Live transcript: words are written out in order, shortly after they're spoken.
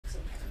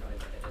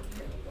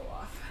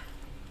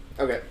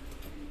Okay.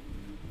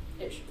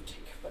 It should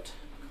take but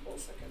a couple of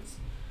seconds.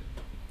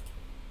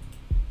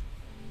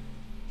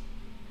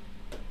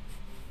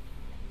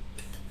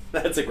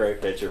 That's a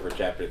great picture for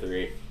chapter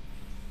 3.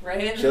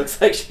 Right? She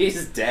looks like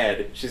she's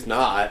dead. She's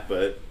not,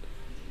 but...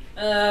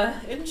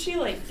 Isn't she,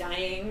 like,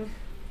 dying?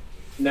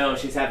 No,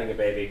 she's having a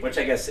baby, which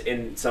I guess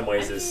in some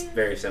ways is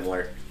very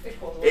similar.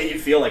 Totally. You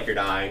feel like you're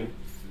dying.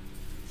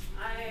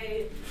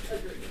 I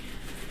agree.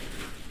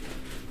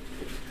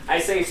 I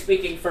say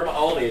speaking from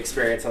all the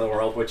experience in the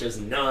world, which is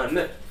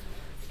none.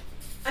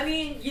 I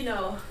mean, you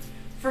know,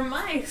 from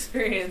my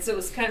experience, it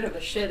was kind of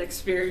a shit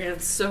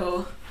experience,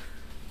 so...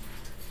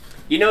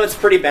 You know it's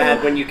pretty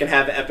bad when you can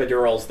have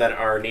epidurals that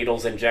are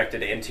needles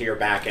injected into your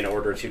back in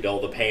order to dull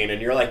the pain, and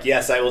you're like,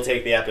 yes, I will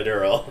take the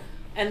epidural.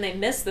 And they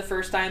miss the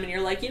first time, and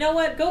you're like, you know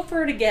what, go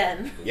for it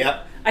again.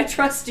 Yep. I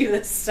trust you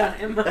this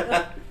time.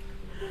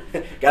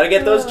 Gotta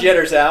get those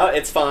jitters out.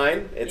 It's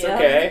fine. It's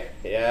okay.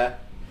 Yeah.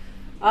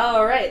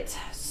 Alright,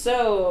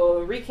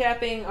 so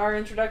recapping our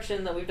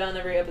introduction that we've done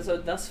every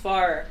episode thus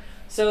far.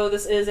 So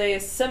this is a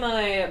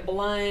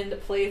semi-blind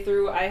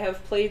playthrough. I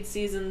have played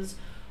seasons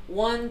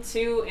 1,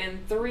 2,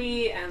 and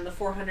 3, and the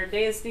 400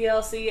 Days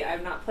DLC. I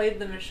have not played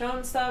the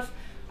Michonne stuff.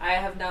 I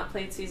have not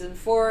played Season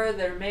 4.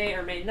 There may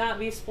or may not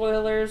be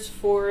spoilers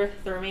for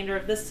the remainder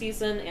of this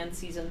season and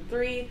Season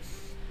 3.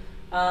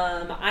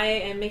 I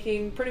am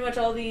making pretty much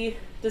all the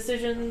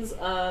decisions.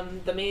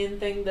 The main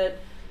thing that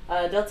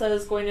Delta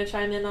is going to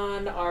chime in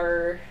on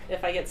are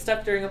if I get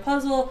stuck during a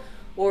puzzle,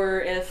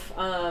 or if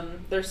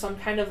there's some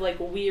kind of like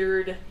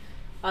weird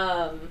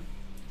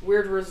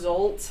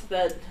result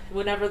that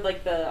whenever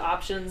like the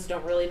options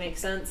don't really make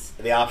sense.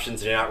 The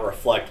options do not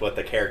reflect what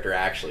the character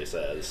actually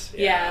says.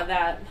 Yeah,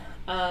 that.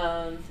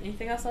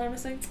 Anything else that I'm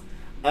missing?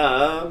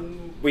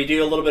 We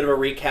do a little bit of a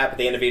recap at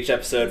the end of each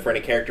episode for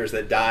any characters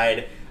that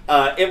died.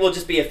 It will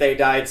just be if they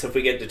died, so if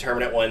we get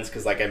determinate ones,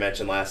 because like I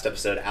mentioned last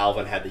episode,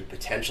 Alvin had the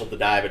potential to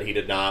die, but he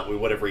did not. We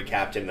would have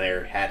recapped him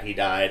there had he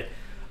died.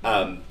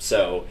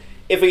 So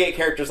if we get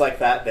characters like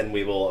that, then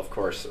we will, of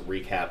course,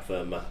 recap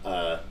them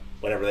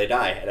whenever they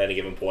die at any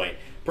given point,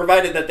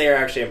 provided that they are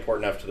actually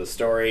important enough to the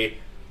story.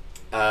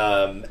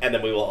 And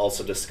then we will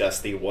also discuss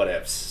the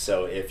what-ifs.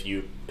 So if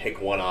you pick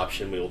one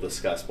option, we will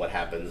discuss what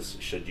happens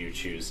should you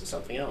choose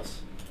something else.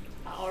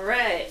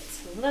 Alright,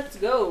 let's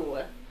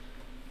go.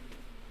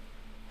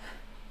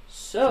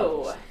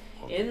 So,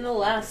 in the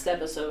last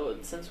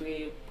episode, since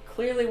we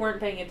clearly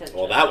weren't paying attention...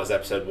 Well, that was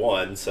episode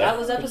 1, so... That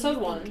was episode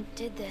 1.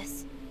 Did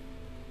this.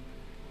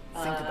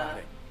 Think about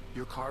it.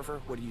 You're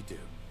Carver, what do you do?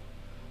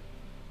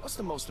 What's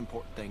the most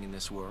important thing in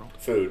this world?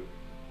 Food.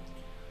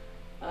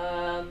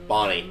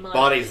 Bonnie. Money.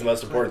 Bonnie's the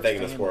most important thing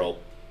in this world.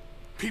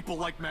 People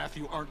like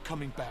Matthew aren't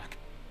coming back.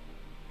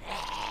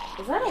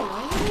 Is that a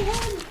line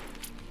one?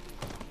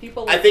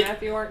 People I like think-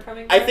 Matthew aren't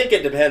coming back? I think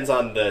it depends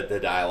on the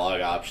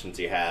dialogue options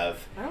you have.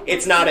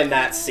 It's not in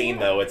that scene,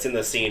 though. It's in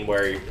the scene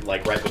where,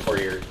 like, right before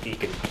he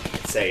can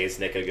say, is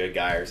Nick a good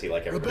guy or is he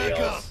like everybody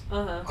Rebecca, else?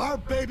 our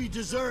baby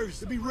deserves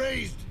to be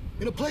raised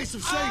in a place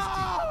of safety.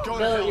 Go to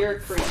Bill, hell. you're a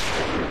creep.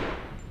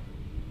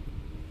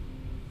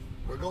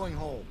 We're going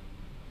home.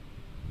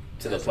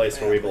 To the place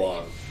where we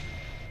belong.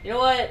 You know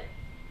what?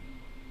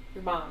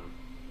 Your mom.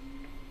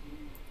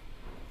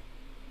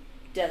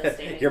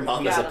 Devastating. Your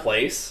mom is Got a him.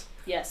 place?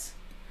 Yes.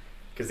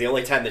 Because the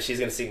only time that she's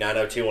going to see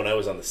 90210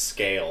 is on the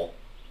scale.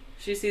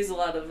 She sees a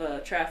lot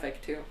of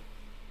traffic, too.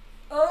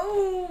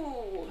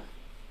 Oh!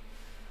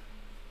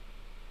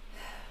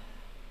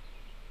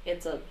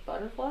 It's a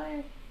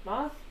butterfly?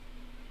 Moth?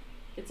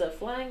 It's a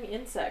flying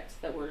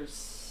insect that we're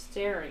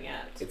staring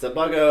at. It's a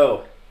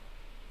buggo.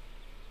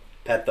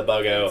 Pet the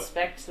buggo.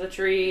 Inspect the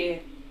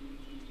tree.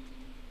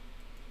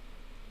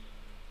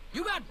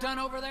 You got done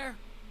over there?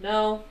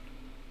 No.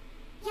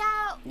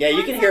 Yeah,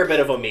 you can hear a bit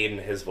of Omid in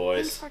his Thanks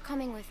voice. for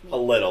coming with me. A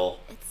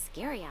little. It's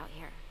scary out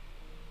here.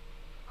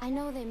 I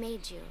know they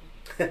made you.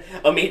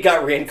 Omid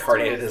got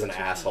reincarnated as an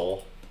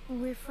asshole.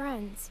 We're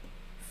friends.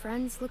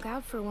 Friends look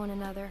out for one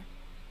another.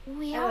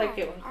 We I are, like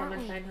it when aren't we?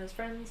 Clementine has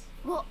friends.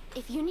 Well,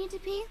 if you need to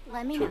pee,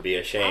 let me Which know. would be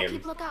a shame. I'll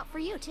keep lookout for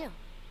you too.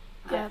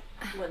 Yeah,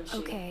 when she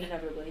okay.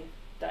 inevitably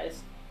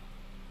dies.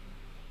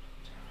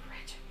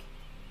 Tragic.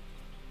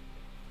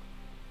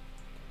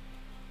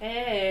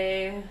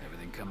 Hey,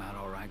 Everything come out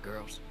all right,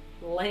 girls?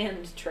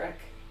 Land Trek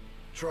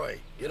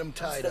Troy, get him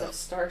tied instead up. of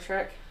Star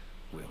Trek.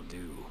 Will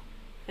do.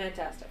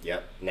 Fantastic.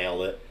 Yep,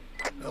 nailed it.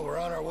 Well, we're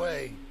on our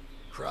way.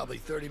 Probably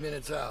 30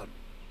 minutes out.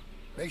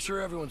 Make sure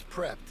everyone's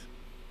prepped.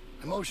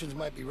 Emotions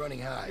might be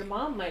running high. Your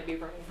mom might be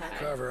running high.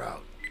 Carver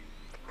out.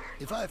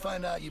 If I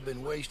find out you've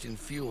been wasting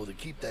fuel to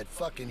keep that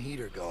fucking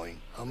heater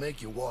going, I'll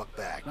make you walk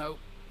back. Nope.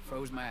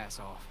 Froze my ass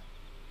off.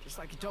 Just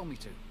like you told me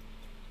to.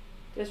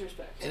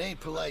 Disrespect. It ain't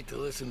polite to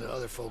listen to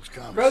other folks'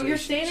 conversations. Bro, you're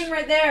standing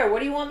right there. What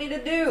do you want me to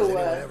Has do? anyone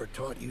ever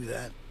taught you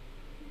that?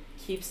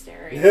 Keep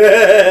staring.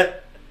 Yeah,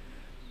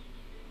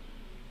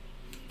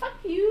 Fuck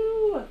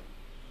you.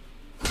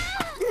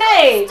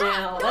 Hey,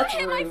 now that's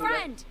Don't hit my rude.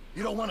 friend.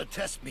 You don't want to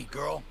test me,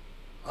 girl.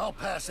 I'll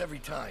pass every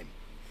time.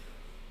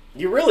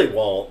 you really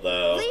won't,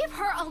 though. Leave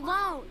her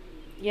alone.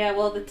 Yeah,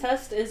 well, the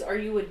test is, are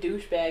you a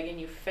douchebag, and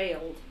you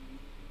failed.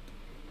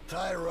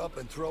 Tie her up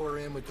and throw her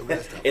in with the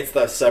rest of them. It's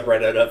the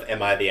subreddit of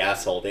Am I the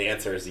Asshole? The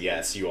answer is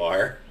yes, you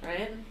are.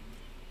 Right?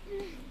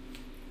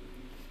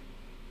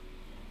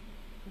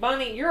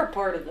 Bonnie, you're a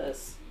part of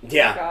this.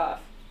 Yeah. Fuck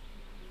off.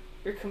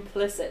 You're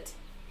complicit.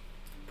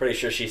 Pretty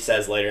sure she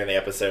says later in the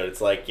episode,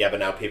 it's like, yeah, but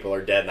now people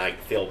are dead, and I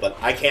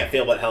can't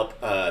feel but help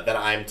that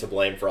I'm to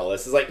blame for all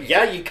this. It's like,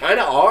 yeah, you kind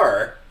of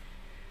are.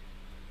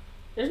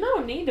 There's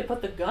no need to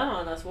put the gun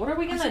on us. What are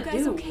we gonna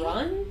do? Okay?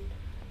 Run?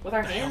 With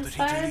our hands tied?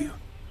 What the hell did he do to you?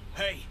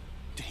 Hey,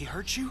 did he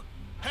hurt you?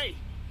 Hey!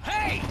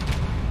 Hey!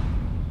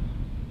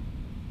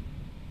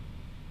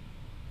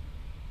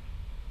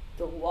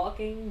 The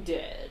Walking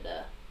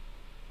Dead.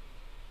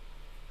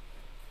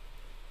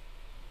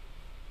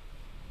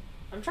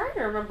 I'm trying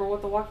to remember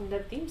what the Walking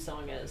Dead theme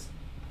song is.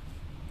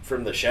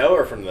 From the show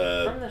or from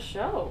the... From the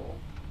show.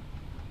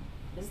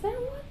 Is there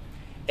one?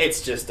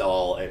 It's just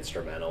all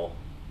instrumental.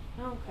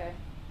 Oh, okay.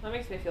 That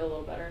makes me feel a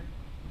little better.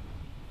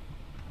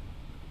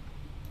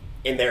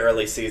 In the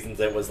early seasons,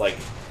 it was like,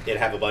 it'd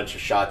have a bunch of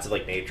shots of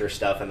like nature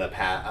stuff and the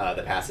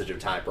passage of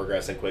time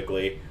progressing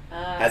quickly.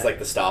 Has like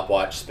the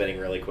stopwatch spinning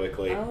really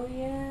quickly. Oh,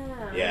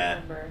 yeah. Yeah. I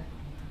remember.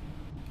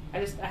 I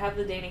have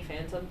the Danny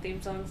Phantom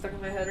theme song stuck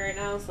in my head right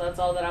now, so that's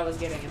all that I was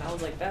getting, and I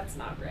was like, that's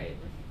not right.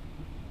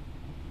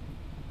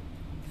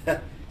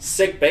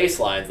 Sick bass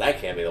lines, that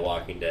can't be The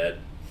Walking Dead.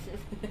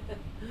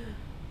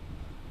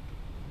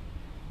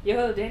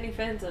 Yo, Danny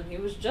Phantom, he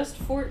was just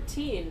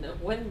 14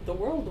 when the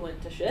world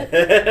went to shit.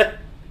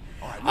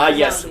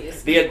 Yes,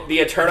 the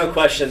eternal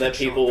question that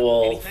people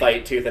will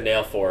fight tooth and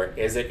nail for,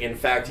 is it in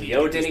fact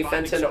Yo Danny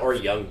Fenton or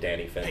young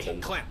Danny Fenton?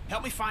 Hey, Clem,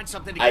 help me find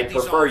something to I get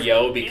these prefer off.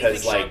 Yo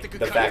because like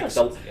the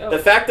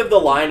fact of the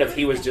line of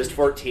he was just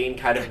 14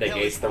 kind of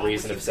negates the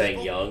reason of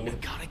saying young. We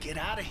gotta get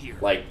out of here.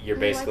 Like you're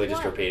basically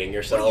just repeating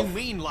yourself. What do you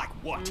mean like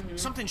what?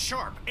 Something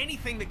sharp,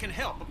 anything that can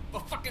help.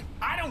 A fucking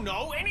I don't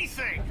know,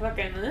 anything.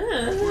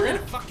 We're in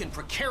a fucking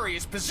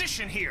precarious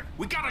position here.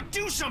 We gotta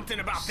do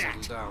something about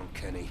that. Settle down,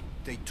 Kenny.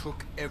 They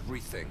took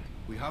everything.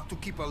 We have to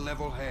keep a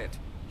level head.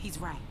 He's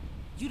right.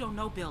 You don't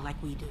know Bill like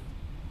we do.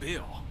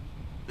 Bill?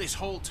 This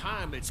whole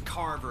time it's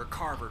Carver,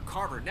 Carver,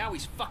 Carver. Now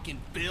he's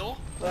fucking Bill?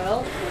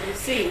 Well, what do you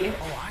see?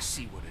 Oh, I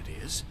see what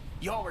it is.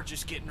 Y'all are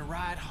just getting a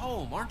ride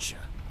home, aren't you?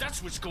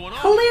 That's what's going on.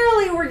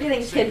 Clearly we're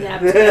getting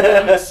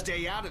kidnapped.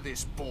 Stay out of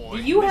this, boy.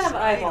 You have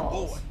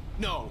eyeballs.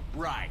 No,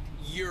 right.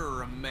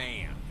 You're a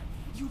man.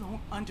 You don't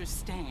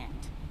understand.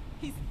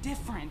 He's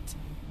different.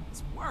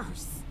 It's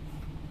worse.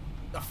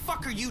 The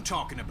fuck are you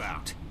talking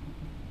about?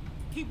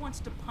 He wants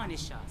to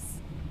punish us.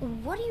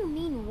 What do you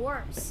mean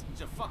worse?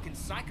 He's a fucking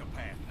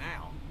psychopath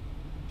now.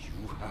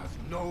 You have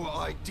no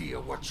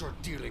idea what you're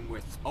dealing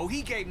with. Oh,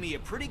 he gave me a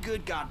pretty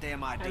good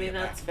goddamn idea. I mean,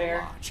 back that's at fair.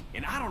 The lodge,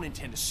 and I don't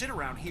intend to sit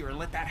around here and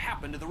let that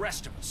happen to the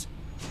rest of us.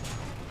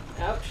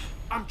 Ouch.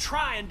 I'm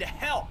trying to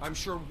help. I'm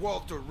sure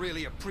Walter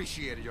really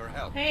appreciated your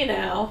help. Hey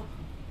now.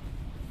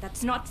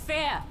 That's not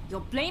fair. You're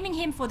blaming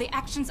him for the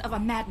actions of a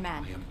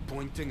madman. I am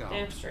pointing out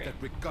that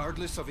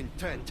regardless of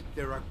intent,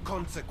 there are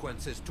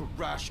consequences to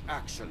rash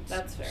actions.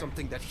 That's fair.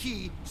 Something that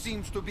he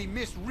seems to be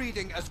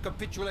misreading as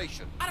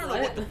capitulation. I don't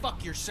know what the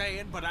fuck you're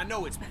saying, but I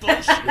know it's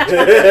bullshit.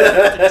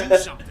 To do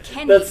something.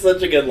 Kenny, that's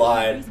such a good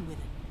line.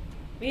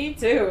 Me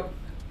too.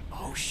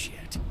 Oh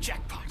shit.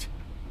 Jackpot.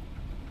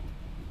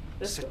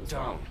 Sit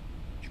down.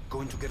 You're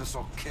going to get us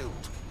all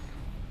killed.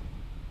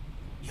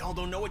 Y'all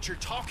don't know what you're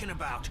talking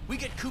about. We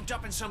get cooped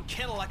up in some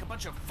kennel like a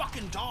bunch of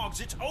fucking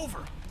dogs, it's over.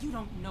 You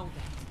don't know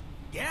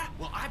that. Yeah?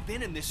 Well, I've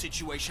been in this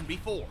situation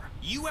before.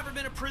 You ever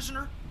been a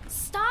prisoner?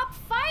 Stop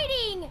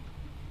fighting!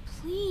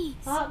 Please.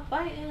 Stop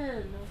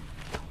fighting.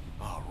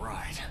 All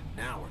right.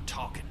 Now we're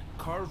talking.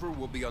 Carver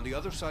will be on the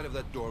other side of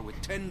that door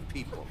with 10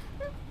 people.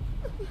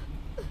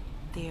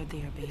 There,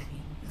 baby.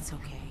 It's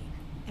okay.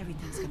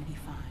 Everything's gonna be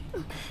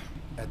fine.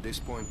 At this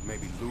point,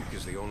 maybe Luke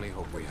is the only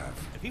hope we have.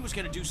 If he was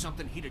gonna do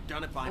something, he'd have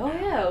done it by Oh now.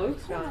 yeah,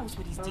 Luke's Who gone. knows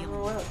what he's I don't dealing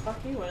know where the with?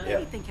 fuck he went.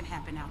 Anything can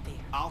happen out there.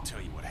 I'll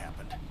tell you what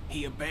happened.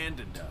 He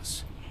abandoned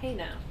us. Hey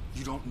now.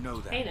 You don't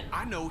know that. Hey now.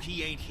 I know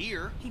he ain't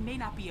here. He may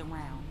not be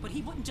around, but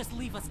he wouldn't just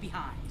leave us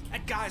behind.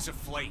 That guy's a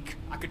flake.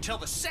 I could tell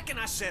the second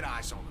I set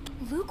eyes on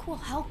him. Luke will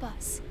help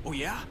us. Oh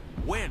yeah?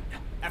 When?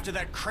 After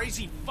that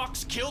crazy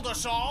fuck's killed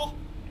us all?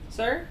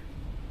 Sir?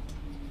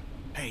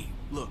 Hey,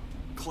 look,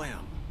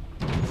 Clem.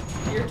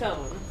 Your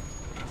tone.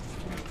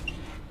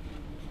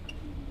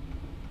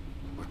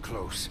 We're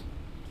close.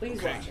 Please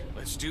Okay, watch it.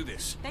 let's do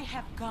this. They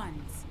have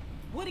guns.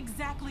 What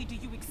exactly do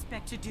you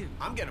expect to do?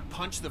 I'm gonna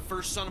punch the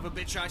first son of a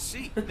bitch I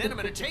see. Then I'm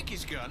gonna take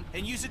his gun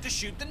and use it to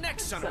shoot the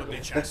next son of a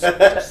bitch I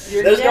see.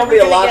 You're There's never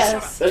gonna be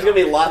guess. there's gonna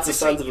be lots of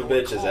sons of a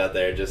bitches out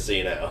there, just so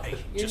you know. Hey,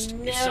 You're just, if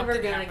never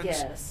something gonna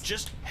happens, guess.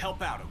 Just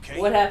help out, okay?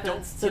 What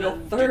happens to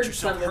Don't, the get third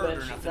yourself son of a hurt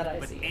or bitch nothing, that I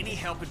but see? any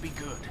help would be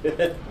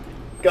good.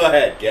 Go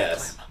ahead,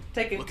 guess.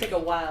 Take a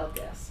wild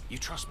guess. You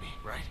trust me,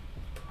 right?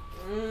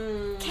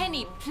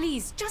 Kenny,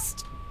 please,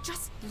 just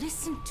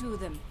listen to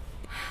them.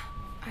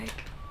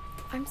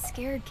 I'm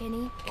scared,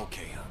 Kenny.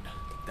 Okay, hon.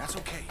 That's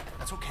okay.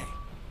 That's okay.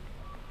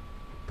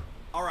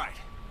 All right.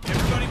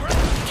 Everybody ready?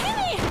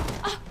 Kenny!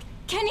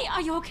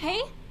 Are you okay?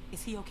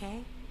 Is he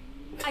okay?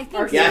 I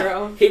think Yeah,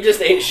 Hero. he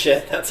just ate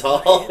shit, that's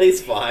all. He's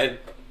fine.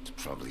 It's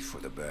probably for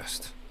the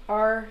best.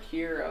 Our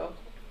hero.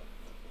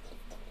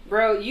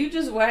 Bro, you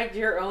just whacked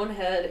your own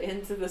head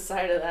into the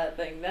side of that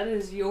thing. That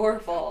is your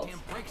fault. Damn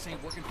brakes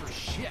ain't working for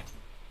shit.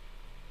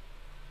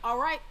 All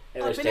right. Hey,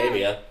 there's up and at it.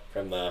 Tavia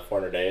from the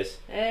 400 Days.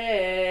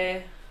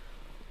 Hey.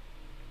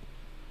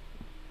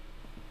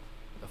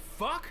 The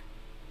fuck?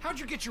 How'd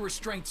you get your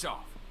restraints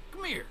off?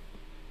 Come here.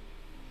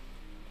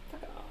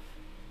 Fuck off.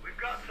 We've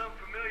got some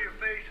familiar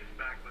faces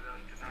back with us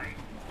tonight.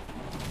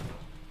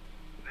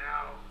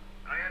 Now,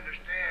 I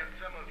understand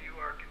some of you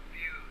are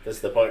confused. This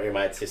is the point where you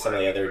might see some of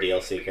the other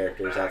DLC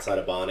characters outside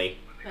of Bonnie.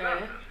 When they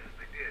left us as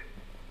they did.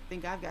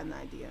 Think I've got an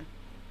idea.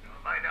 Now,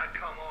 it might not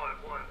come all at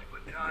once,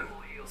 but time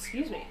will heal these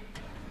Excuse me. wounds.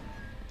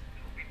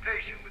 So be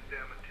patient with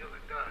them until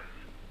it does.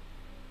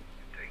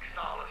 And take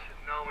solace in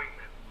knowing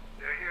that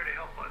they're here to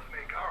help us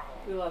make our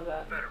home We love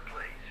that. a better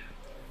place.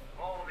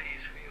 All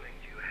these feelings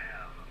you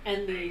have.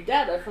 And the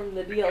data from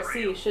the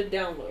DLC should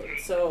download,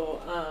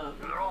 so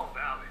They're all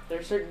valid.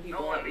 there's certain No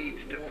people one that we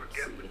needs to won't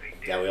forget see. what they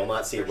did. Yeah, we will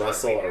not see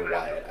Russell or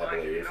Wyatt, I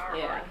believe.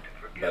 Yeah.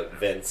 But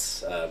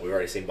Vince, we've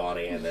already seen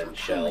Bonnie, and then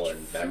Shell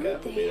and Becca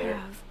will be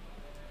there.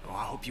 Oh,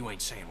 I hope you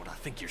ain't saying what I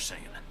think you're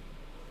saying.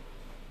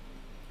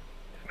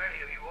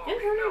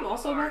 Isn't her name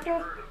also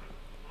Becca?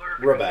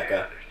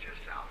 Rebecca.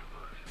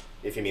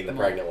 If you mean the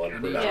pregnant one,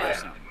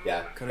 Rebecca.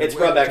 Yeah. Yeah. It's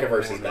Rebecca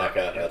versus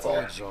Becca, that's all.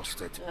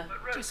 Exhausted.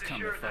 Just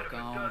come the fuck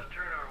on.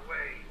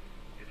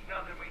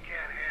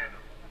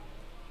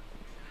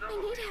 I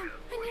need him.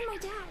 I need my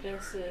dad.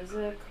 This is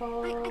a I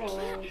call.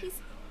 can't. He's.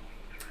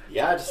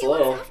 Yeah, just He a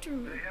little. wants after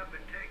me. They have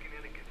been taken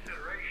into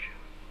consideration.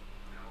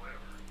 However,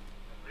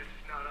 this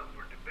is not up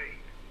for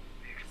debate.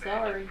 The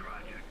Sorry. expansion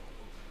project.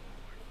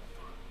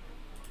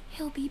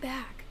 He'll be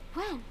back.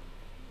 When?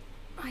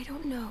 I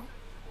don't know,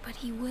 but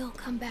he will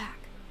come back.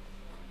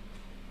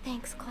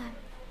 Thanks, Clem.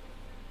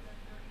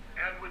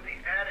 And with the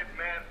added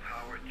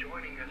manpower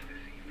joining us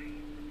this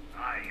evening,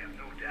 I have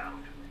no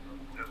doubt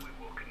that we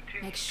will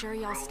continue. Make sure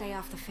y'all stay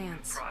off the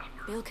fence.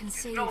 Bill can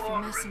see It's you no for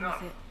longer messing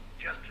enough with it.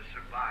 just to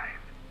survive.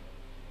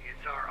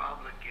 It's our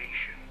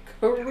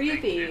obligation.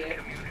 Creepy.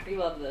 We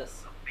love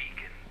this. A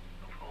beacon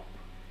of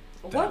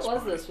hope. What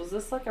was this? Was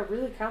this like a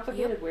really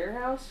complicated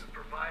warehouse?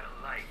 Provide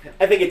a light.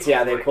 I think it's,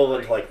 yeah, the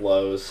equivalent to like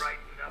Lowe's. Bright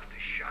enough to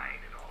shine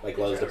in all. Like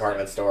Lowe's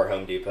department store,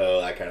 Home Depot,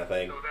 that kind of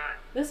thing.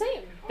 This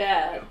ain't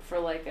bad for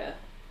like a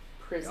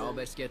prison. Y'all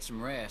best get some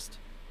rest.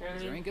 You know what I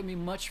There mean? ain't gonna be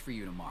much for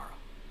you tomorrow.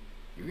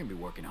 You're gonna be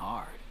working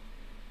hard.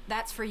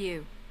 That's for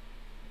you.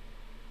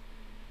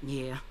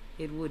 Yeah,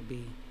 it would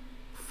be.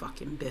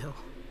 Fucking Bill.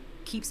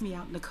 Keeps me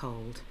out in the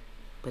cold,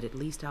 but at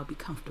least I'll be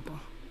comfortable.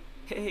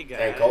 Hey guys.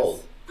 And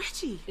cold.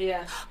 Reggie!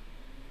 Yeah.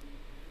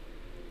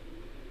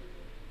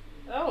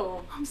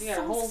 Oh, I'm you got a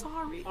so whole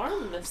sorry. arm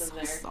I'm missing so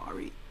there.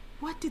 sorry.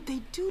 What did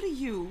they do to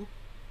you?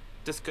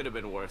 This could have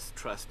been worse,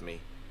 trust me.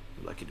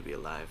 I'm lucky to be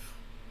alive.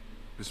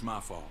 It's my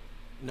fault.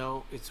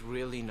 No, it's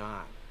really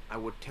not. I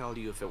would tell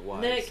you if it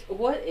was. Nick,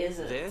 what is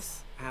it?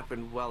 This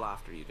happened well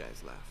after you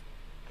guys left.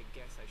 I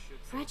guess I should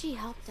say Reggie it was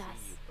helped to see us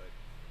you,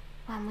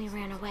 but when we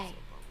ran away.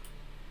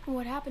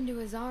 What happened to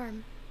his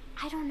arm?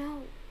 I don't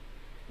know.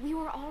 We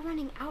were all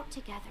running out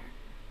together,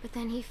 but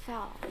then he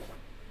fell,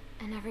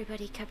 and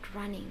everybody kept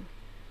running.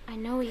 I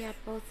know he had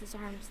both his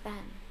arms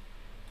then.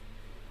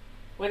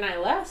 When I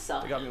last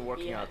saw They got me him,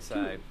 working he had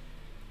outside.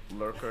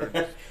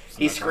 Lurker.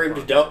 He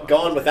screamed, "Don't go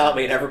on without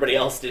me," and everybody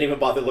else didn't even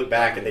bother to look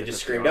back, and they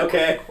just screamed,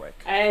 "Okay." Quick.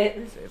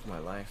 Saved my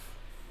life.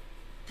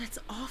 That's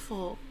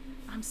awful.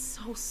 I'm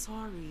so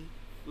sorry.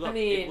 Look,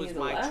 mean, it was he's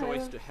my alive.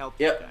 choice to help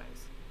Yep. you guys.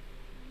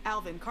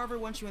 Alvin, Carver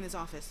wants you in his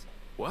office.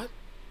 What?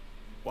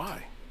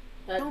 Why?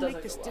 That Don't doesn't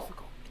make this go well.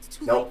 difficult. It's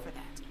too Nope. late for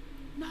that.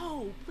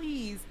 No,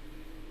 please.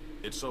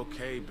 It's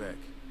okay, Beck.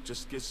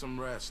 Just get some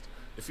rest.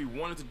 If he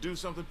wanted to do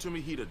something to me,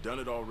 he'd have done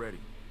it already.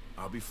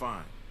 I'll be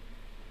fine.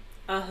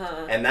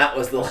 Uh-huh. And that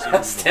was the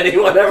last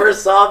anyone ever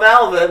saw of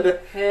Alvin.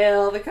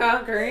 Hail the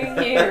conquering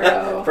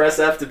hero. Press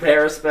F to pay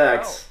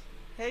respects.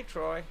 Hey,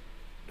 Troy.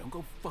 Don't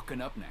go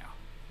fucking up now.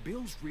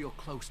 Bill's real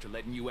close to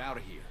letting you out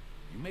of here.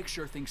 You make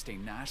sure things stay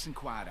nice and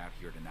quiet out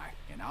here tonight,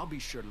 and I'll be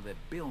sure to let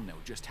Bill know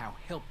just how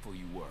helpful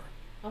you were.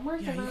 I'm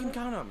working Yeah, you on can it.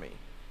 count on me.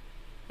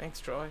 Thanks,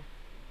 Troy.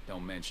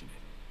 Don't mention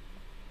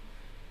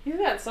it. He's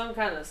got some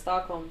kind of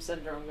Stockholm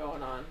syndrome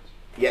going on.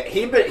 Yeah,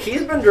 he's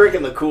been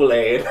drinking the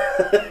Kool-Aid.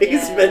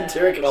 He's been Yeah.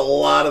 drinking a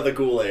lot of the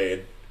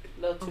Kool-Aid.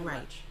 No All too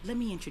right, much. let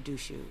me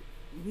introduce you.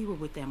 We were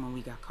with them when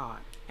we got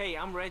caught. Hey,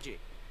 I'm Reggie.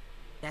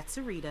 That's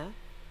Sarita,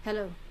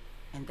 Hello.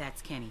 and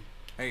that's Kenny.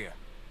 Hey,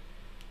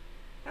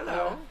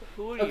 Hello.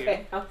 Who are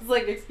Okay, you? I was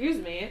like, excuse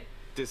me.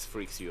 This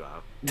freaks you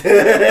out.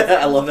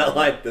 I love that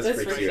line. This This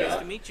freaks freaks you you Nice out.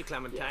 to meet you,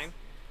 Clementine.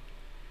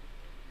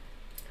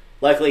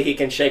 Luckily, he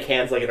can shake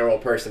hands like a normal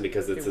person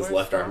because it's Hey, his where's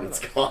left arm that's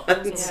Carla?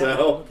 gone. Yeah.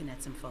 So Looking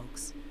at some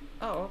folks.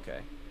 Oh, okay.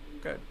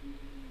 Good.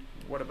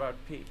 What about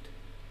Pete?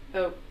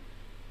 Oh,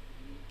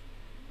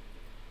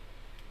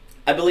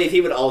 I believe he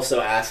would also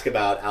ask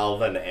about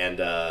Alvin and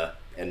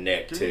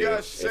Nick Can too. you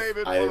guys save if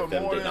it for either the of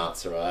them morning? did not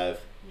survive.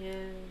 yeah.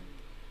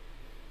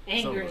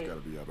 Angry. Someone's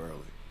gotta be up early.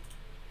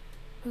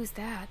 Who's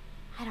that?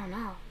 I don't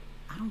know.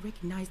 I don't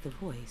recognize the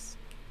voice.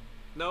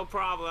 No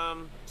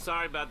problem.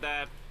 Sorry about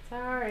that.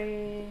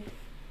 Sorry.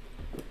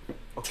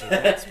 Okay,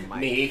 that's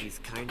Mike. Me. He's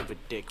kind of a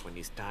dick when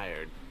he's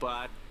tired,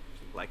 but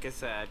like I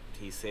said,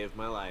 he saved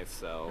my life,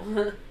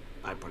 so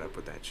I put up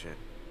with that shit.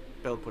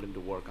 Bill put him to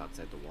work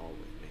outside the wall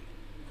with me.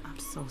 I'm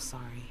so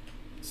sorry.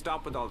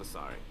 Stop with all the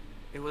sorry.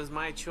 It was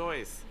my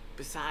choice.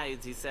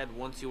 Besides, he said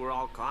once you were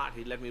all caught,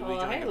 he'd let me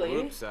rejoin the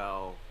group,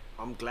 so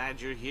I'm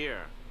glad you're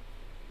here.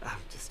 I'm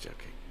just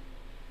joking.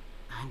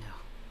 I know.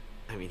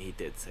 I mean, he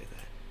did say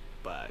that,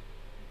 but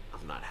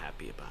I'm not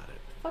happy about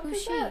it.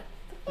 Who's she? The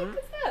fuck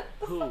is that?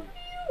 Who?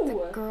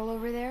 The girl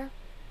over there?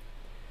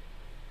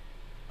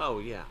 Oh,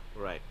 yeah,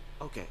 right.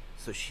 Okay,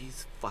 so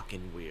she's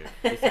fucking weird.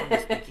 We found her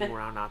sneaking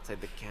around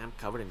outside the camp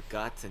covered in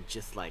guts and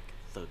just like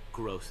the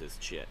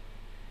grossest shit.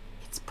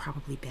 It's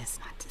probably best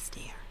not to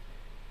stare.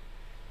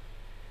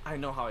 I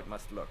know how it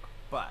must look,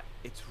 but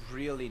it's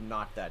really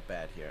not that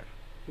bad here.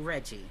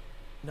 Reggie.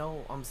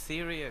 No, I'm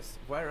serious.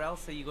 Where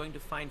else are you going to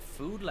find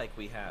food like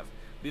we have?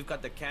 We've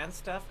got the canned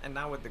stuff, and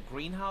now with the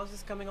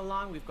greenhouses coming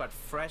along, we've got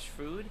fresh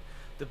food.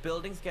 The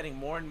building's getting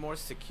more and more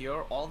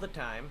secure all the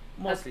time,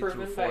 mostly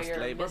through forced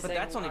labor, but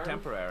that's only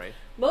temporary.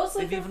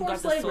 Mostly They've through even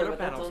forced got the labor, solar but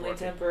that's panels only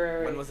working.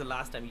 temporary. When was the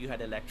last time you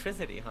had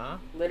electricity, huh?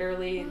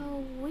 Literally.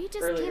 Well, we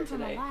just earlier came from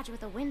today. a lodge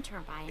with a wind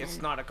turbine.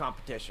 It's not a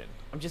competition.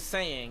 I'm just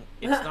saying,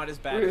 it's not as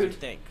bad as you Rude.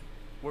 think.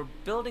 We're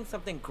building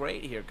something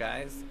great here,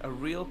 guys. A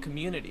real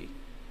community.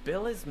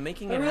 Bill is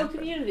making A it real happen.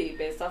 community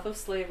based off of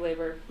slave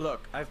labor.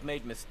 Look, I've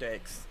made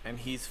mistakes, and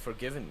he's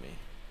forgiven me.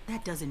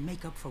 That doesn't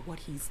make up for what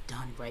he's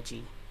done,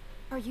 Reggie.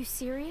 Are you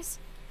serious?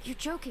 You're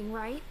joking,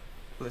 right?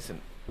 Listen,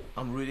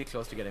 I'm really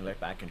close to getting let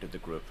back into the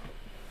group.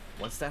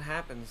 Once that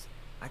happens,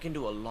 I can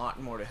do a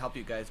lot more to help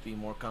you guys be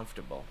more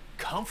comfortable.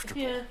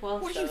 Comfortable? Yeah, well,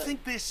 what do you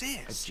think this is?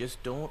 I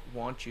just don't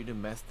want you to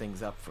mess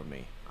things up for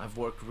me. I've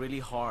worked really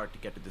hard to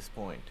get to this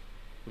point.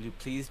 Will you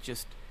please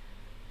just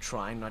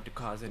try not to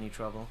cause any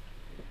trouble?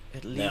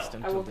 At least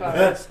until they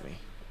release me.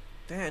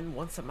 Then,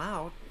 once I'm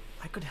out,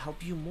 I could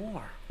help you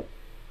more.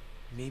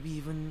 Maybe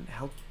even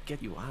help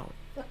get you out.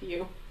 Fuck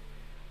you.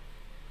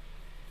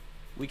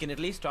 We can at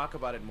least talk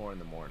about it more in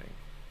the morning.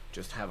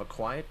 Just have a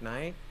quiet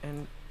night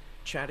and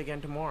chat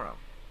again tomorrow.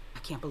 I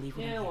can't believe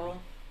what I'm Yeah, hearing.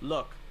 well.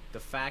 Look, the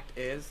fact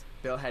is,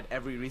 Bill had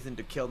every reason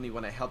to kill me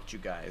when I helped you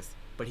guys,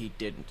 but he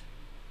didn't.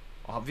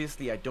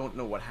 Obviously, I don't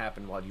know what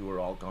happened while you were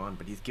all gone,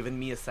 but he's given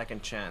me a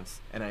second chance,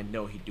 and I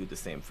know he'd do the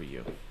same for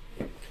you.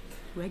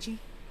 Reggie,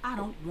 I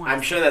don't want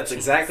I'm sure that's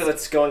exactly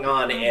what's going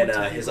on in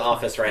his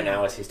office right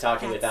now as he's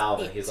talking with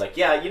Alvin. He's like,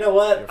 yeah, you know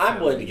what? I'm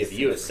willing to give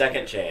you a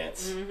second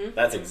chance.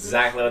 That's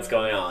exactly what's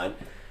going on.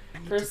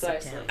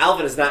 Precisely.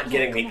 Alvin is not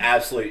getting the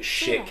absolute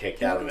shit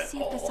kicked out of it See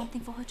if there's all.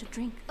 something for her to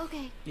drink.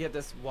 Okay. Yeah,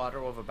 there's water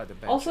over by the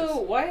benches.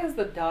 Also, why has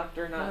the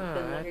doctor not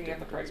been I looking at the didn't do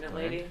this pregnant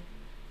plan. lady?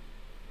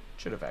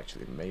 Should have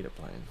actually made a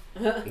plan.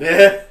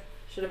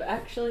 Should have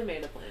actually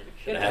made a plan.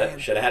 Should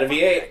have had a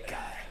V8.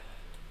 Guy.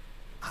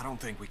 I don't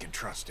think we can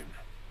trust him.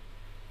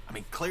 I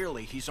mean,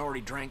 clearly he's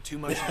already drank too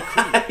much of the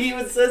cream. He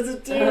even says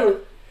it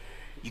too.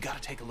 You gotta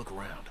take a look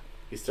around.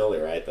 He's totally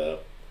right, though.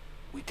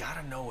 We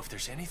gotta know if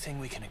there's anything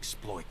we can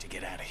exploit to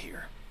get out of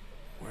here.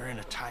 We're in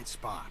a tight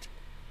spot.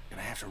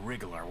 Gonna have to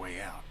wriggle our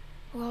way out.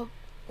 Well,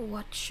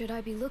 what should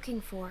I be looking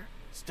for?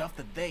 Stuff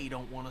that they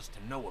don't want us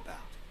to know about.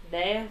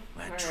 There.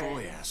 That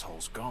Troy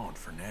asshole's gone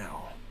for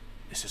now.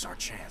 This is our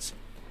chance.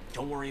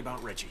 Don't worry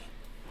about Reggie.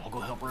 I'll go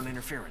help run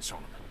interference on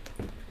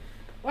him.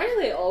 Why do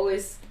they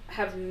always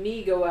have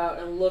me go out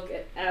and look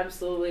at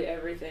absolutely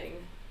everything?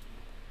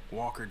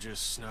 Walker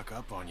just snuck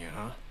up on you,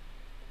 huh?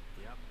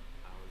 Yep.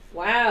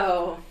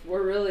 Wow,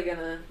 we're really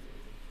gonna...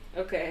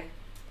 Okay.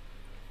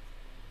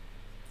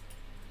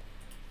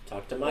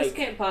 Talk to This Mike.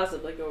 can't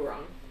possibly go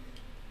wrong.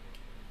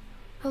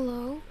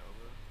 Hello?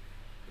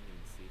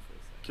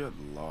 Get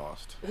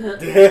lost.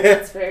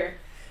 That's fair.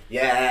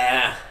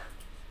 Yeah.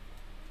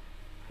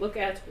 Look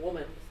at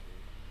woman.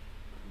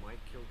 Mike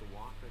killed the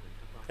walker, then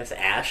took off. That's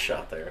ass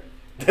shot there.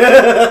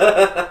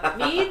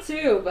 Me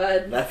too,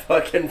 bud. That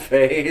fucking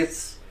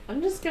face.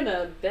 I'm just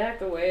gonna back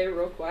away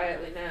real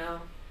quietly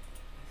now.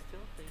 I still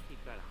think he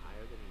got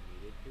higher than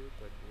he needed to,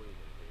 but what are you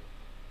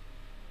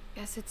gonna do?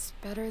 Guess it's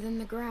better than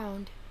the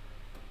ground.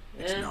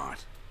 It's Eh.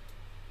 not.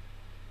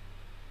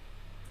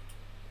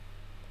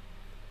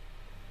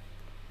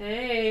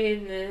 Hey,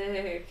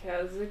 Nick.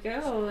 How's it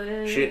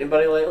going? Shoot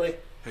anybody lately?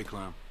 Hey,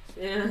 Clem.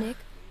 Yeah. Nick?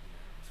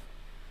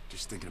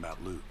 Just thinking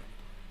about Luke.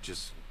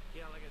 Just,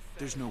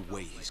 there's no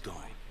way he's gone.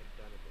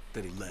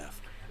 That he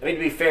left. I mean,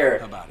 to be fair,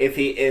 How about if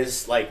he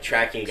is, like,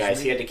 tracking you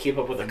guys, he had to keep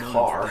up with a I've known him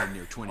car for damn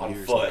near 20 on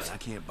years foot. now, and I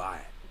can't buy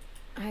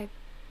it.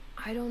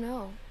 I don't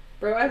know.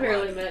 Bro, I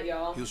barely met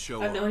y'all. He'll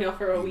show I've up. known y'all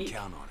for a You can week.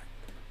 count on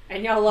it.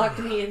 And y'all locked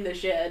me in the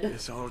shed.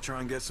 Yes, I'll try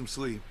and get some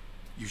sleep.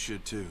 You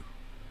should too.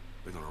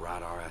 We're gonna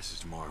ride our asses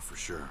tomorrow for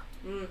sure.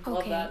 Love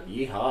Okay. that.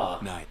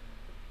 Yeehaw. Night.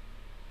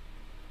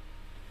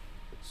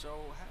 So,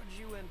 how'd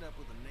you end up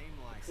with a name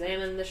like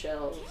Examine the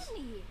shells.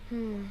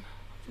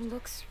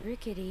 Looks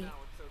rickety.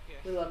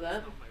 We love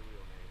that.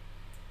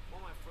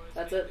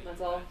 That's it? That's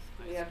all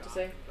we have to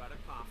say? Got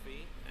a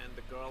coffee, and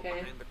the girl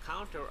behind the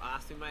counter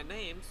asked me my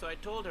name, so I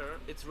told her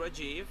it's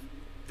Rajiv.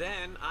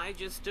 Then I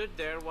just stood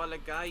there while a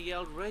guy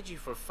yelled Reggie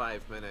for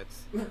 5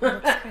 minutes.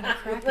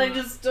 I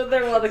just stood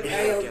there while the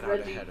guy yelled Get out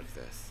Reggie. ahead of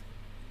this.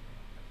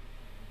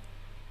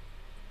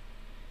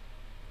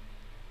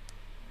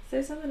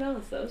 Say something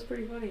else. That was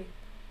pretty funny.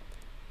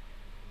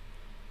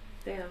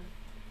 Damn.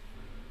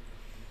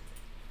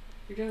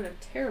 You're doing a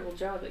terrible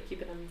job at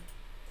keeping him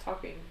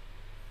talking,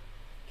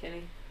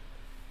 Kenny.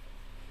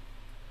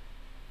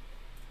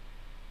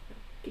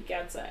 Peek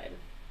outside.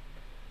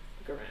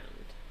 Look around.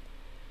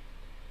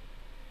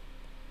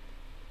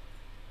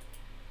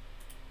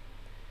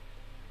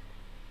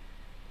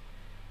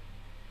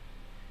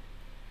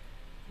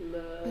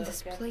 Look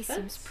This place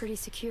seems pretty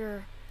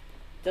secure.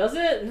 Does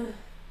it?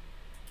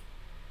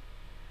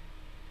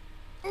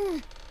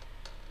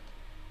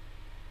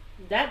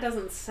 That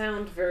doesn't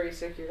sound very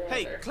secure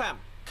Hey, either. Clem,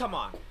 come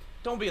on.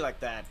 Don't be like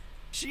that.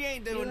 She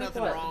ain't doing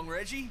nothing wrong,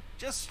 Reggie.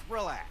 Just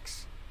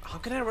relax. How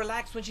can I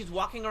relax when she's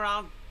walking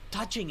around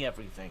touching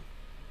everything?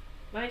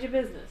 Mind your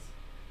business.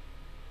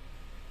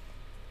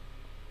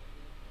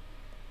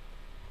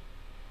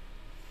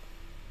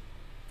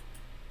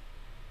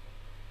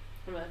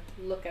 I'm gonna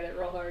look at it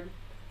real hard.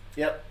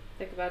 Yep.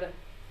 Think about it.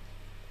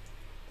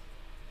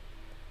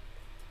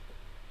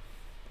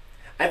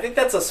 I think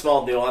that's a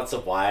small nuance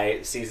of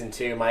why season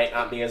 2 might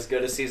not be as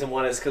good as season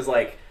 1 is because,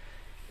 like,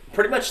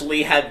 pretty much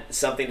Lee had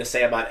something to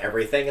say about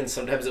everything, and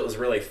sometimes it was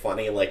really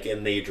funny, like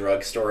in the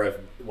drugstore of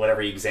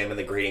whenever you examine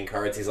the greeting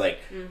cards, he's like,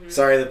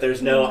 sorry that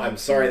there's no, I'm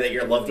sorry that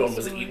your loved one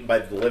was eaten by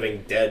the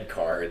living dead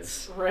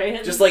cards.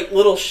 Right. Just like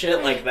little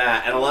shit like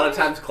that, and a lot of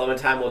times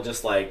Clementine will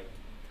just like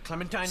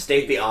Clementine,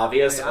 state the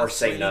obvious I or asked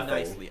say really nothing.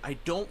 nicely. I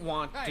don't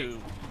want to...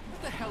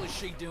 What the hell is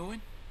she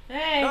doing?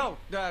 Hey! No,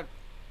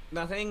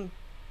 nothing.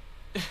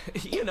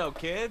 You know,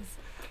 kids.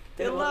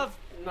 They love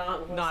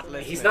not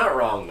listening. He's not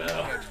wrong,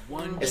 though.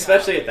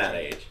 Especially at that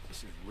age. This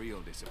is real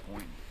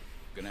disappointing.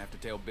 Gonna have to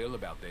tell Bill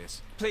about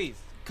this. Please,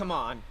 come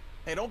on.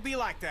 Hey, don't be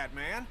like that,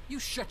 man. You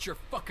shut your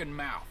fucking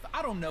mouth.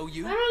 I don't know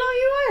you. I don't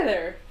know you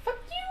either. Fuck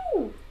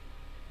you!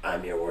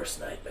 I'm your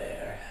worst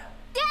nightmare.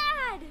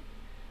 Dad!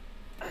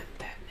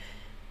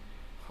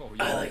 Oh,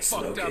 I you're like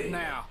fucked up smoking.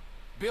 now.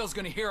 Bill's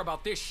gonna hear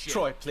about this shit.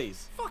 Troy,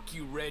 please. Fuck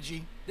you,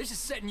 Reggie. This is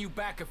setting you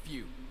back a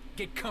few.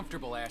 Get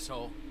comfortable,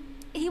 asshole.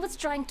 He was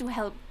trying to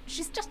help.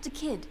 She's just a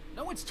kid.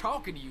 No one's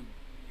talking to you,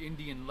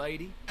 Indian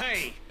lady.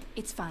 Hey!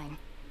 It's fine.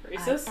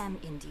 Racist? I am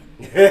Indian.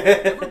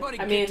 Everybody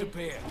I get mean- to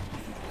bed.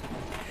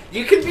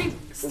 You can be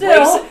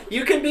Still.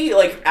 you can be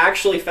like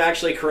actually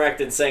factually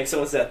correct in saying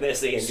someone's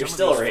ethnicity, and you're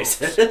still a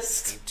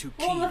racist.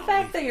 Well, the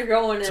fact that you're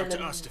going It's in up to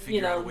and, us to you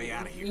figure out know, a way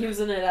out of here.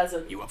 using it as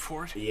a, You up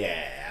for it?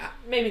 Yeah,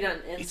 maybe not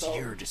an It's insult.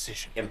 your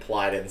decision.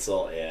 implied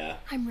insult. Yeah.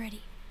 I'm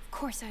ready. Of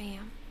course I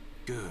am.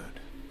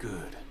 Good,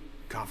 good.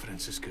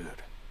 Confidence is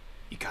good.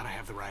 You gotta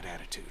have the right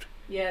attitude.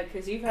 Yeah,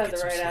 because you've had Get the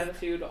some right sleep.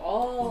 attitude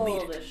all We'll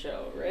need of it. this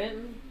show, right?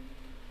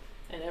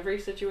 In every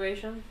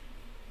situation.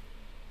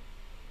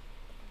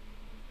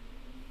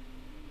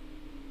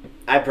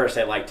 I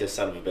personally liked his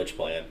son of a bitch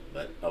plan,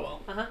 but oh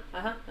well.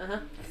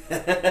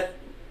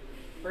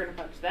 We're gonna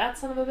punch that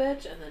son of a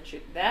bitch, and then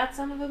shoot that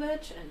son of a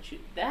bitch, and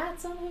shoot that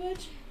son of a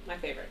bitch. My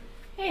favorite.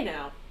 Hey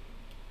now.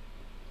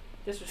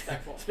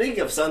 Disrespectful. Speaking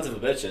of sons of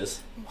a bitches,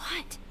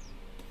 What?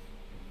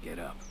 Get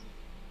up.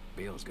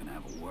 Bill's gonna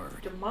have a word.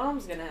 Your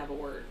mom's gonna have a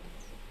word.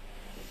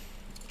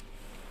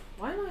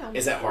 Why am I on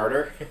is it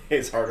harder?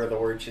 Is harder the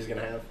word she's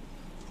gonna have?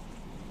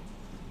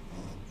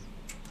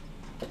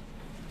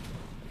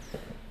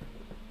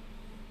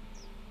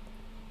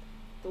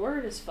 The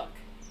word is fuck.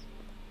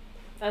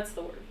 That's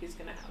the word he's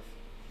gonna have.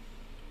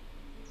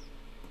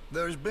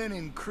 There's been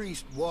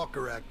increased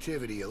walker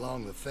activity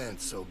along the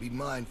fence, so be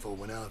mindful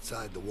when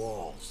outside the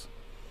walls.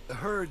 The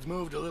herd's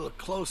moved a little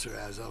closer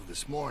as of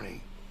this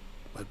morning,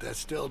 but that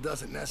still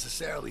doesn't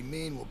necessarily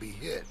mean we'll be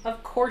hit.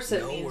 Of course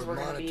it No, means we're gonna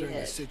be monitoring the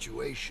hit.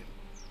 situation.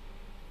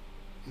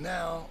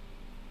 Now,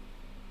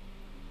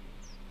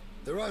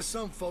 there are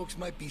some folks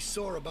might be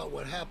sore about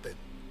what happened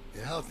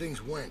and how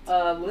things went.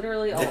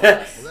 Literally all of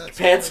us. Well, that's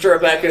Pants to all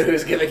Rebecca,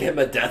 who's giving him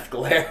a death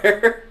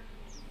glare.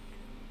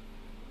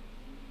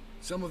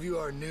 Some of you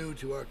are new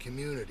to our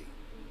community.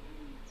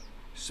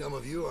 Some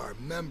of you are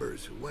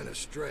members who went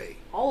astray.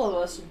 All of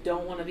us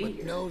don't want to be But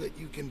here. know that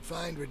you can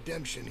find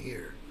redemption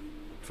here,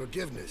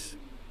 forgiveness,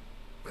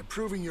 by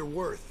proving your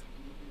worth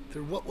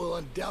through what will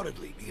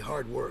undoubtedly be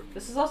hard work.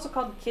 This is also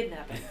called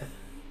kidnapping.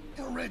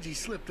 You know, Reggie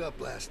slipped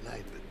up last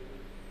night, but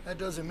that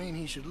doesn't mean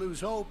he should lose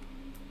hope.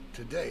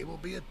 Today will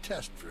be a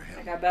test for him.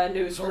 I got bad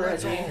news So for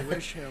let's Reggie. all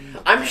wish him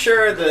the I'm best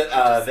sure of luck.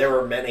 that there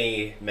were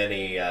many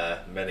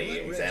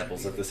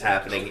examples of this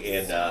happening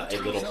in a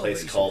little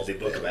place called the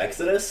Book of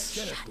Exodus.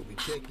 Kenneth will be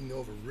taking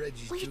over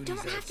Reggie's We duties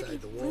don't have to be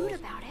outside the rude walls.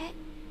 about it.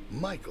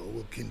 Michael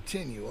will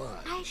continue on,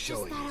 I just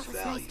showing thought his it was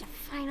value. nice to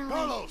finally...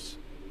 Carlos,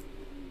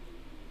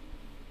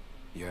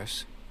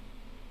 Yes?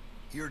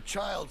 your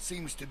child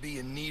seems to be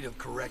in need of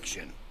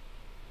correction.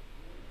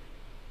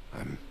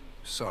 I'm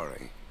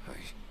sorry.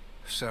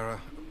 Sarah,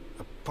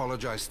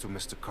 Apologize to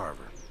Mr.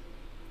 Carver.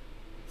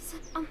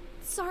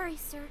 Sorry,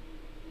 sir.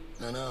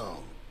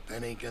 No,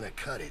 that ain't gonna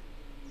cut it.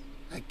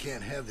 I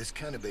can't have this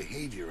kind of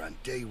behavior on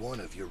day one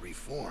of your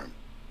reform.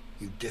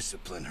 You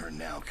discipline her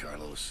now,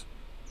 Carlos.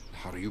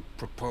 How do you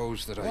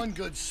propose that One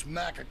good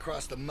smack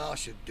across the mouth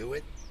should do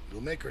it.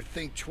 It'll make her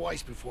think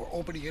twice before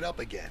opening it up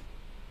again.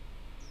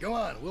 Go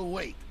on, we'll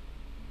wait.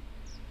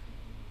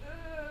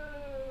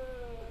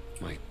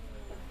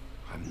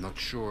 I'm not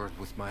sure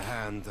with my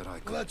hand that I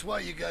could... Well, that's why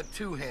you got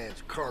two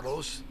hands,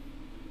 Carlos.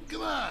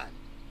 Come on.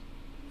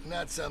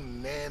 Not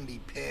some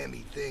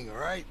namby-pamby thing, all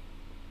right?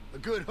 A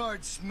good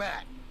hard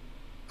smack.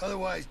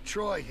 Otherwise,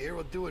 Troy here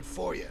will do it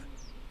for you.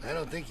 I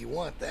don't think you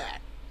want that.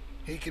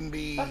 He can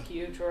be... Fuck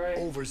you, Troy.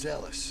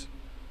 Overzealous.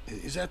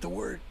 Is that the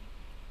word?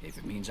 If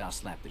it means I'll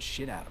slap the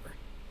shit out of her,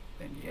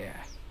 then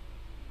yeah.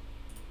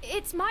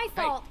 It's my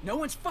fault. Hey, no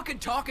one's fucking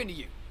talking to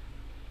you.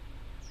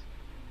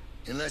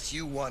 Unless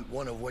you want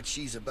one of what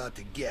she's about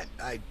to get,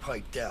 I'd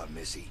pipe down,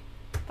 Missy.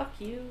 Fuck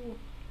you.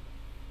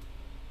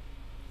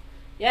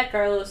 Yeah,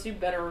 Carlos, you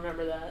better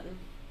remember that.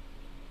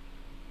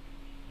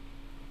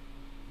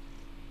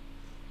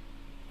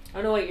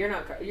 Oh no, wait, you're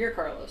not. You're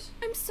Carlos.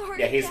 I'm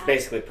sorry. Yeah, he's Dad.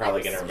 basically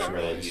probably going to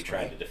remember that you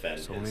tried to defend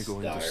his only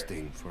going daughter. to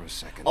sting for a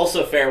second.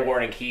 Also, fair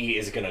warning, he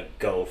is going to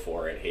go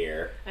for it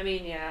here. I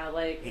mean, yeah,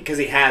 like... Because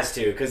he has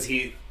to, because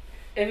he...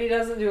 If he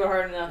doesn't do it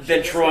hard enough...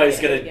 Then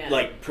Troy's going to,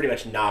 like, pretty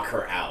much knock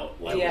her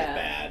out level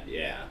bad.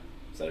 Yeah.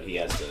 So he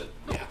has to,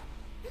 yeah.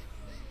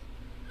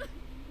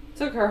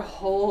 Took her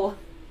whole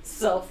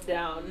self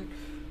down.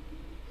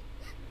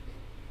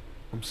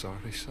 I'm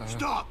sorry, Sarah.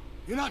 Stop!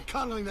 You're not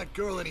coddling that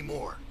girl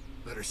anymore.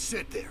 Let her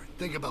sit there and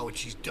think about what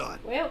she's done.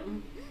 Well...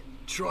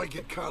 Troy,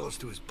 get Carlos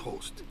to his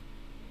post.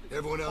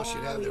 Everyone else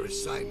should have their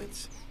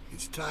assignments.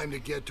 It's time to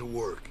get to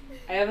work.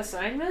 I have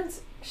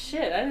assignments?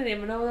 Shit, I didn't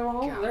even know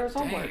there was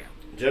homework.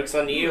 Joke's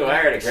on you,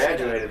 I already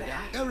graduated.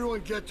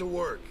 Everyone get to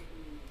work.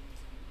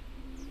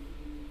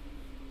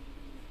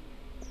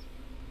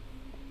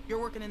 You're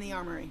working in the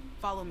armory.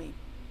 Follow me.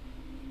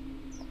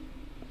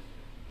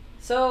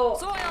 So,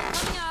 Soil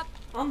coming up.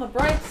 On the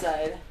bright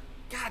side...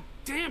 God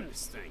damn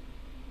this thing.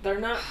 They're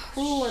not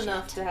cruel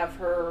enough to have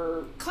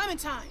her...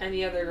 Clementine! And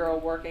the other girl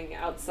working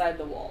outside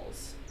the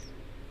walls.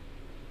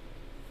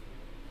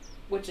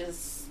 Which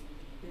is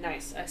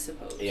nice, I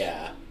suppose.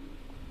 Yeah.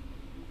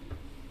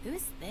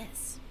 Who's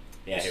this?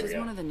 Yeah, here we She's go.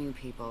 one of the new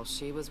people.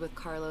 She was with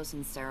Carlos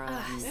and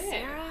Sarah. And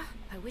Sarah?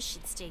 I wish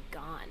she'd stayed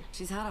gone.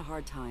 she's had a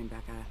hard time,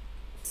 Becca.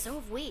 So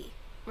have we.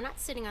 We're not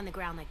sitting on the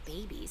ground like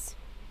babies.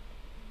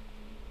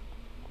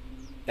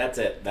 That's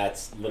it.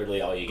 That's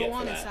literally all you get Go for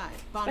on that. inside.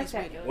 Bonnie's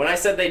waiting. When I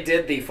said they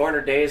did the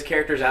 400 Days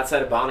characters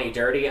outside of Bonnie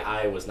dirty,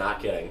 I was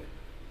not kidding.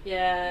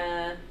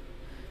 Yeah.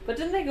 But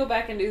didn't they go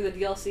back and do the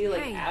DLC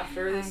like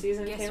after the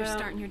season came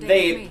out?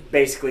 They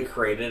basically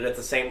created it at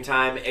the same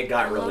time. It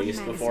got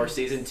released before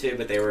season 2,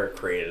 but they were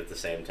created at the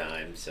same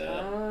time. So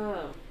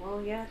Oh,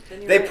 well, yeah.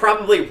 Then you're they right.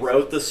 probably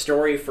wrote the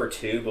story for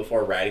 2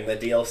 before writing the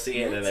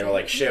DLC, and then they were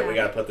like, "Shit, we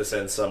got to put this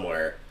in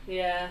somewhere."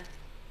 Yeah.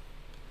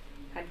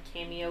 Had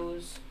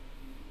cameos.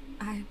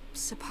 I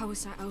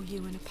suppose I owe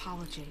you an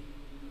apology.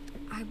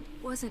 I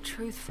wasn't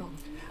truthful.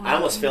 I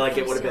almost feel like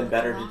it would have been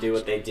better to do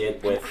what they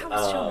did with,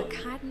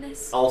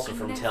 also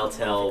from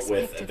Telltale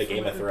with the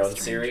Game of Thrones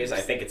series.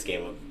 I think it's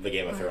the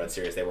Game of Thrones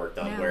series they worked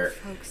on, where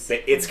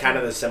it's kind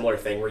of the similar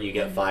thing where you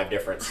get 5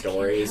 different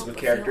stories with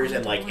characters,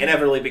 and like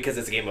inevitably because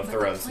it's Game of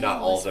Thrones,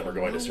 not all of them are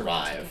going to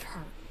survive.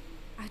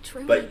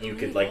 But you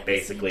could like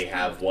basically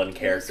have one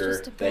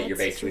character that you're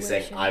basically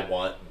saying, I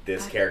want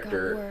this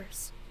character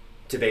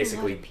to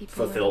basically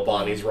fulfill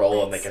Bonnie's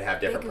role, and they can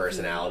have different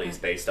personalities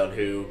based on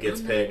who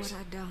gets picked.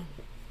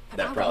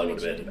 That probably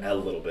would have been a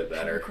little bit I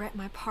better. regret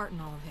my part in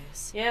all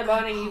this. Yeah,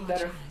 Bonnie, you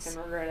better fucking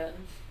regret it.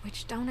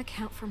 Which don't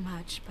account for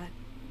much, but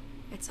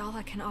it's all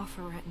I can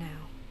offer right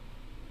now.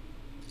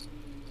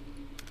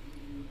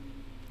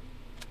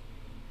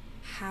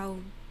 How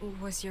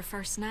was your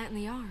first night in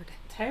the yard?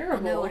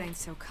 Terrible. I know it ain't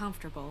so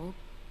comfortable.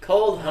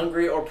 Cold,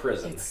 hungry, or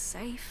prison? It's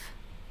safe.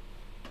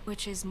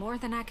 Which is more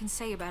than I can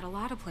say about a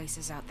lot of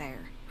places out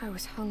there. I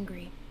was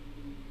hungry.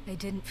 They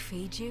didn't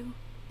feed you?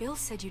 Bill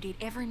said you'd eat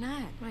every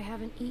night. I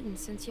haven't eaten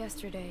since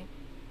yesterday.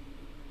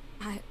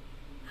 I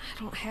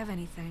don't have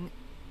anything.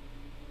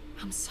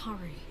 I'm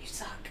sorry. You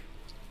suck.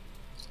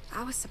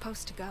 I was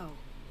supposed to go.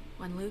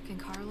 When Luke and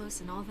Carlos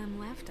and all them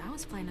left, I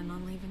was planning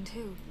on leaving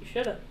too. You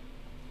should've.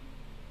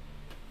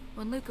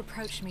 When Luke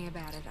approached me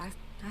about it,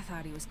 I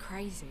thought he was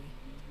crazy.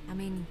 I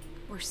mean,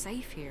 we're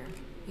safe here.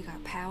 We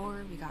got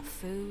power, we got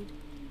food.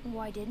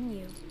 Why didn't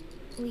you?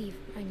 Leave,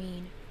 I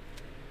mean.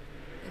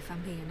 If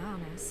I'm being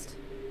honest,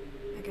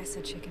 I guess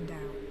I chickened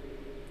out.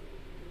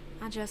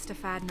 I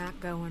justified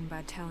not going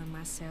by telling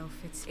myself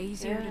it's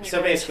easier to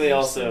So basically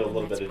also a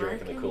little bit of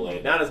drinking the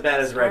Kool-Aid. Not as bad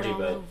as Reggie,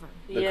 but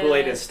the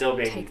Kool-Aid is still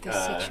being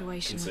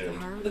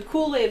consumed. The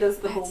Kool-Aid is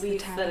the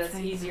belief that it's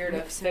easier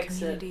to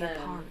fix it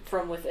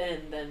from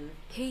within than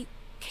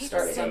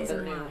start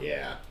something new.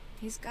 Yeah.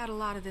 He's got a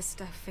lot of this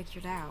stuff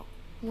figured out.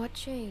 What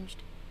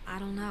changed? I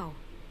don't know.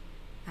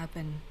 I've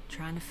been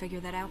trying to figure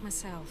that out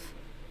myself.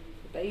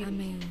 baby. I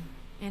mean,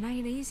 it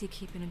ain't easy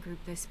keeping a group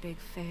this big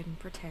fed and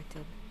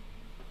protected.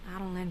 I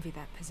don't envy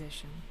that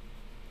position.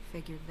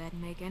 Figured that'd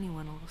make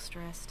anyone a little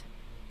stressed.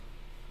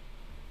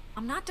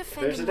 I'm not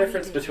defending. There's a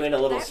difference between a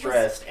little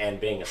stressed and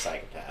being a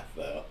psychopath,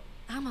 though.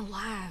 I'm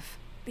alive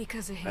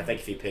because of him. I think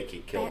if you pick he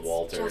killed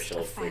Walter,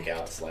 she'll freak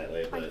out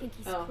slightly. But I think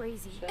he's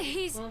crazy.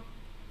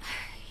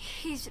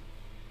 He's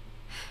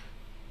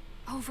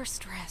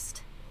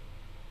overstressed.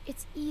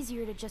 It's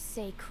easier to just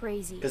say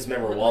crazy. Because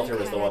remember, Walter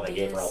was the one that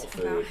gave her all the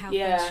food. About how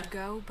things should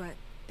go, but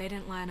they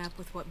didn't line up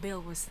with what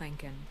Bill was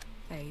thinking.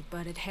 They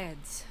butted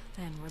heads.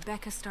 Then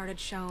Rebecca started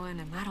showing,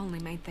 and that only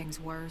made things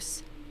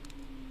worse.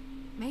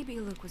 Maybe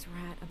Luke was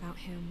right about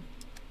him.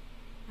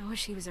 I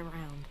wish he was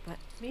around, but...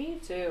 Me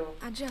too.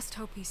 I just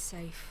hope he's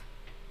safe.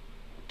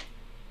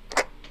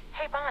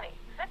 Hey, Bonnie,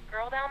 is that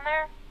girl down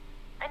there?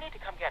 I need to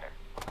come get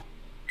her.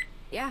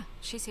 Yeah,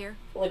 she's here.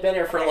 Only been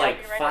here for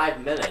like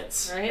 5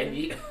 minutes. Right? And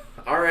you...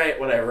 Alright,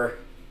 whatever.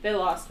 They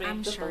lost me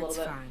I'm just sure a little it's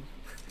bit. fine.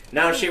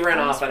 No, she ran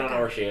off. I don't know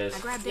where she is. I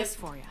grabbed this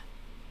for you.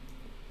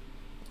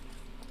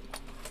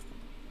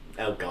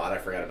 Oh god, I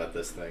forgot about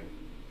this thing.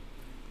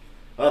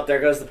 Oh, there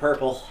goes the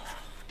purple.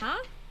 Huh?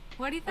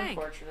 What do you think?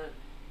 Unfortunate.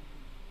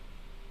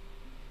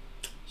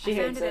 I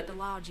found it at the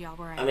lodge y'all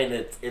were at. I mean,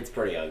 it's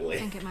pretty ugly. I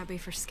think it might be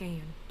for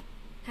skiing.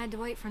 Had to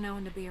wait for no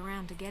one to be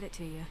around to get it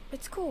to you.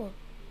 It's cool.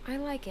 I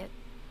like it.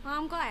 Well,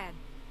 I'm glad.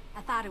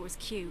 I thought it was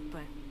cute,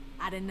 but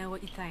I didn't know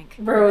what you think.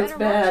 Bro, it's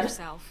Better watch bad.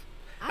 yourself.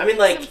 I mean,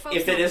 like,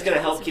 if it is going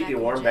to help keep you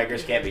warm,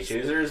 beggars can't be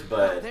choosers, Oh,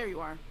 but... there you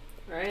are.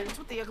 Right? What's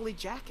with the ugly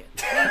jacket?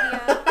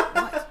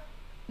 What?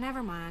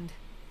 Never mind.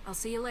 I'll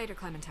see you later,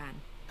 Clementine.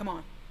 Come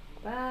on.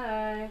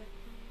 Bye.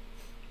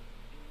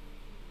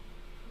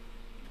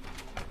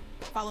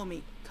 Follow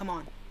me. Come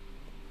on.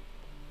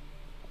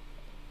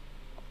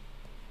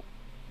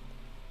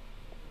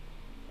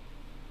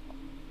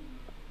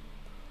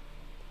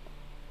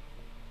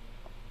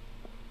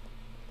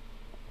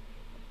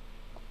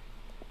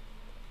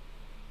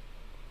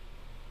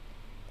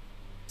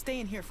 Stay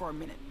in here for a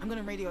minute. I'm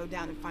gonna radio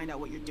down and find out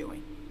what you're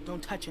doing.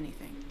 Don't touch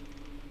anything.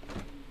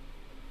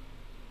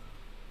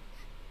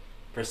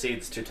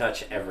 Proceeds to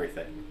touch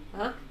everything.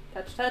 Huh?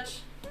 Touch, touch.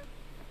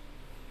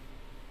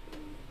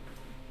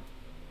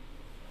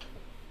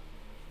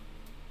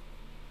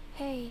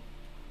 Hey.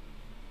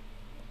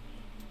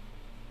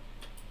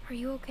 Are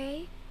you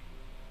okay?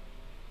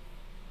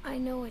 I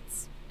know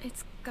it's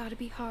gotta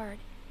be hard.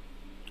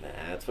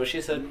 That's what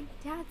she said. My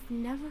dad's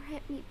never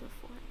hit me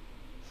before.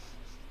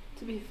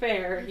 To be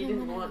fair, he Even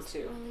didn't when I want was to.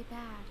 really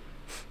bad.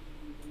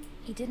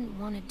 He didn't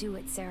want to do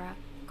it, Sarah.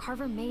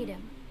 Carver made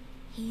him.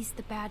 He's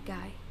the bad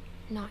guy,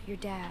 not your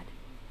dad.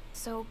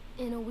 So,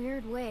 in a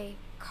weird way,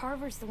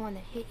 Carver's the one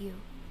that hit you,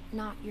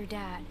 not your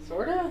dad.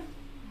 Sorta?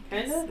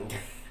 Kinda?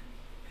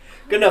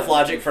 Good enough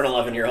logic for an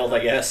 11-year-old, I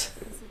guess.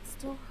 It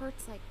still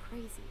hurts like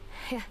crazy.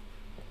 Yeah,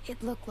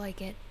 it looked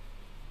like it.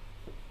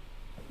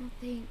 Well,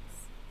 thanks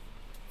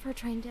for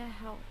trying to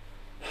help.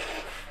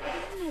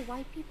 I don't know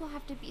why people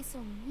have to be so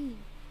mean.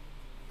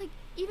 Like,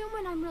 even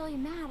when I'm really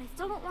mad, I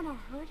still don't want to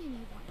hurt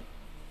anyone.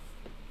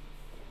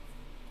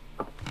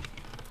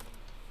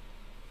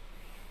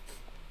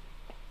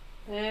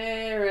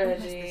 Hey,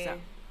 Reggie.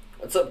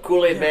 What's up,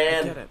 Kool-Aid I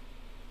Man? get it.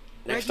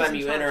 Next Reggie's time in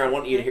you charge. enter,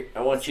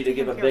 I want you to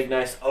give a big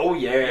nice. Oh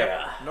yeah.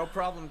 Yep, no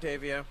problem,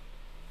 Tavia.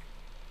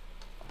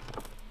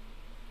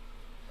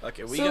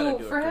 Okay, we gotta So,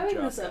 do a for good having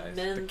job, this guys.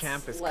 The immense,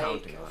 camp is like,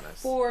 counting on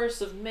us.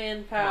 force of Come on, I'll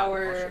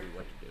manpower, show you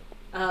what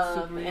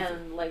to do.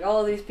 and like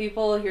all of these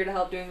people here to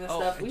help doing this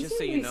stuff, and we just seem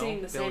so to you be know, seeing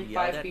the Bill same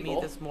yelled 5 at people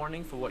me this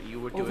morning for what you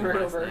were doing over and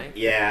last over. night.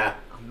 Yeah.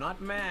 I'm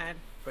not mad,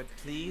 but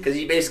please. Because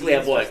you basically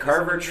have please what? just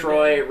Carver, listen to me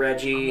Troy, today.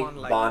 Reggie, I'm on,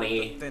 like,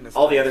 Bonnie, the thinnest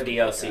all the other ice with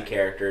DLC that guy.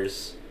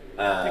 characters. Pick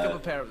up a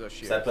pair of those So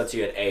shoes. that puts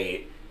you at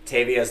 8.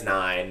 Tavia's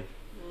 9.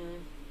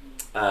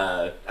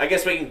 I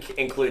guess we can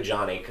include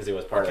Johnny because he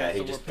was part of that. so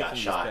He we're just got picking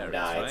these shot and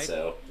berries, died. right?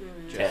 So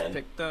Just 10.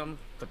 pick them,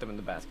 put them in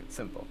the basket.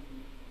 Simple.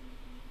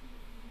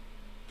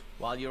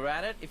 While you're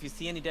at it, if you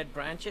see any dead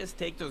branches,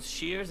 take those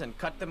shears and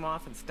cut them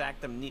off and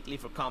stack them neatly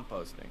for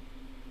composting.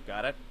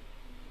 Got it?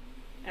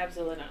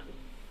 Absolutely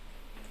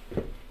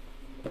not.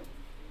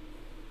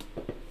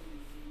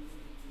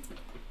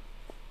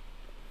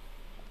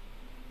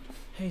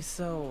 Hey,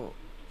 so,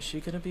 is she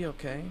gonna be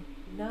okay?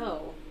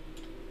 No.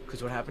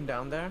 Because what happened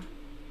down there?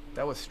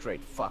 That was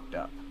straight fucked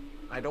up.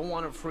 I don't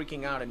want her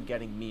freaking out and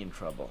getting me in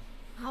trouble.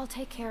 I'll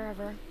take care of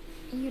her.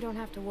 You don't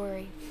have to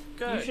worry.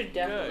 Good, You should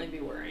definitely be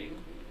worrying.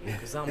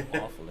 Because I'm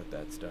awful at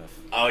that stuff.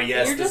 Oh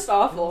yes, You're this, just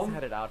awful.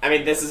 Had it out I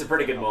mean, this is a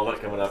pretty good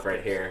moment coming up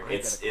right here.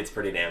 It's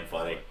pretty damn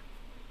funny.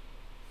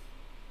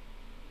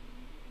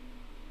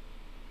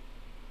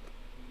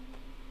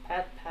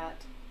 Pat,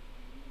 pat.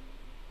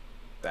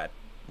 That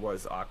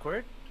was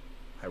awkward.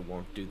 I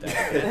won't do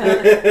that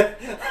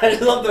again. I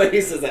love the way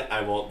he says that.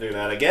 I won't do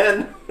that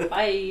again.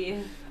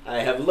 Bye. I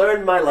have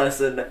learned my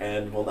lesson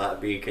and will not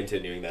be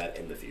continuing that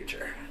in the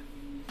future.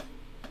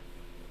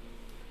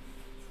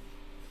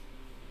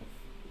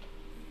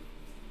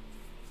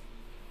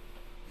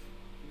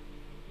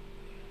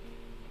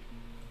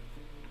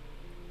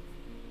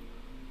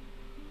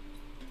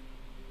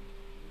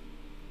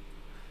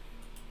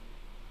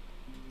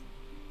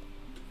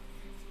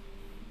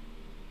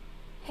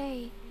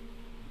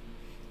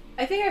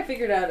 I think I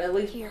figured out at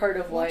least part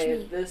of why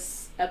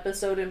this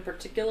episode in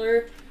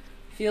particular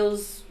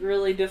feels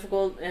really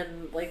difficult,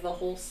 and like the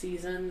whole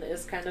season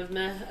is kind of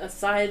meh,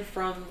 aside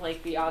from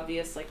like the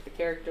obvious, like the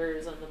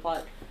characters and the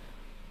plot.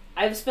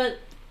 I've spent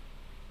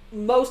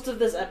most of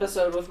this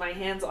episode with my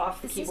hands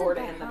off the keyboard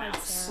and the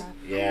mouse. Sarah.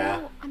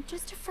 Yeah. I'm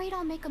just afraid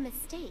I'll make a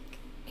mistake.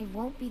 It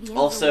won't be the end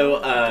Also,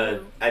 of the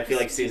world I feel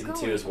like season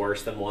 2 is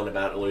worse than 1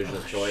 about illusion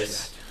of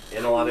choice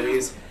in a lot of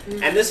these.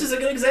 And this is a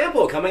good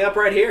example coming up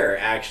right here,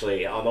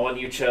 actually, on the one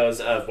you chose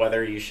of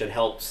whether you should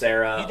help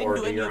Sarah or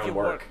do your own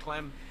work.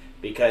 Clem.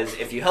 Because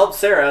if you help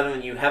Sarah,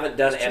 then you haven't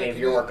done any of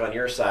your work on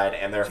your side,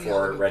 and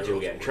therefore Reggie will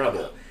get in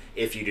trouble.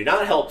 If you do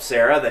not help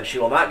Sarah, then she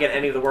will not get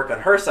any of the work on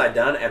her side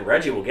done, and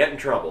Reggie will get in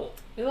trouble.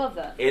 We love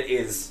that. It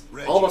is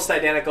almost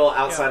identical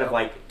outside of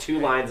like 2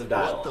 lines of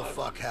dialogue. What the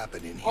fuck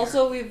happened in here?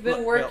 Also, we've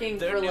been working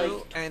Bill, for like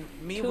new, and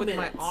me 2 with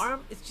minutes. my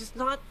arm. It's just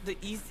not the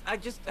easy.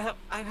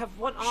 I have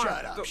one arm.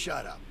 Shut up,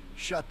 shut up.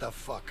 Shut the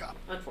fuck up.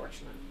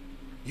 Unfortunate.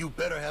 You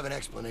better have an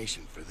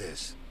explanation for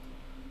this.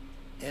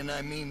 And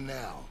I mean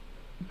now.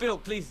 Bill,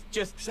 please,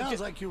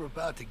 Sounds like you were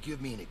about to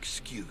give me an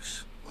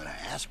excuse when I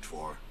asked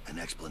for an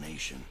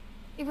explanation.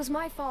 It was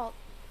my fault.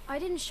 I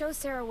didn't show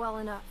Sarah well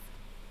enough,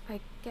 I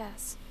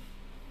guess.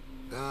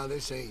 Nah,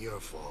 this ain't your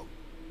fault.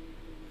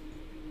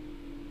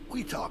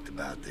 We talked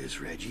about this,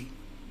 Reggie,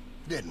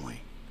 didn't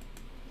we?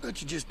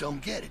 But you just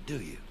don't get it, do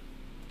you?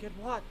 Get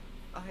what?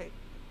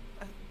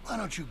 Why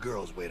don't you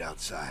girls wait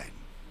outside?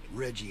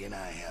 Reggie and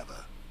I have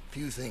a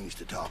few things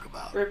to talk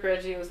about. Rip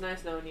Reggie, it was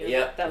nice knowing you.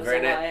 Yep, that was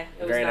very a lie.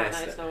 It was very not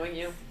nice nice knowing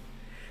you.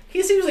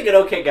 He seems like an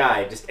okay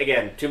guy. Just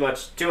again, too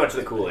much of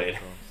the Kool-Aid.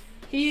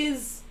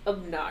 He's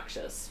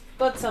obnoxious,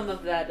 but some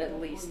of that at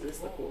least is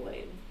the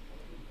Kool-Aid.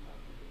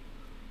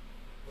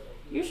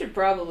 You should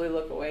probably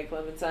look away,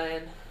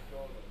 Clementine.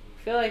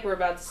 I feel like we're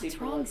about to see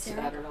blood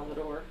splattered on the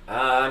door.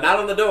 Not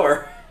on the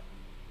door.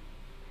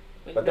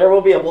 But there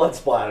will be a blood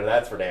splatter,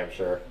 that's for damn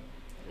sure.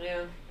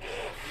 Yeah.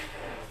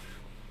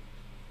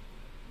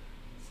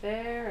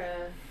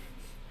 Sarah.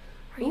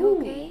 Are you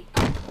okay?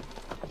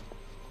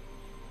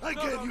 I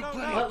gave you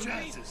plenty of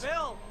chances.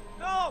 Bill,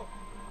 no,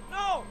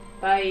 no.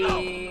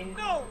 Bye.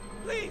 No,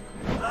 please.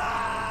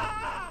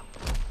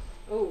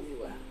 Ooh.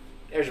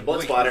 There's your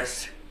blood splatter.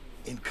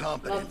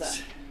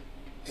 Incompetence.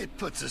 It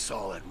puts us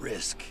all at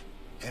risk,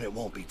 and it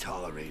won't be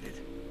tolerated.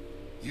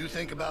 You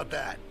think about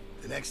that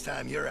the next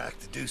time you're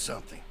asked to do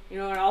something. You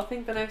know what I'll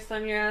think the next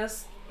time you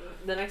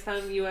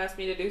ask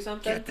me to do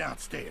something? Get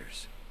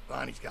downstairs.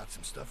 Bonnie's got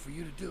some stuff for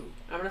you to do.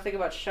 I'm gonna think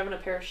about shoving a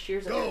pair of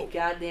shears up your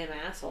goddamn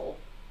asshole.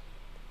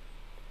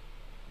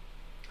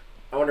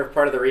 I wonder if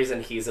part of the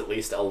reason he's at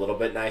least a little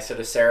bit nicer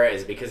to Sarah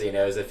is because he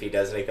knows if he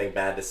does anything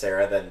bad to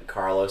Sarah, then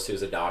Carlos,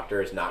 who's a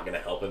doctor, is not going to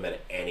help him in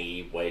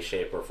any way,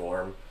 shape, or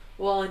form.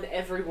 Well, and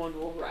everyone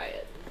will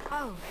riot.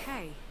 Oh,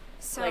 hey.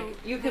 So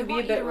like, you can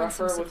be a bit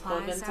rougher with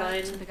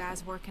Clementine, the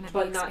guys working at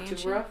but the not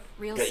too rough.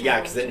 Yeah,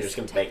 because then you're just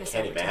going to make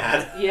Kenny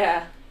mad.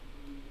 Yeah.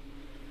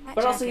 That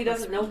But also, jacket he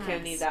doesn't know looks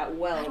Kenny nice. that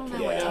well. I don't know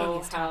to what know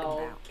Kenny's talking how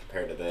about.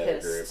 Compared to the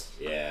pissed.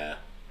 group. Yeah.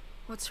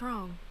 What's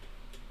wrong?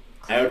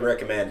 I would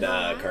recommend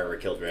Carver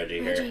killed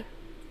Reggie here.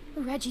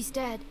 Reggie's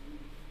dead.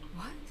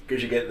 What?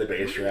 Because you get the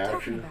base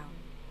reaction.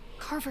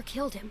 Carver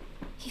killed him.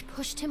 He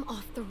pushed him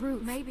off the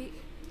roof. Maybe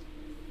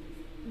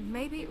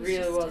it was Really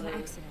just wasn't.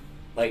 an accident.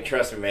 Like,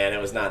 trust me, man,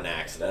 it was not an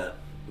accident.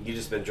 You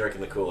just been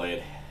drinking the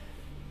Kool-Aid.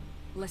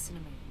 Listen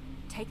to me.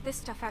 Take this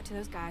stuff out to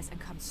those guys and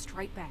come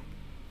straight back.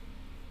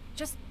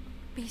 Just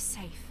be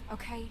safe,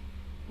 okay?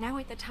 Now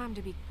ain't the time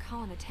to be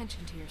calling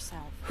attention to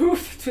yourself.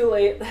 Oof, too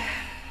late.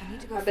 I need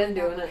to go I've been find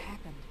out doing what it.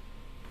 happened.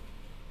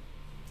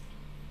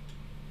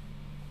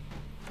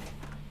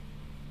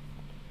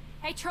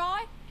 Hey, Troy,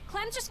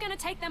 Clem's just gonna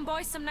take them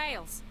boys some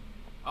nails.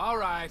 All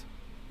right.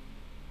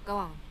 Go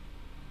on.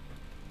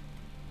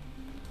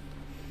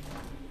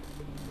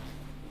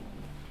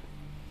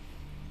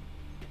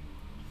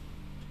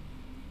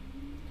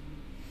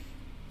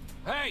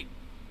 Hey,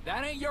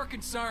 that ain't your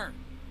concern.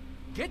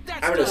 Get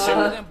that I'm stuff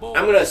out of them boys.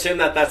 gonna assume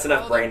that that's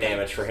enough brain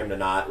damage for him to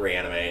not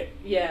reanimate.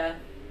 Yeah.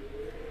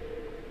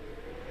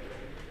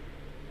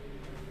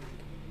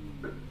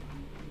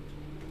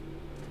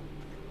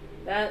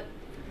 That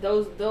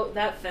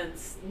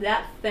fence.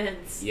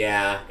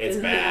 Yeah, it's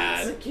is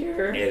bad. not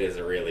secure. It is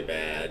really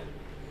bad.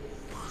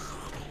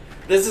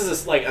 This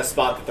is like a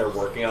spot that they're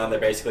working on. They're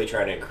basically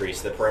trying to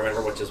increase the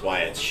perimeter, which is why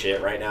it's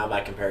shit right now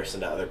by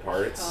comparison to other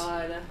parts.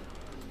 God.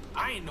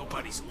 I ain't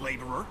nobody's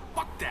laborer.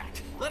 Fuck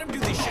that. Let them do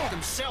this shit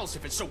themselves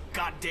if it's so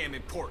goddamn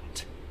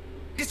important.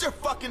 Get your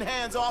fucking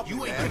hands off me,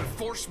 You ain't man. gonna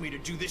force me to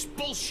do this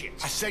bullshit.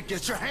 I said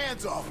get your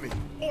hands off me.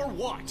 Or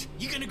what?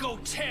 You gonna go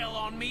tell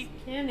on me?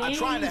 Kenny. I'm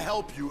trying to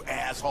help you,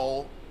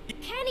 asshole.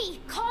 Kenny,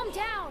 calm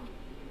down.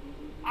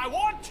 I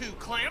want to,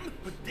 Clem,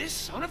 but this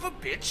son of a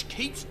bitch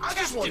keeps I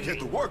just want to testing get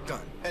the me. work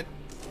done. And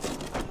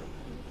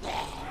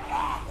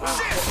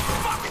Shit!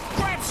 Fuck!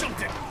 Grab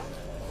something!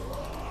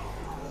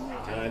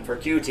 Time for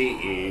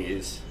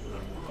QTEs.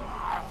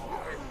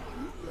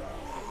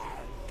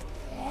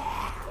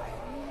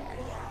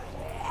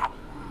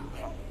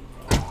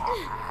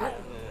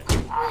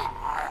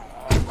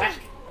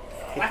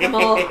 Whack them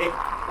all.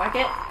 Whack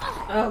it.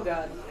 Oh,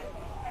 God.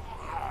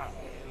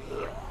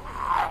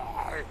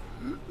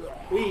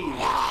 Whee.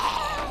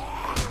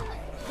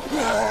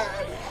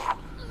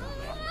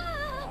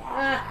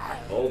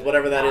 Hold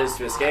whatever that is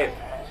to escape.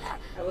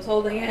 I was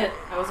holding it.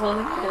 I was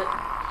holding it.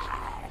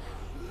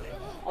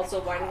 Also,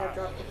 why did I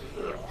drop it?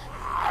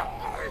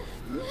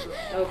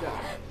 Oh,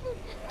 God.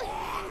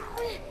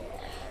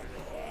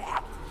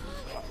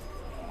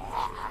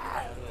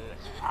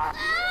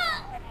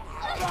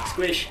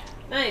 Squish.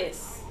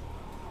 Nice.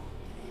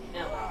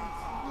 Now.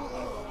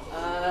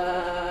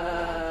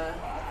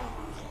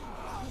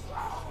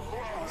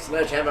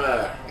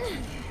 Sledgehammer.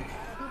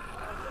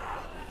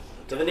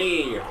 To the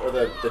knee, or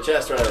the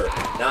chest, rather. No,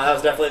 that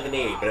was definitely the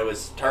knee, but it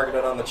was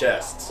targeted on the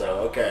chest, so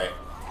okay.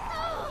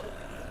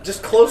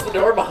 Just close the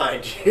door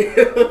behind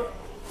you.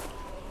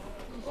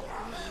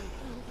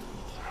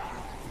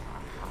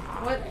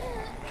 What?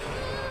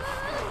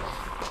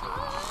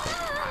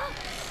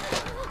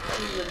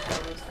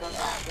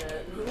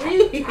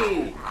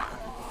 Whee!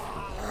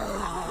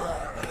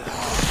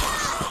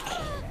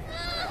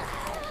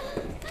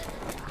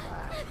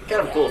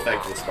 Kind of a cool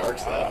effect with the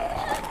sparks, though.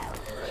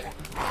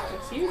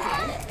 Excuse me.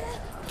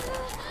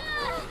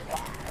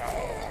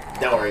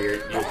 Don't worry,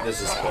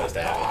 this is supposed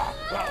to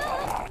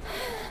happen.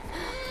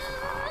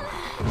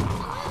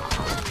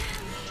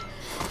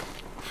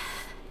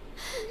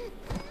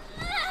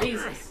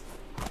 Jesus.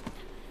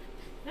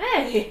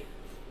 Hey!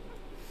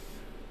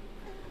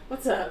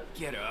 What's up?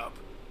 Get up.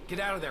 Get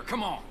out of there,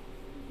 come on.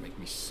 Make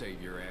me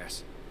save your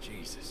ass.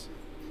 Jesus.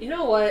 You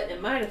know what? In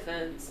my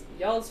defense,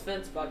 y'all's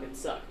fence bucket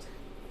sucked.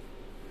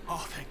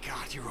 Oh, thank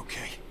God you're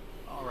okay.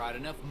 Alright,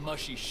 enough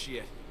mushy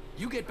shit.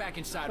 You get back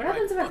inside What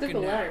happens if I took the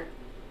now. ladder?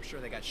 I'm sure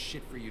they got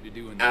shit for you to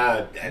do in there.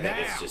 I think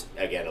it's just,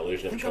 again,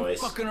 illusion of Think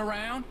choice. I'm fucking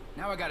around?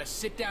 Now I gotta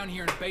sit down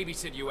here and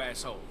babysit you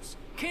assholes.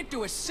 Can't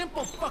do a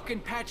simple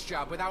fucking patch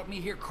job without me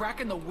here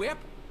cracking the whip?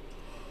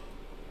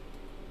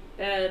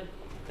 Bad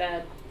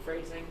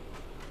phrasing.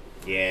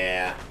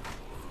 Yeah.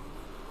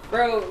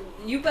 Bro,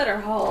 you better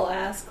haul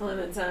ass,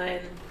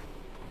 Clementine.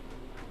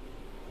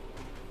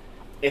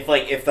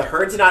 If the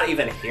herd's not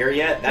even here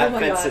yet, that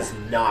fence God. is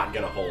not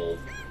gonna hold.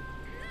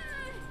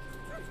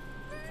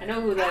 I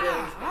know who that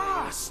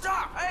is.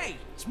 Stop! Hey,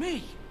 it's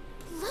me.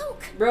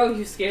 Luke! Bro,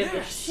 you scared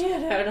the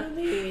shit out of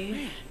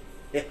me.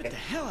 Get the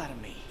hell out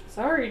of me.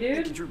 Sorry,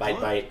 dude.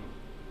 Bite.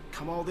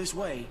 Come all this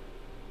way.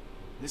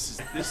 This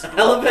is I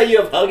love how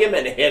you hug him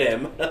and hit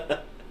him.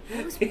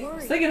 I was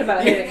worried. Thinking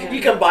about hitting him.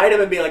 You can bite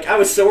him and be like, I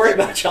was so worried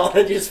about y'all,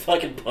 and you just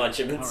fucking punch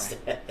him instead.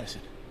 Right.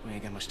 Listen, we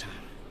ain't got much time.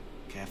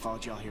 Okay, I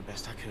followed y'all here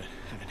best I could.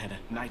 Haven't had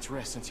a night's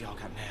rest since y'all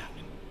got nabbed.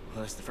 And,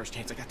 well, that's the first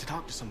chance I got to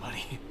talk to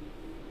somebody.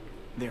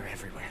 They're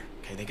everywhere.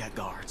 Okay, they got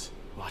guards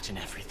watching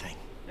everything.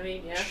 I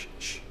mean, yeah.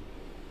 Shh.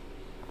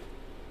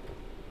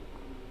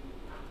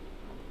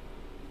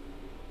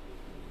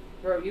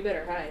 Bro, you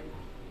better hide.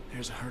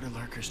 There's a herd of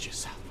lurkers just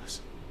south of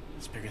us.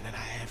 It's bigger than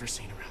I ever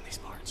seen around these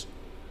parts.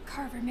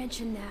 Carver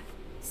mentioned that.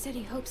 Said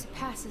he hopes it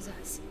passes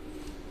us.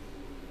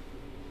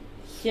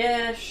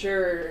 Yeah,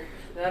 sure.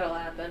 That'll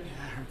happen.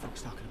 Yeah, I heard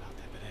folks talking about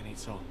that, but that ain't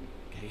so.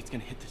 Okay, it's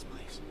gonna hit this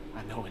place.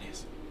 I know it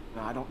is.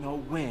 Now, I don't know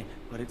when,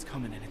 but it's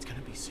coming and it's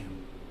gonna be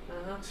soon.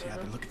 See,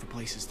 I've been looking for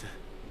places to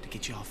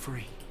get y'all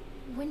free.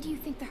 When do you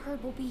think the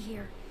herd will be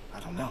here? I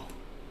don't know.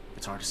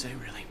 It's hard to say,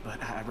 really,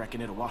 but I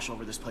reckon it'll wash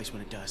over this place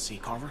when it does. See,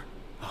 Carver?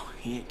 Oh,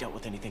 he ain't dealt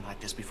with anything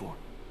like this before.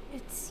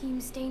 It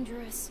seems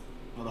dangerous.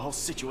 Well, the whole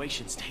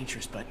situation's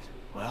dangerous, but,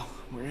 well,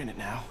 we're in it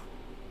now.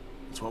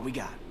 It's what we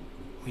got.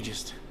 We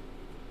just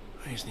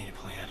need a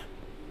plan.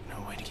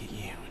 No way to get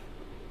you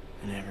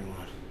and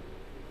everyone.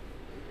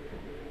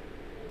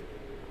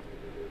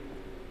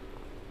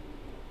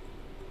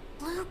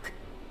 Luke!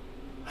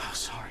 Oh,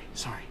 sorry,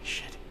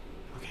 shit.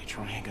 Okay,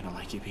 Troy ain't gonna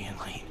like you being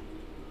late.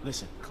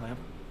 Listen, Clem,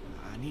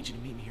 I need you to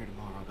meet me here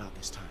tomorrow about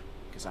this time.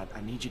 Because I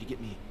need you to get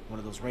me one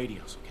of those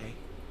radios, okay?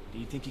 Do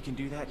you think you can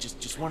do that?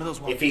 Just one of those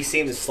ones. If he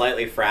seems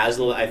slightly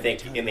frazzled, I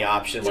think in the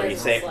option where you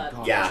say,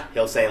 yeah,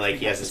 he'll say like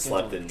he hasn't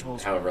slept in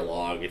however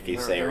long. If you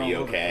say, are you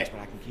okay?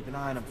 But I can keep an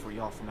eye on them for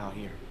y'all from out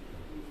here.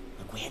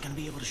 Look, we ain't gonna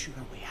be able to shoot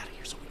our way out of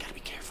here, so we gotta be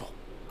careful.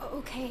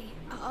 Okay,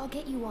 I'll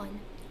get you one.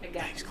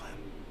 Thanks, Clem.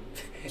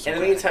 In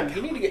the meantime,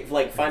 you need to get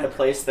find a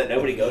place that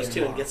nobody goes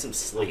to and get some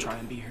sleep. Try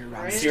and be here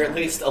around so you're at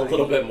least a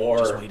little bit more,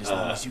 just wait as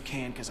long as you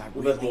can, because I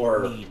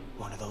really need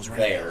one of those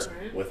radios.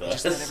 There with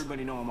Just us. let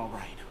everybody know I'm all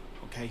right,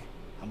 okay?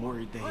 I'm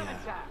worried they.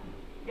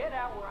 Get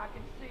out where I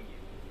can see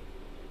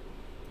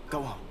you.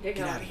 Go on, get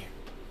out of here.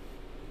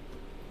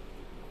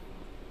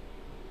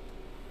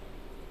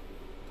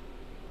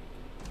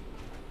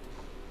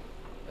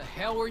 The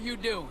hell were you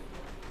doing?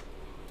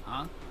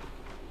 Huh?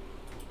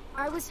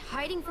 I was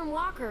hiding from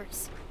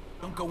walkers.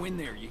 Don't go in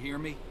there, you hear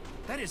me?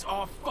 That is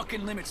off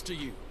fucking limits to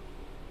you.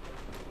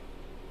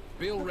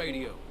 Bill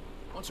Radio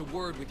wants a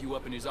word with you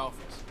up in his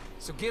office.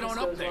 So get on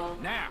up there,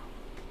 now.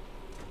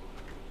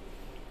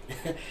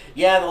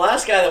 Yeah, the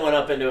last guy that went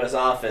up into his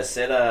office,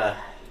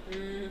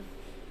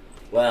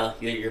 well,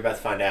 you're about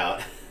to find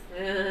out.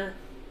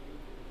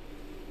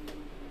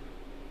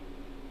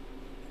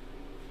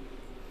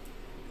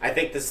 I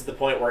think this is the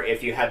point where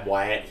if you had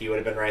Wyatt, he would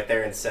have been right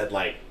there and said,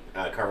 like,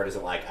 Carver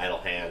doesn't like idle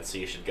hands, so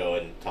you should go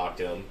and talk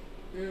to him.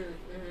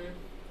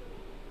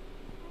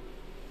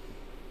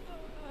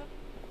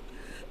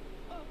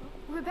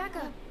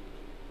 Rebecca.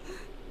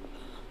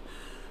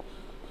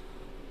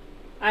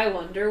 I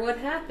wonder what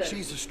happened.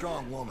 She's a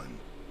strong woman,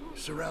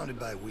 surrounded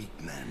by weak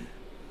men.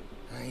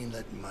 I ain't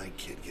letting my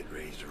kid get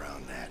raised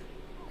around that.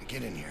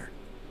 Get in here.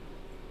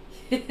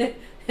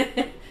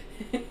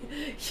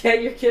 Yeah,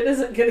 your kid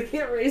isn't gonna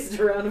get raised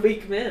around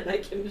weak men, I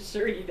can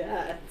assure you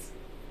that.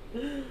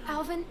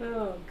 Alvin?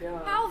 Oh,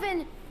 God.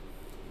 Alvin!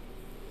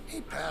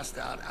 He passed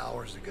out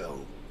hours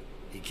ago.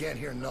 He can't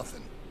hear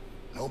nothing.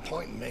 No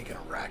point in making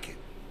a racket.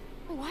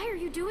 Why are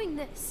you doing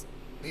this?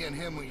 Me and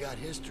him, we got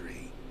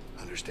history.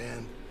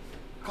 Understand?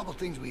 A couple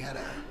things we had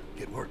to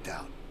get worked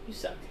out. You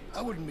suck.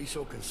 I wouldn't be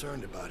so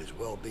concerned about his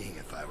well-being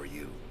if I were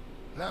you.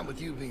 Not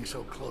with you being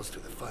so close to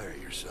the fire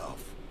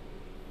yourself.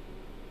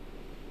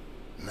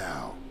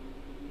 Now.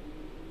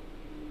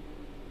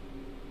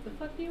 The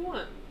fuck do you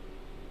want?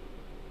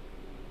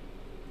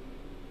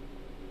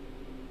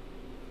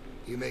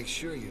 You make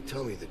sure you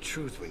tell me the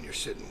truth when you're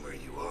sitting where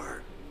you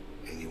are.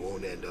 And you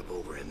won't end up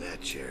over in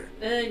that chair.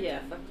 Yeah,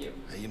 fuck you.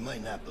 Now, you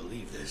might not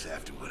believe this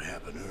after what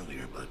happened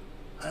earlier, but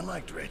I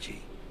liked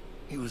Reggie.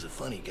 He was a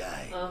funny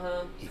guy.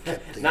 He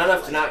kept things not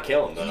enough to not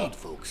kill him, though. You need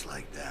folks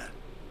like that.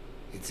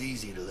 It's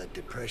easy to let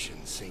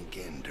depression sink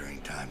in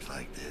during times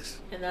like this.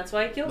 And that's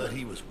why I killed him. But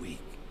he was weak.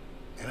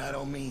 And I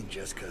don't mean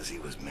just because he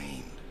was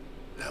maimed.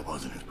 That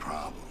wasn't his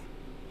problem.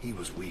 He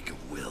was weak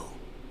of will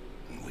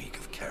and weak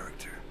of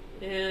character.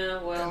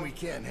 Yeah, well. And we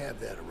can't have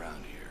that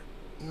around here.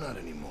 Not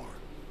anymore.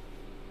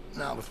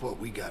 Not with what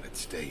we got at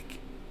stake.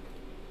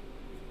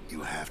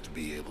 You have to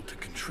be able to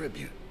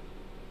contribute.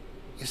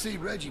 You see,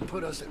 Reggie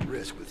put us at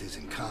risk with his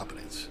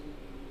incompetence.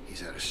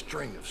 He's had a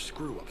string of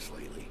screw-ups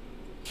lately.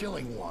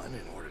 Killing one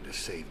in order to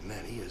save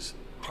many is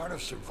part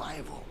of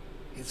survival.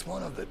 It's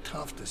one of the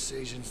tough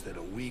decisions that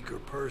a weaker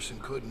person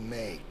couldn't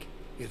make.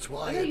 It's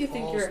why it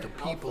falls to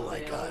people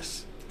like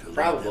us to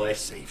lead them to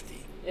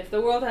safety. If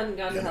the world hadn't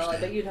gone to hell, I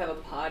bet you'd have a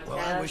podcast. Well,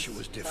 I wish it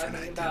was different,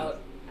 talking about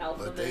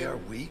alpha but they are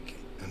weak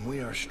and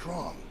we are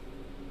strong.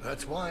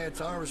 That's why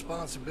it's our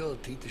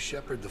responsibility to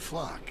shepherd the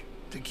flock,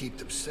 to keep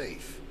them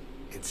safe.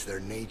 It's their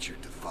nature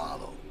to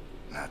follow,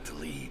 not to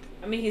lead.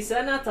 I mean, he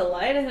said not to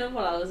lie to him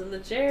while I was in the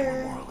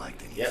chair. More alike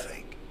than you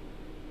think.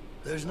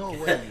 There's no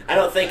way. I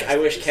don't think I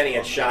wish Kenny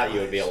had shot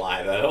you would be a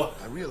lie, though.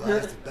 I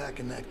realized it back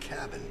in that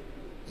cabin.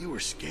 You were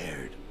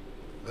scared,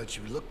 but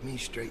you looked me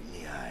straight in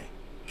the eye,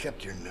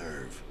 kept your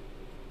nerve.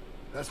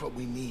 That's what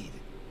we need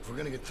if we're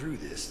gonna get through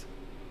this.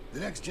 The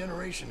next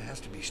generation has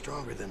to be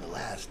stronger than the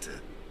last to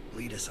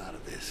lead us out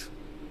of this.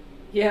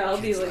 Yeah,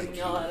 I'll be leading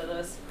y'all out of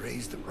this.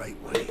 Raised the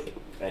right way.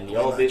 And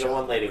you'll be the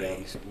one leading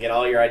them. Get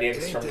all your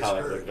ideas from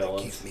comic book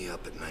villains. Keeps me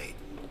up at night.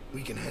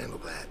 We can handle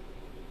that.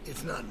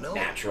 It's not known.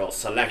 Natural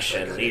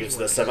selection leaves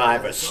the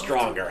survivors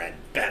stronger and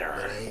better.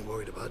 But I ain't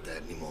worried about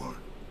that anymore.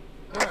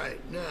 All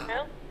right, now.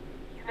 Bill,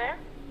 you there?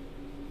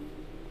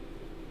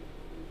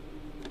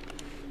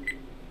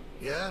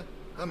 Yeah,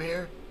 I'm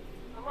here.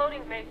 The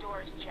loading bay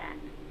door is jacked.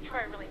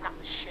 Troy really knocked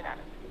the shit out of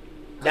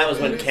it. That was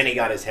when Kenny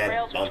got his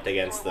head bumped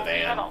against the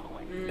van.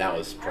 That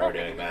was Pro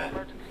doing that.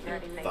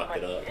 Fucked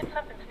it up. It's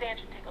something Stan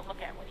should take a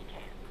look at when he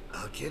can.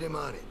 I'll get him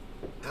on it.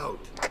 Out.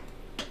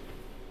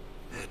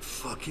 That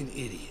fucking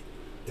idiot.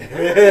 Put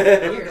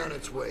it on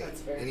its way,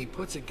 and he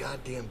puts a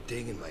goddamn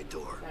ding in my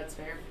door. That's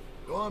fair.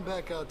 Go on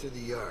back out to the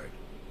yard.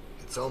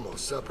 It's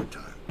almost supper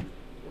time.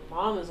 Your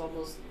mom is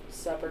almost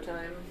supper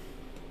time.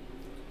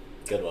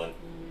 Good one.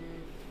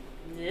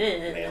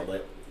 Nailed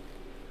it.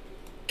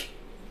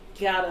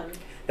 Got him.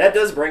 That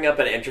does bring up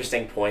an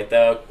interesting point,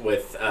 though,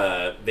 with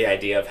the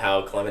idea of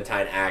how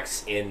Clementine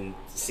acts in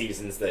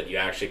seasons that you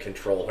actually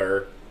control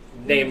her.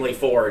 Namely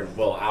 4 and,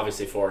 well,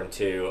 obviously 4 and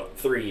 2.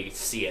 3, you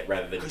see it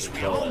rather than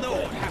control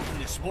it.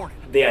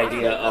 The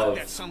idea of,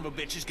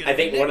 I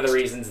think one of the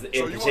reasons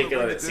in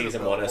particular that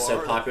season 1 is so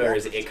popular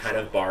is it kind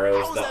of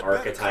borrows the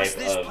archetype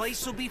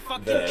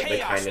of the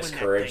kindness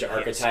courage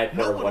archetype,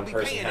 where one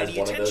person has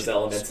one of those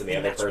elements and the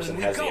other person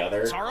has the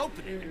other.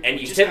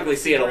 And you typically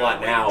see it a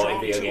lot now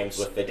in video games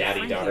with the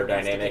daddy-daughter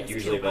dynamic,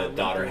 usually the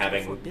daughter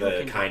having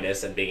the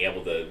kindness and being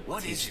able to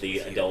teach the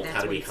adult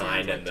how to be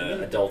kind, and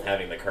the adult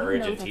having the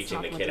courage and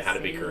teaching the kid how to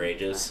be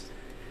courageous.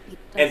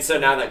 And so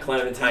now that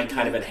Clementine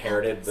kind of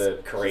inherited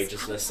the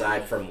courageousness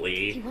side from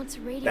Lee,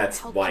 that's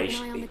why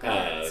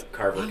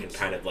Carver can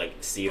kind of like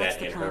see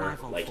that in her.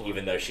 Like,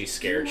 even though she's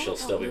scared, she'll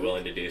still be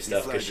willing to do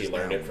stuff because she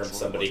learned it from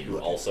somebody who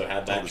also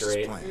had that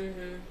trait.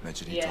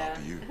 Yeah,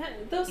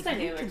 those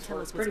dynamics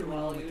work pretty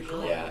well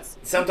usually. Yeah,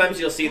 sometimes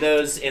you'll see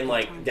those in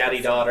like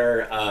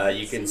daddy-daughter.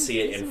 You can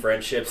see it in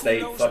friendships.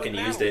 They fucking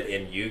used it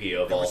in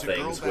Yu-Gi-Oh! Of all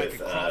things with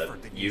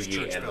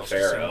Yugi and the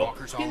Pharaoh.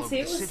 You can see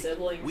it with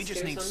siblings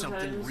too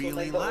sometimes, with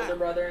like the older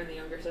brother and the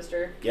younger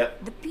sister.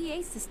 Yep. The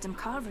PA system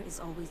Carver is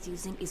always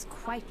using is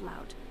quite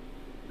loud.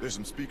 There's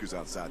some speakers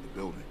outside the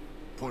building,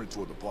 pointed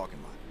toward the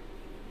parking lot.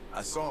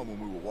 I saw them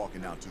when we were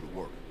walking out to the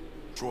work.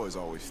 Troy's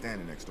always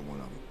standing next to one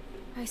of them.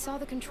 I saw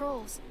the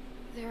controls.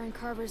 They're in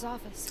Carver's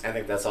office. I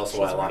think that's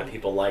also why a lot of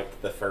people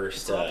liked the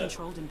first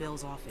controlled in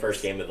Bill's office.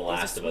 first game of The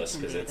Last of Us,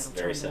 because it's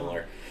very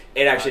similar.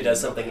 It actually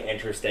does something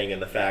interesting in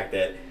the fact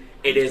that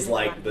it is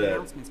like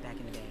the,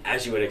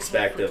 as you would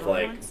expect, of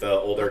like the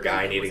older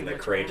guy needing the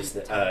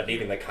courageousness,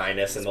 needing the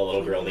kindness, and the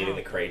little girl needing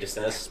the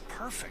courageousness.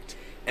 Perfect.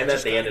 And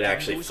at the end, it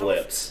actually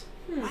flips,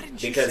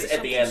 because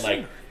at the end,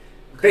 like,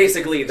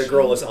 basically the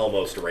girl is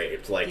almost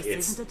raped. Like,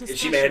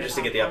 she manages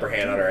to get the upper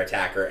hand on her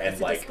attacker and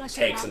like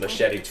takes a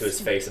machete to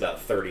his face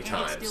about 30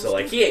 times. So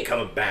like, he ain't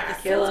coming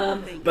back. Kill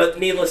him. But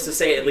needless to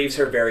say, it leaves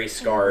her very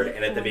scarred.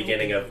 And at the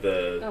beginning of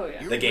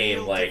the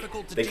game,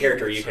 like, the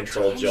character you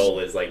control,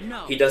 Joel, is like,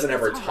 he doesn't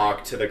ever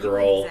talk to the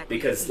girl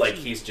because like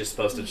he's just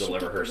supposed to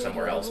deliver her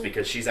somewhere else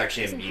because she's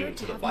actually immune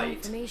to the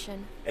bite.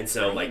 And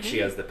so like, she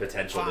has the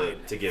potential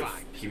to give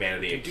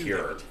humanity a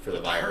cure for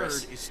the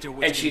virus.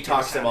 And she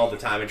talks to him all the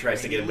time and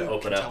tries to get him to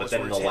open up, but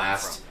then in the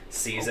last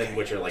season,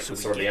 which are like the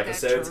sort of the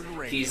episodes,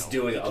 he's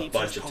doing a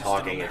bunch of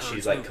talking and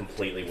she's like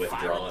completely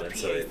withdrawn, and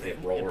so it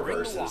role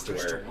reverses to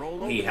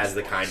where he has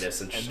the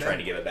kindness and she's trying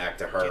to give it back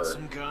to her.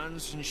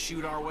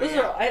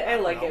 I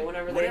like it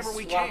whenever they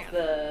swap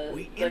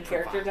the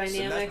character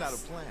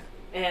dynamics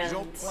and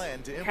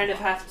kind of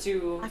have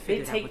to,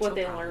 they take what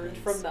they learned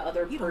from the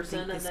other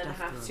person and then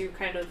have to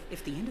kind of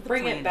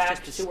bring it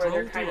back to where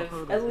they're kind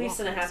of at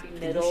least in a happy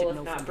middle,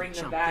 if not bring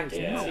them back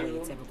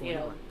into, you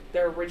know,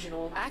 their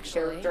original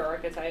character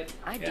archetype.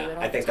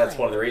 I think that's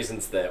one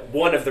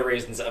of the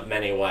reasons of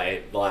many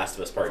why The Last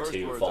of Us Part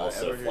 2 falls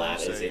so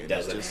flat, is it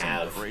doesn't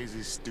have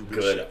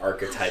good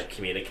archetype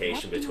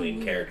communication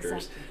between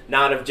characters.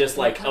 Not of just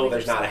like, oh,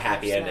 there's not a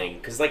happy ending,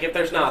 because like, if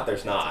there's not,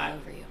 there's not.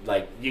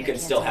 Like, you can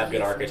still have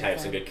good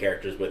archetypes and good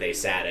characters with a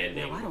sad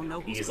ending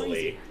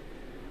easily.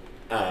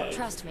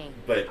 Trust me.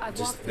 But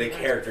just the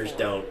characters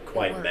don't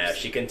quite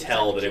mesh. You can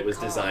tell that it was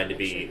designed to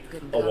be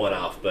a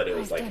one-off, but it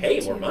was like, hey,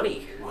 more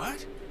money.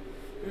 What?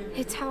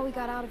 It's how we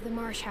got out of the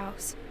Marsh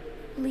house.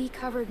 Lee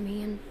covered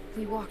me and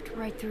we walked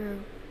right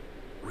through.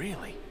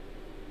 Really?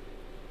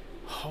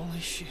 Holy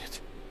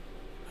shit.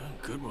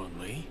 Good one,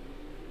 Lee.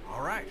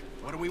 All right,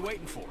 what are we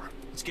waiting for?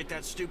 Let's get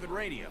that stupid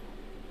radio.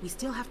 We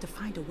still have to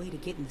find a way to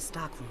get in the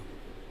stockroom.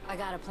 I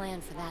got a plan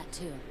for that,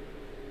 too.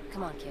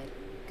 Come on, kid.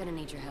 Gonna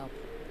need your help.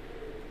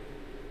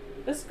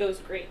 This goes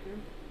great.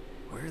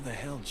 Where the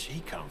hell did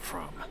she come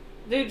from?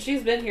 Dude,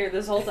 she's been here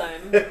this whole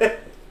time.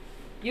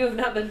 You have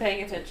not been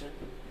paying attention.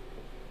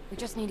 We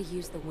just need to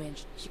use the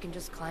winch. She can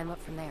just climb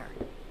up from there.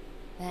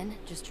 Then,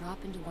 just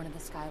drop into one of the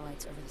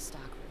skylights over the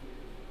stockroom.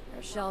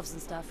 There are shelves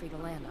and stuff for you to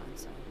land on,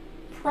 so...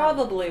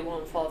 Probably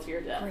won't fall to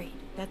your death. Great.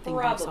 That thing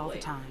works all the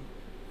time.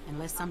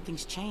 Unless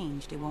something's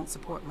changed, it won't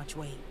support much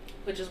weight.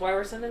 Which is why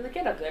we're sending the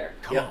kid up there.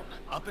 Come on,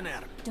 up and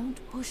at her. Don't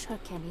push her,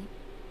 Kenny.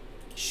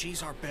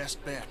 She's our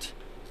best bet.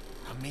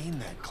 I mean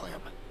that,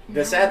 Clem.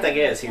 The sad thing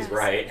is, he's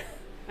right.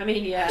 I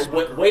mean, yeah.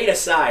 Weight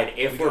aside,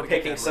 if we're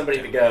picking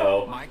somebody to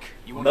go,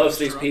 most of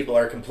these people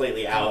are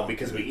completely out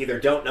because we either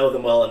don't know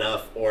them well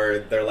enough or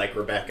they're like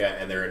Rebecca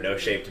and they're in no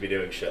shape to be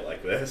doing shit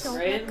like this. Don't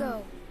let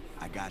go.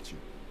 I got you.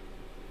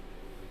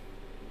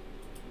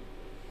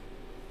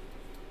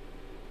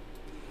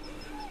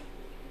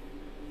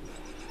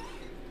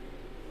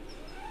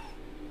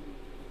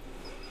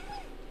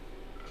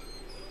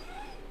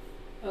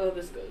 Oh,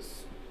 this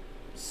goes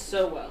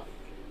so well.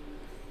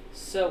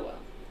 So well.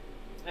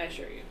 I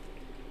assure you.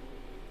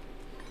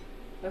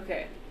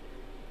 Okay.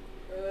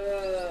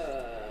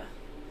 There's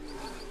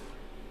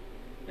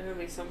gonna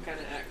be some kind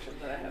of action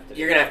that I have to do.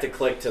 You're gonna have to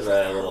click to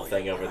the little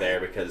thing over there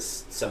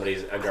because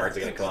a guard's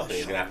gonna come up and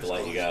he's gonna have to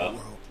let you go.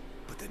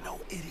 But they're no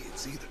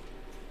idiots either.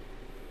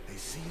 They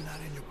see you not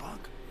in your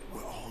bunk,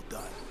 we're all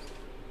done.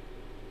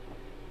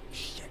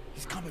 Shit,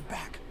 he's coming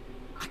back.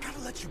 I gotta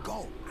let you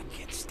go. I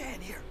can't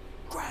stand here.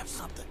 Grab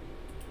something.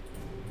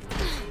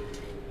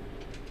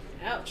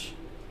 Ouch.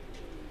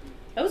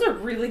 That was a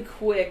really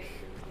quick,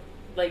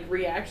 like,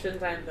 reaction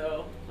time,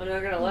 though. I'm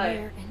not gonna lie.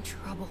 We're in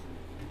trouble.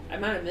 I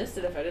might have missed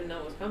it if I didn't know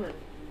it was coming.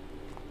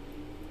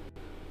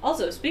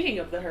 Also, speaking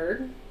of the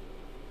herd,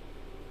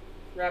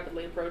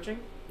 rapidly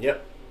approaching.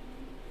 Yep.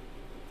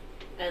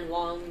 And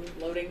long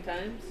loading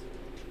times.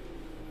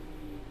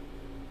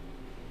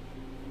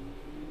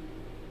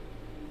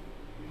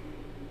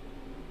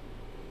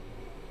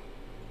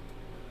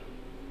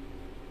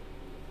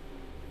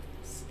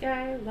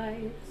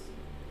 Skylights.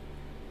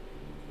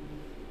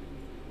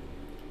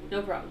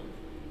 No problem.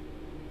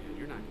 Man,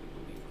 you're not gonna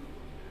believe what I'm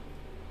looking at.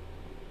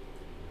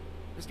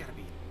 There's gotta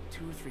be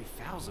 2,000 or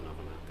 3,000 of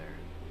them out there.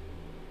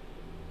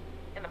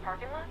 In the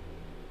parking lot?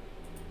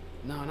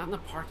 No, not in the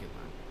parking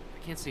lot.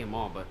 I can't see them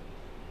all, but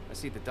I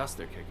see the dust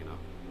they're kicking up.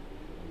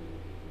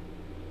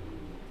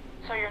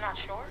 So you're not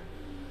sure?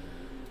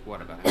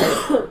 What about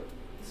it?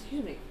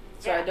 Excuse me.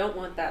 So I don't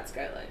want that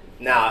skylight.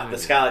 Nah, the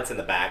skylight's in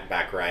the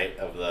back right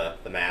of the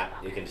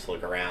map. You can just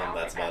look around,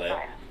 that's about it.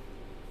 God,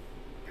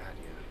 yeah.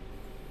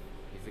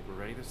 You think we're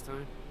ready this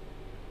time?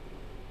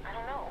 I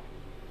don't know.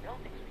 Bill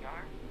thinks we are.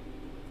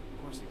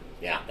 Of course he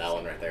does. Yeah, that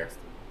one right there.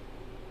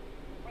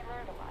 We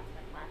learned a lot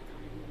since last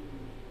time.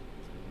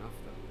 Is it enough,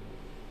 though?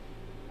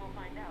 We'll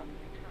find out if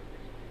we turn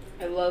this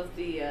love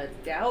the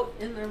doubt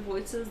in their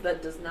voices.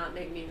 That does not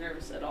make me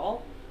nervous at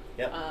all.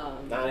 Yep.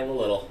 Not even a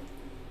little.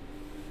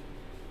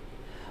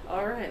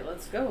 Alright,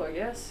 let's go, I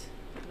guess.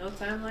 No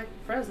time like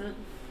the present.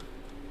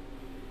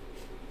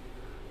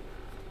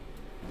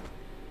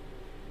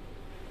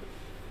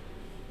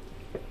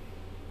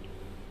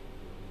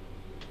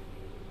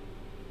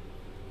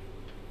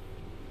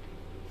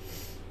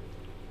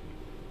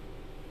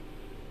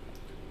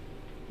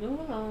 Move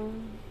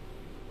along.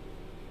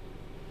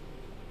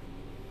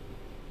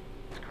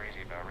 It's crazy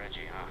about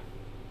Reggie, huh?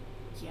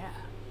 Yeah.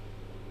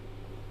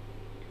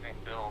 You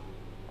think Bill...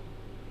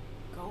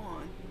 Go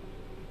on.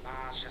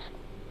 It's just...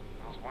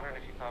 I was wondering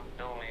if you thought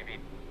Bill maybe...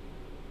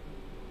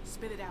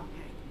 Spit it out,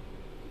 Hank.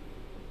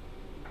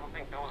 I don't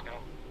think Bill was gonna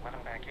let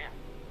him back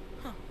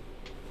in. Huh.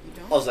 You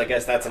don't? Also, I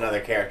guess that's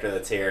another character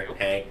that's here,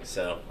 Hank,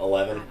 so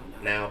 11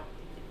 now.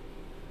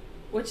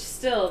 Which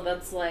still,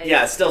 that's like...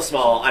 Yeah, it's still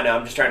small. I know,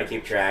 I'm just trying to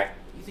keep track.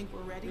 You think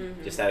we're ready?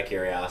 Just out of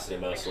curiosity,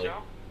 mostly. So?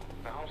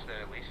 The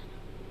homestead, at least.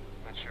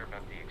 I'm not sure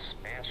about the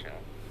expansion.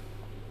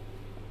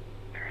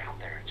 They're out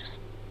there just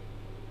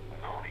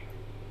moaning.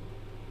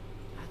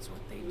 That's what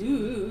they do.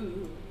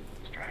 Ooh.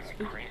 It's driving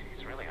me crazy.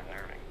 It's really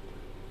unnerving.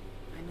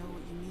 I know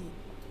what you mean.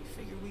 You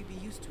figure we'd be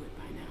used to it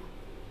by now.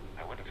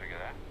 I wouldn't figure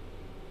that.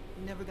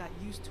 You never got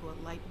used to a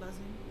light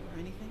buzzing or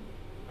anything?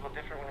 A little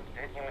different when it's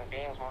dead human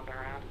beings walking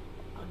around.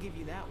 I'll give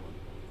you that one.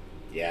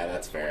 Yeah,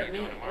 that's fair. What are you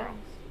doing tomorrow?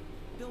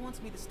 Bill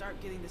wants me to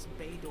start getting this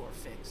bay door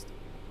fixed.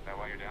 Is that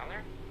why you're down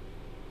there?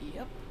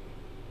 Yep.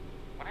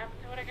 What happened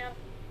to it again?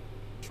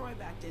 Troy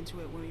backed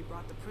into it when we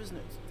brought the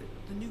prisoners,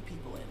 the new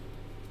people in.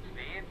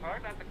 See, it's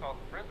hard not to call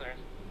them prisoners.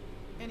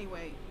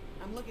 Anyway,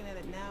 I'm looking at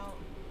it now.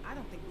 I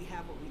don't think we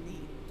have what we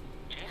need.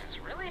 Jesus,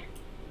 really?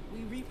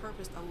 We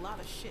repurposed a lot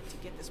of shit to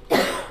get this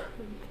place.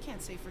 I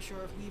can't say for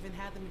sure if we even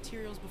had the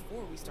materials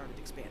before we started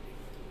expanding.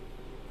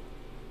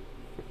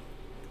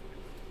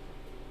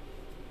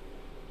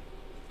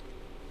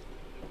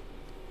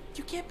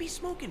 You can't be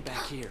smoking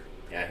back here.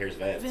 Yeah, here's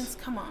Vince. Vince,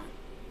 come on.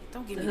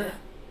 Don't give me that.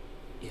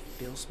 If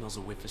Bill smells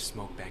a whiff of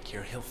smoke back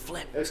here, he'll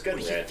flip. It was good,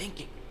 what are you Red.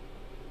 thinking?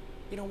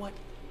 You know what?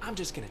 I'm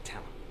just gonna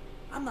tell him.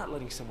 I'm not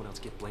letting someone else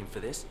get blamed for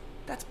this.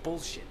 That's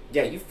bullshit.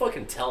 Yeah, you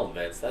fucking tell him,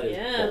 Vince. That is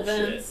bullshit.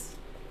 Vince.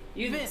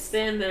 You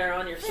stand there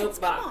on your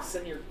soapbox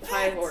and your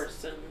high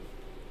horse and...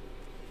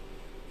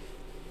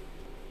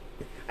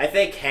 I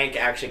think Hank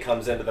actually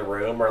comes into the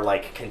room or,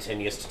 like,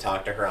 continues to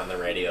talk to her on the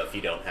radio if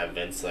you don't have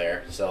Vince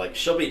there. So, like,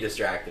 she'll be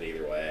distracted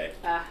either way.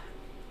 Ah.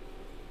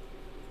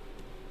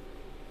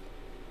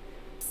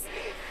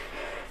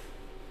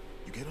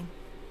 You get him?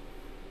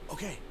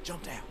 Okay,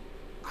 jump down.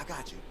 I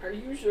got you. Are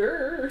you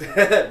sure?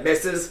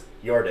 Mrs.,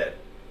 you're dead.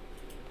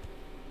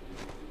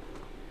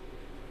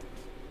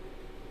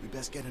 We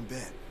best get in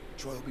bed.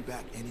 Troy will be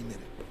back any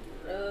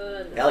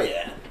minute. Hell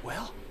yeah.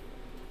 Well?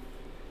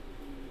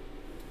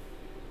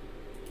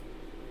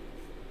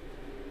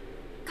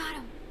 Got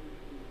him.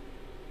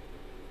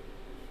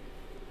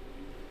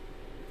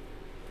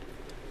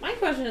 My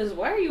question is,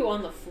 why are you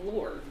on the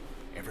floor?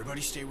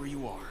 Everybody stay where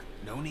you are.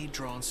 No need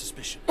drawing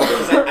suspicion.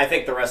 I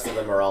think the rest of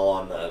them are all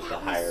on the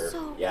higher...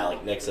 Yeah,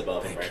 like Nick's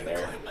above him right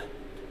there.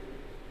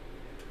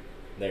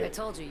 I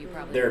told you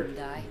probably They're wouldn't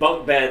die.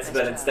 bunk beds, Nice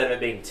but job. instead of it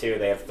being 2,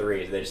 they have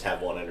 3. So they just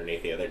have one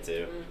underneath the other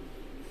 2.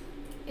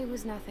 It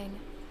was nothing.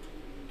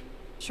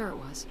 Sure it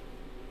was.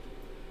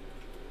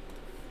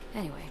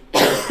 Anyway,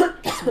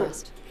 get some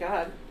rest.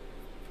 God.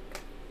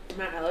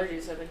 My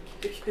allergies have been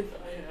kicking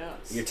my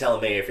ass. You're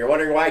telling me, if you're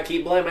wondering why I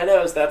keep blowing my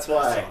nose, that's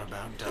why.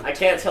 I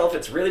can't tell if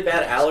it's really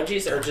bad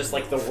allergies or just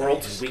like the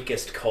world's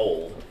weakest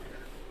cold.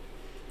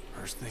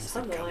 First things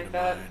Something that come like to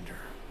that. mind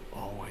are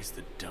always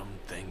the dumb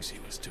things he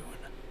was doing.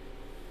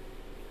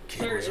 Sir,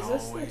 Kid was is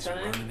this the always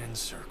time? running in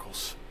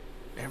circles.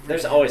 Every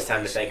There's damn always time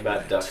to place think he about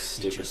went, Duck's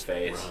he stupid just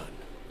face.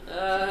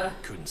 run.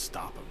 Couldn't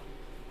stop him.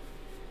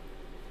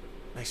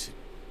 Makes it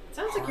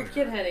Sounds like your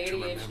kid had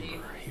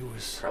ADHD. he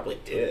was Probably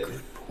did. a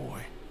good boy.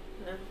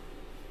 Yeah.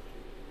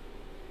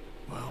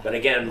 Well, But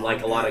again,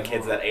 like a lot of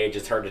kids long that age,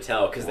 it's hard to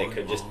tell because they One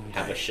could just long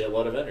have a day.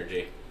 shitload of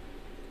energy.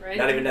 Right?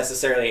 Not even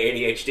necessarily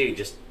ADHD,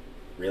 just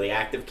really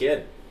active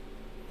kid.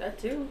 That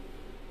too.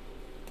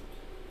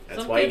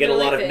 That's Some why you kids get a are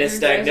lot like of the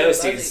Energizer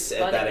misdiagnoses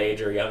Bunny. at that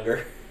age or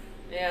younger.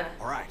 Yeah.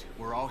 All right,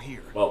 we're all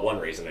here. Well, one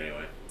reason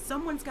anyway.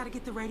 Someone's got to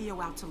get the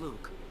radio out to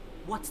Luke.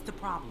 What's the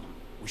problem?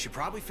 We should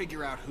probably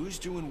figure out who's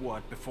doing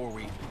what before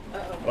we...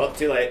 Uh-oh. Well,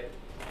 too late.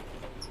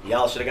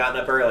 Y'all should have gotten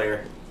up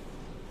earlier.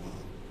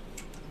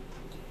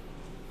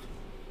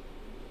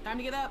 Time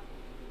to get up.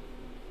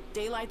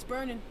 Daylight's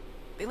burning.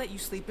 They let you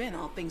sleep in,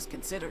 all things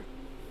considered.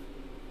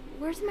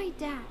 Where's my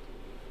dad?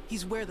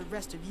 He's where the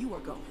rest of you are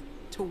going.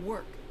 To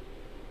work.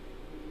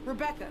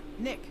 Rebecca,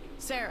 Nick,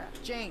 Sarah,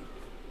 Jane.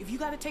 If you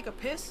gotta take a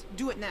piss,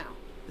 do it now.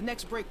 The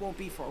next break won't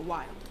be for a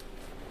while.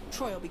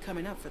 Troy will be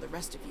coming up for the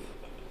rest of you.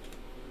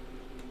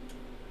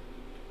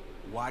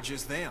 Why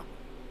just them?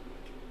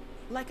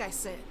 Like I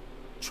said,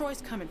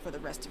 Troy's coming for the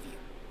rest of you.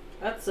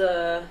 That's,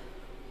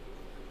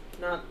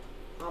 not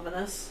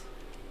ominous.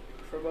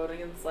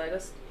 Foreboding in the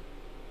slightest.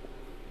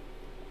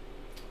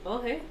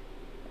 Oh, hey.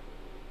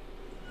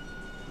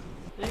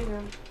 There you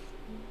go.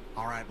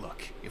 Alright,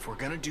 look. If we're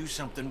gonna do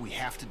something, we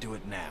have to do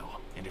it now.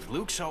 And if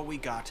Luke's all we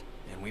got,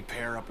 then we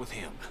pair up with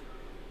him.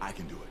 I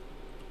can do it.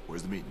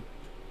 Where's the meeting?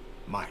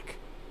 Mike.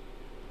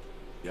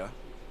 Yeah?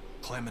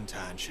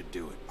 Clementine should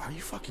do it. Are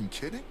you fucking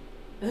kidding?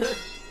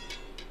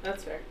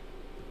 That's fair.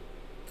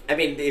 I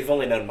mean, they've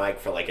only known Mike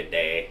for like a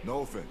day.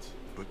 No offense,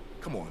 but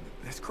come on.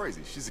 That's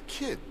crazy. She's a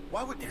kid.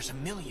 Why would... There's a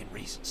million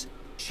reasons.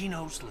 She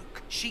knows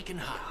Luke. She can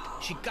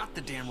hide. She got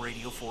the damn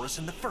radio for us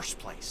in the first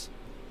place.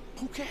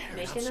 Who cares?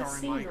 Making I'm a sorry,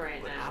 scene Mike,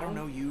 right but now. I don't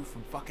know you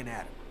from fucking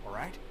Adam,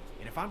 alright?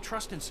 And if I'm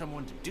trusting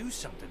someone to do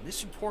something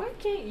this important...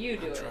 Why can't you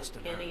do I'm it,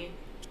 trusting her. Kenny?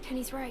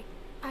 Kenny's right.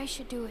 I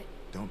should do it.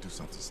 Don't do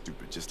something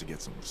stupid just to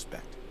get some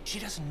respect. She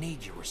doesn't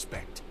need your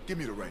respect. Give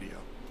me the radio.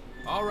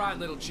 All right,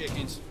 little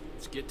chickens.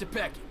 Let's get to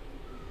pecking.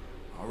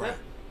 All right.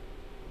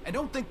 And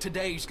don't think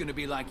today's gonna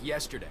be like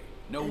yesterday.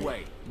 No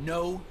way.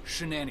 No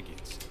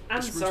shenanigans. I'm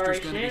this sorry,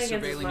 rooster's gonna be shenanigans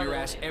is surveilling my your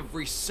middle ass name.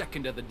 every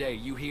second of the day.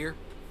 You hear?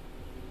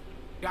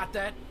 Got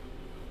that?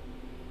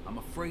 I'm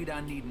afraid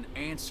I need an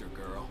answer,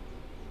 girl.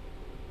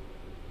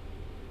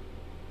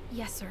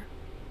 Yes, sir.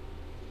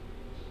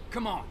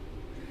 Come on.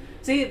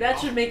 See, that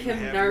should make you him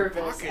have your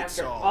nervous pockets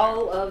after all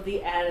all of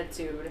the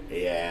attitude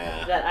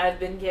Yeah. that I've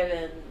been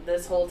given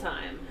this whole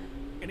time.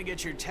 Gonna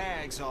get your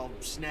tags all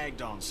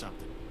snagged on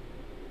something.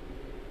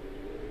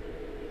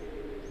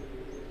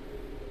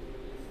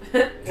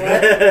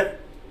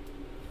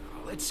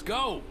 Let's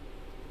go.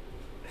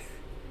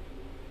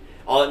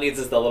 All it needs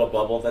is the little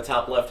bubble at the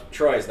top left.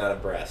 Troy's not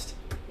impressed.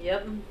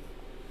 Yep.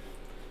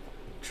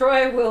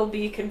 Troy will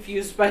be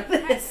confused by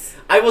this.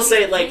 I will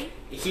say, like,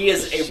 he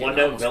is a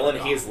one-note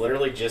villain. He is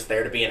literally just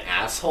there to be an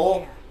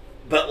asshole.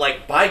 But,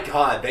 like, by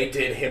God, they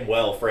did him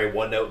well for a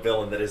one-note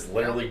villain that is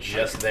literally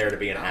just there to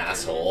be an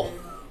asshole.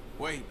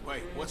 Wait,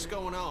 what's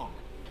going on?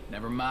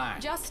 Never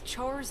mind. Just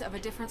chores of a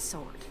different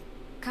sort.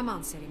 Come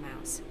on, City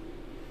Mouse.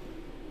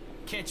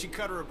 Can't you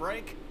cut her a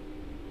break?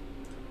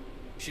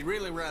 She'd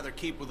really rather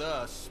keep with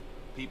us,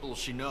 people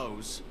she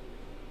knows.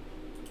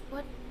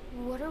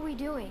 What are we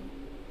doing?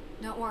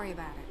 Don't worry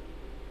about it.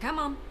 Come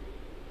on.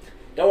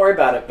 Don't worry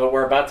about it, but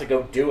we're about to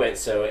go do it,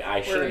 so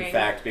I should, Worrying. in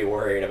fact, be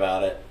worried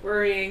about it.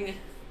 Worrying.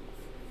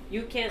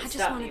 You can't I just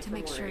stop me wanted to from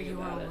make sure worrying you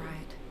were about all it. right.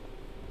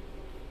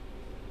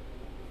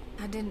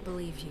 I didn't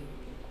believe you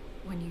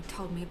when you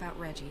told me about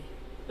Reggie.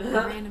 I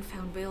ran and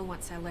found Bill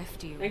once I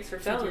left you. Thanks for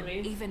telling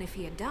Figured me. Even if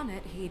he had done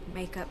it, he'd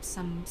make up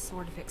some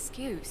sort of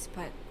excuse,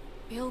 but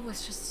Bill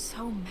was just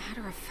so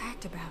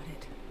matter-of-fact about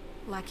it.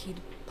 Like he'd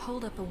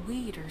pulled up a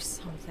weed or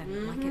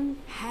something. Like it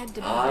had to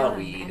be done.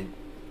 weed. And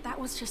that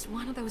was just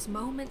one of those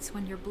moments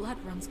when your blood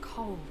runs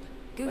cold.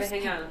 Wait,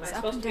 hang on. Am I Goosebumps up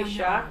supposed and to be down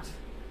your shocked? arm.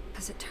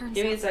 'Cause it turns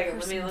Give me a out the second.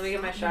 person Let me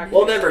get my who shock. thought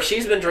Well, remember,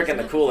 she's been drinking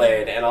the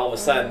Kool-Aid, and all of a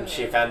sudden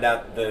she found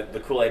out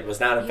the Kool-Aid was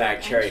not, in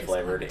fact,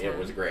 cherry-flavored. It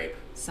was grape.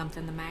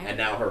 Something the matter? And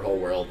now her whole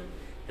world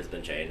has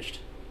been changed.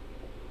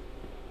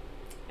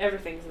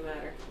 Everything's the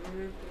matter.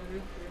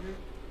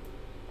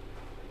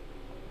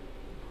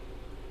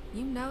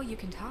 You know you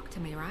can talk to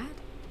me, right?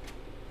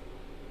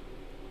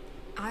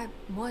 I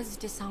was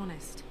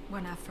dishonest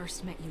when I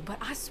first met you, but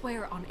I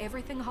swear on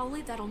everything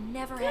holy that'll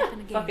never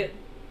happen again. Fuck it.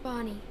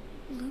 Bonnie,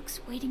 Luke's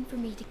waiting for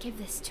me to give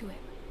this to him.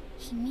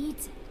 He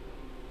needs it.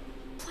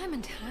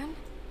 Clementine?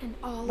 And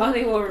all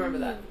Bonnie I will want from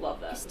remember you that. Love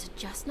that. is to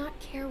just not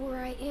care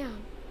where I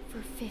am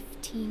for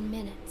 15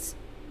 minutes.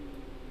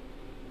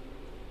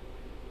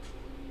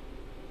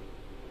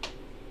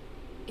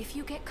 If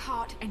you get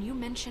caught and you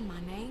mention my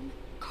name,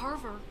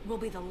 Carver will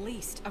be the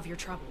least of your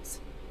troubles.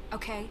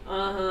 Okay?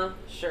 Uh-huh.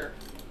 Sure.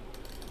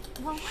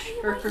 Well, what are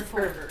you waiting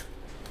for?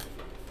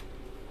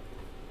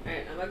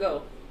 Alright, I'm gonna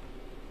go.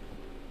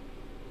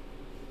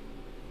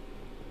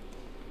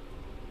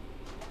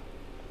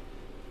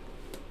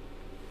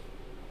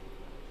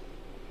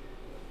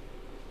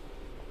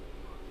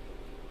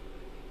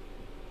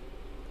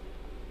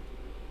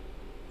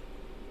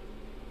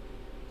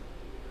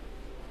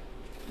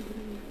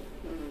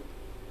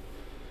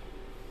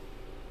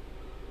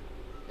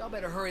 Y'all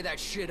better hurry that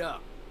shit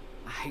up.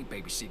 I hate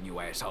babysitting you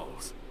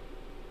assholes.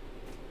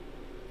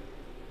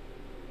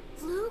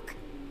 Luke?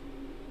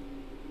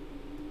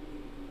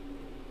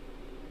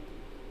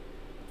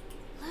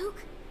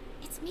 Luke?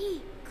 It's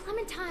me,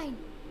 Clementine.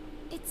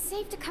 It's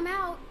safe to come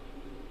out.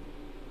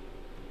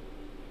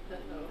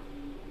 Uh-oh.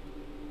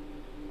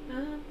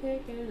 I'm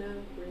picking up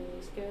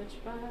real sketch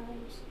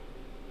vibes.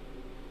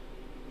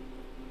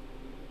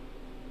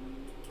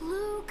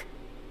 Luke?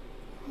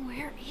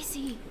 Where is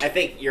he? I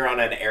think you're on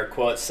an air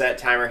quote set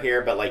timer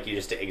here, but like you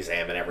just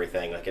examine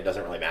everything. Like it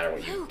doesn't really matter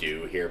what you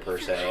do here per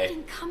se.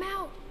 Hiding, come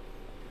out.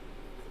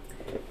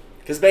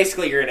 Because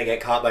basically you're gonna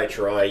get caught by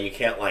Troy. You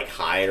can't like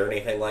hide or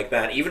anything like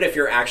that. Even if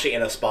you're actually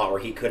in a spot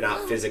where he could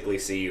not physically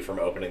see you from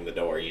opening the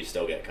door, you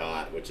still get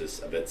caught, which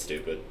is a bit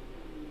stupid.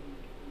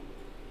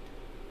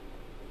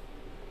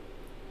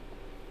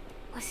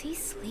 Was he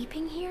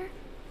sleeping here?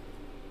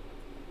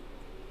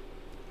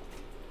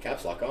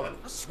 Caps lock on.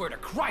 I swear to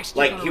Christ.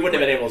 Like he wouldn't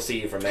have been able to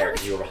see you from there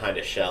because you were behind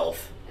a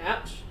shelf.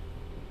 Ouch.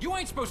 You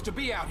ain't supposed to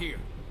be out here.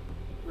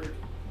 Rude.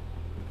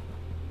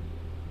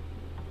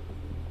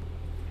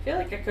 I feel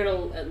like I could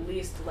have at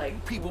least,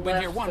 like, people been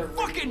here one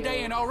fucking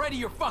day and already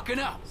you're fucking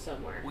up.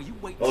 Somewhere. Well, you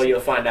wait. Well, you'll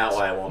find out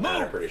why it won't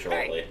matter pretty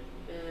shortly.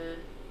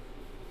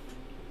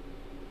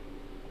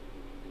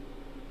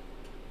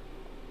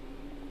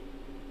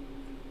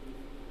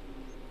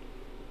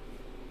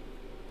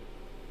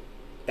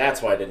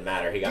 That's why it didn't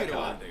matter. He got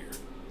caught.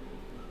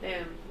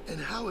 Damn. And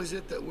how is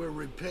it that we're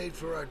repaid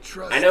for our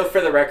trust? I know for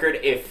the record,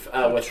 if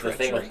with the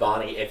thing with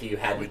Bonnie, if you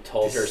hadn't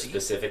told her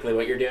specifically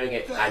what you're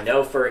doing, I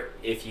know for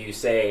if you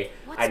say,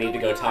 I need to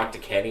go talk to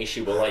Kenny,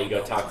 she will let you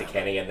go talk to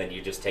Kenny, and then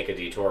you just take a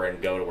detour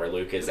and go to where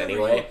Luke is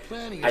anyway.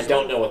 I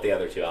don't know what the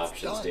other two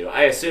options do.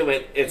 I assume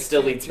it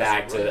still leads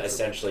back to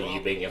essentially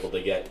you being able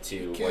to get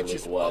to where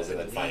Luke was and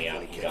then finding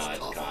out he got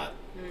caught.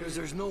 Because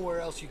there's nowhere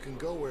else you can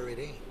go where it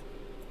ain't.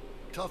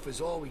 Tough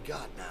is all we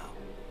got now.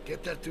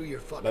 Get that through your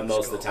fucking But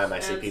most of the time I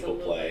see people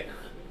play.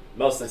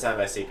 Most of the time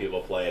I see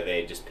people play,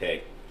 they just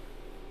pick,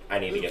 I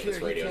need to get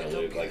this radio to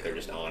Luke, like they're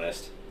just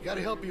honest. You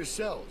gotta help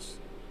yourselves.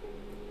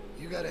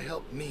 You gotta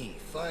help me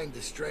find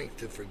the strength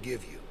to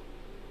forgive you.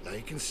 Now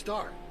you can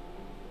start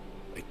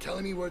by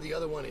telling me where the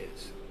other one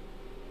is.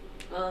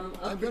 I'm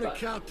gonna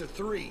count to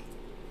 3.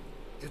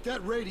 If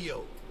that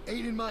radio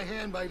ain't in my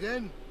hand by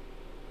then,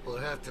 we'll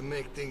have to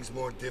make things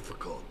more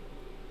difficult.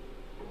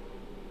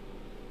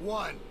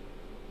 1,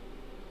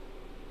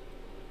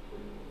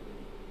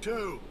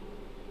 2.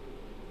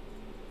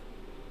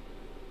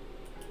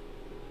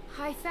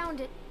 I found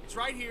it. It's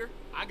right here.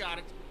 I got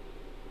it.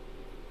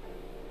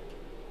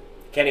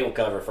 Kenny will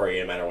cover for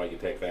you no matter what you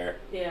pick there.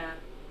 Yeah.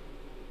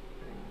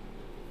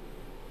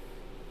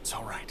 It's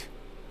all right.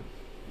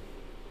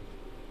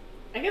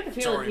 I get the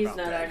feeling he's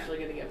not actually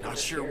going to get Not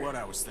sure what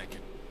I was thinking.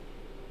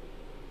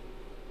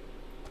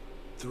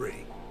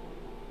 3.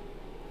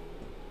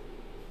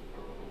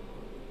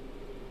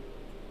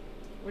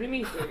 What do you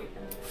mean 3?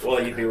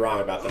 Well, you'd be wrong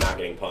about the not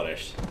getting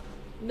punished.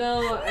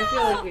 No, I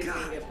feel like he's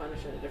going to get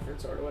punished in a different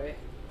sort of way.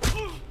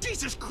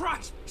 Jesus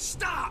Christ!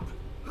 Stop!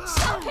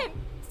 Stop him!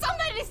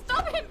 Somebody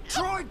stop him!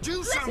 Troy,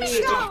 do something!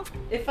 See,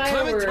 if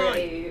I were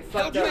a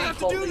fucked up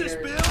cult leader,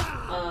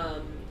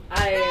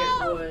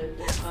 I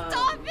would.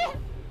 Stop it!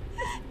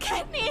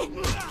 Kenny!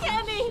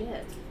 Kenny!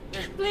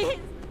 Shit. Please!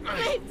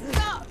 Please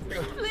stop!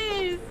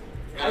 Please!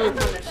 I would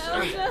punish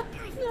him.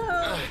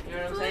 No! You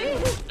know what I'm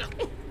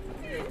saying?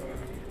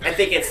 I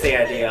think it's the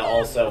idea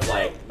also of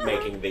like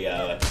making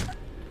the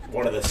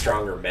one of the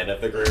stronger men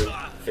of the group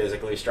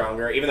physically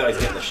stronger. Even though he's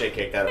getting the shit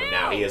kicked out of him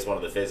now, he is one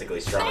of the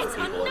physically stronger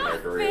people in their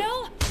group.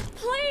 Bill,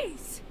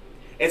 please.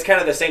 It's kind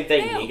of the same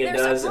thing Bill, Negan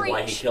does and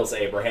why he kills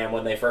Abraham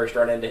when they first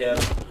run into him.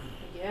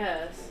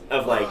 Yes.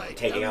 Of like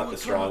taking out the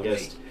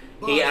strongest.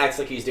 He acts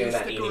like he's doing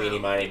that eeny, meeny,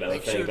 miny, mo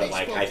thing, but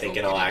like I think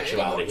in all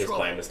actuality his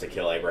plan was to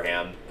kill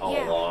Abraham all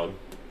along.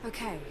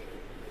 Okay.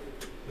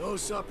 No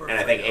supper. And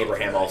I think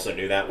Abraham also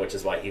knew that, which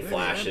is why he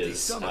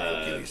flashes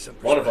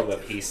one of them a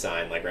peace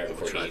sign like right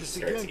before he starts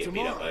to get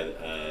beat up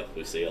by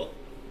Lucille.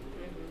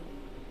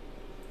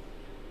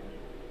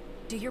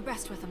 Do your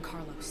best with him,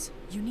 Carlos.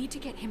 You need to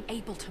get him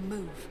able to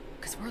move,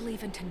 because we're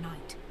leaving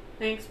tonight.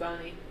 Thanks,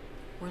 Bonnie.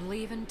 We're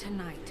leaving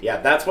tonight.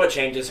 Yeah, that's what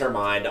changes her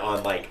mind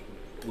on like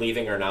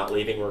leaving or not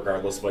leaving,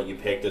 regardless of what you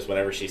picked, is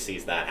whenever she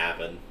sees that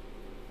happen.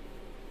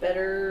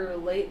 Better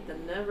late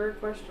than never,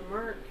 question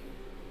mark.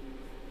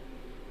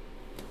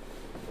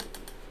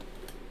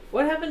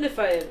 What happened if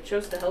I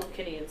chose to help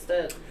Kenny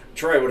instead?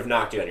 Troy would have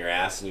knocked you on your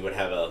ass, and you would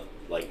have a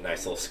like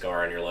nice little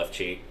scar on your left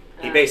cheek.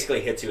 He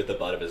basically hits you with the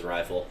butt of his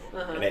rifle,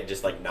 and it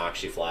just like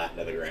knocks you flat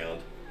into the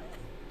ground.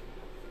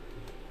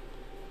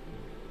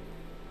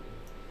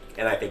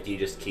 And I think you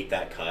just keep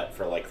that cut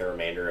for like the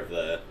remainder of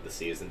the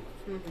season.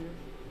 Mm-hmm.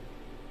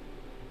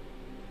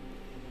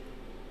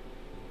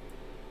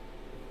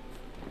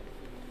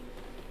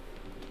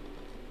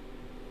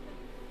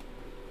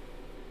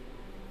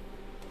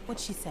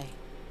 What'd she say?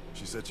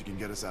 She said she can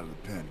get us out of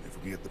the pen if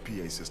we can get the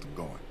PA system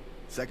going.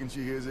 Second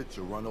she hears it,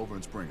 she'll run over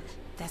and spring us.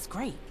 That's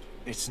great.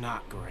 It's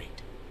not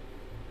great.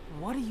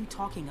 What are you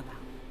talking about?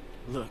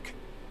 Look,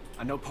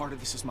 I know part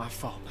of this is my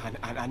fault.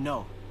 I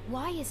know.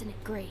 Why isn't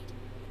it great?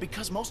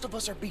 Because most of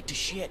us are beat to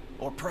shit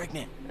or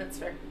pregnant. That's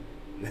fair.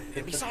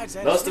 And besides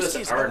that, most of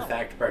us are in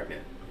fact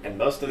pregnant, and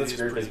most of this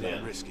group is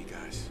men. Risky,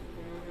 guys.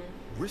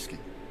 Risky?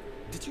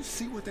 Did you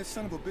see what that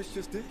son of a bitch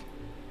just did?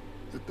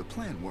 The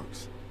plan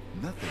works.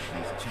 Nothing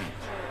needs to change.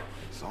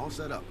 It's all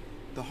set up.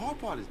 The hard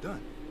part is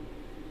done.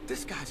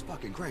 This guy's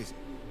fucking crazy.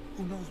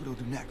 Who knows what he'll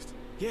do next?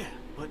 Yeah,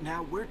 but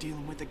now we're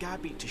dealing with a guy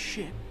beat to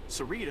shit,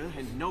 Sarita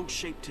in no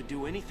shape to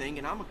do anything,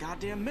 and I'm a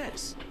goddamn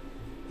mess.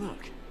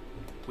 Look,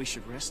 we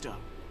should rest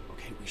up.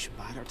 Okay, we should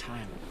bide our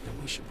time,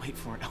 and we should wait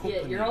for an opening.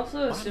 Yeah, you're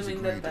also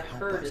assuming that the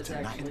herd is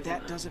actually and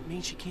that doesn't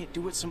mean she can't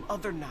do it some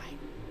other night.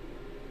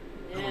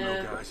 I don't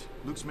know, guys.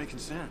 Luke's making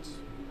sense.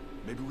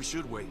 Maybe we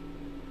should wait.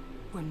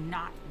 We're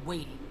not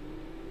waiting.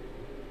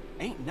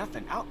 Ain't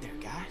nothing out there,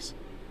 guys.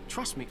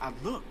 Trust me, I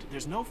looked.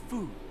 There's no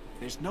food.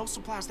 There's no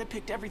supplies. They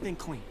picked everything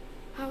clean.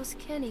 How's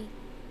Kenny?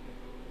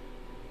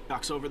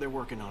 Doc's over there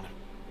working on him.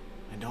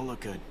 And don't look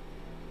good.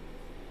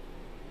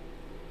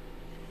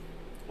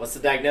 What's the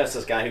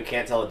diagnosis? Guy who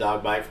can't tell a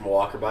dog bite from a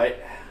walker bite?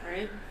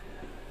 Right.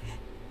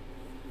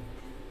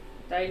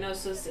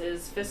 Diagnosis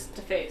is fist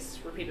to face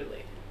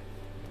repeatedly.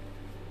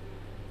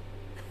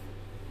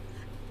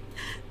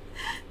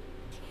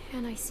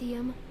 Can I see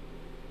him?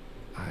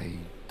 I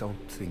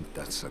don't think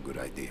that's a good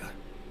idea.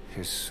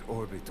 His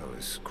orbital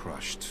is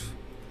crushed.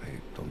 I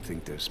don't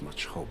think there's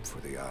much hope for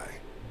the eye.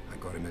 I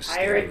got him as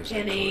stable as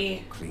I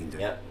could, cleaned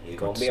it, yep, he's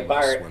got gonna be a some of the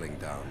pirate. swelling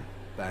down,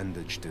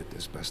 bandaged it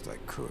as best I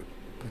could.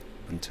 But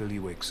until he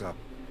wakes up,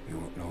 we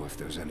won't know if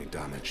there's any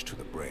damage to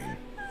the brain.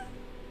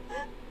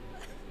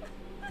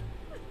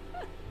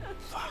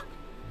 Fuck.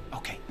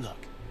 Okay, look.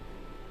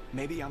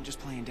 Maybe I'm just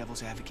playing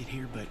devil's advocate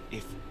here, but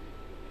if...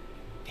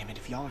 Damn it,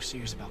 if y'all are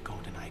serious about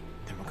going tonight,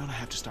 then we're gonna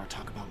have to start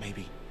talking about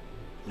maybe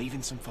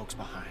leaving some folks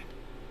behind.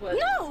 What?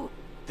 No!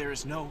 There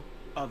is no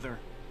other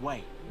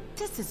way.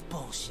 This is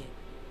bullshit.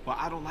 Well,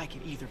 I don't like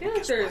it either, I feel but like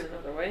guess there is what?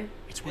 another way.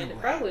 It's where And it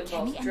we're probably at.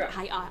 involves Kenny and drugs.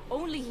 I are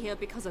only here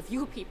because of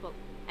you people,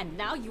 and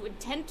now you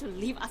intend to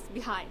leave us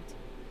behind.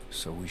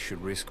 So we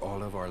should risk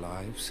all of our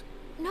lives?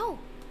 No,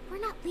 we're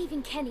not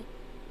leaving Kenny.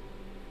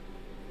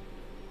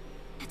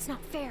 That's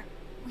not fair.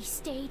 We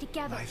stay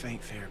together. Life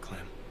ain't fair,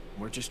 Clem.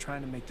 We're just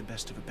trying to make the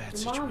best of a bad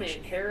Mom situation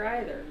ain't here. fair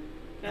either.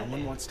 No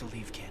one wants to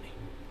leave Kenny.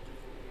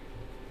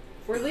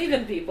 If we're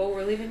leaving people,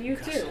 we're leaving you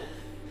too.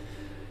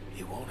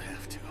 You won't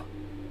have to.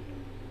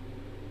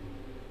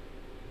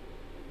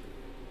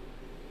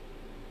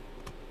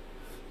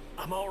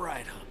 I'm all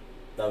right, huh?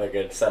 Another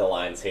good set of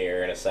lines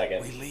here in a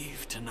second. We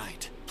leave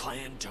tonight.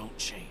 Plan don't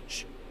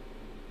change.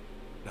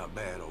 Not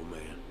bad, old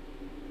man.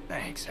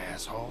 Thanks,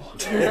 asshole.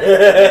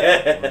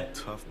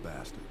 Tough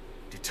bastard.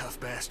 Do tough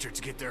bastards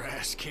get their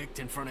ass kicked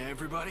in front of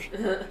everybody?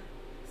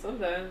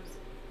 Sometimes.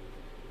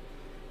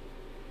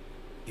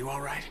 You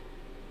all right?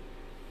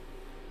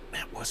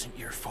 That wasn't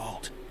your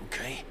fault,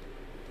 okay?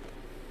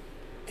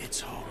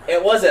 It's all right.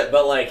 It wasn't,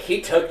 but like he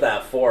took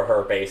that for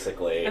her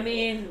basically. I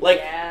mean, like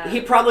yeah.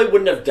 he probably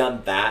wouldn't have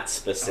done that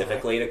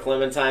specifically to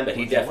Clementine, but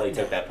he definitely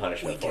took that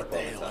punishment for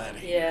Clementine.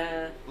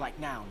 Yeah. Like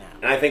now.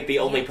 And I think the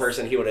only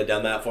person he would have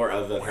done that for,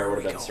 other than her,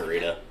 would have been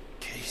Sarita. In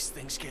case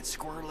things get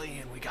squirrely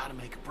and we gotta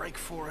make a break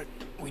for it,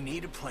 we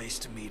need a place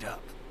to meet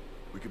up.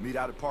 We could meet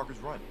out at Parker's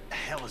Run. The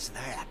hell is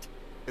that?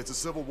 It's a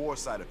Civil War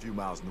site a few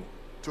miles north.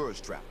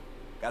 Tourist trap.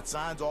 Got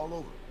signs all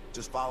over.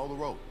 Just follow the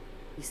road.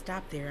 We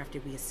stopped there after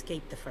we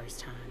escaped the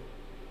first time.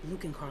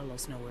 Luke and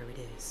Carlos know where it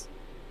is.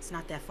 It's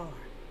not that far.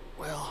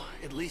 Well,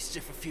 at least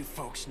if a few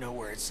folks know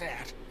where it's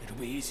at, it'll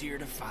be easier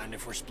to find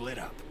if we're split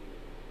up.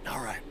 All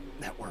right,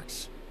 that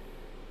works.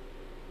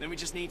 Then we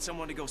just need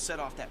someone to go set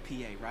off that PA,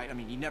 right? I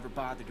mean, you never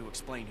bothered to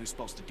explain who's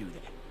supposed to do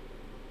that.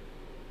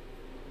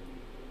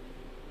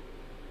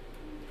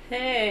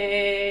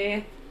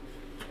 Hey,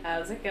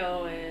 how's it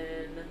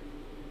going?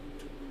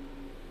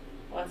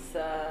 What's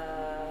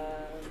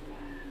up?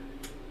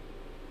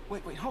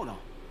 Wait, hold on.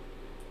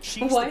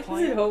 She's Why the is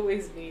plan? it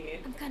always me?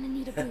 I'm gonna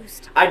need a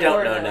boost. I don't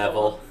Poor know,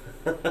 Neville.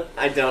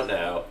 I don't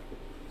know.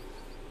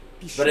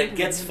 But it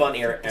gets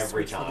funnier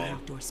every For the time.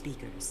 outdoor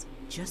speakers.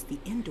 Just the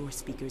indoor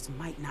speakers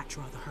might not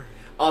draw the herd.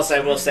 Also, I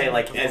will say,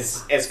 like,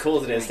 as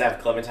cool as it is to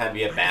have Clementine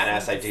be a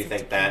badass, I do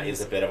think that is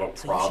a bit of a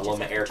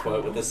problem, air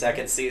quote, with the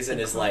second season,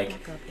 is like,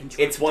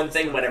 it's one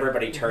thing when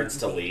everybody turns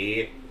to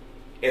Lee,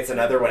 it's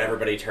another when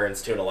everybody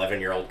turns to an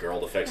 11-year-old girl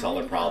to fix all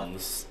their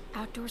problems.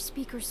 Outdoor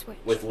speaker switch.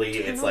 With Lee,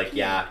 it's Turn like, on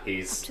yeah, here.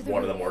 he's Up to the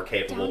one of the roof. more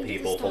capable Down to the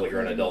people, fully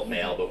grown stockroom adult and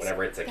male, but units.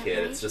 whenever it's a That kid,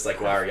 right? it's just like,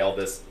 wow, are y'all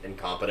this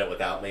incompetent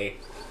without me?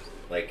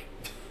 Like,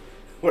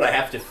 would I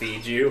have to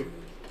feed you?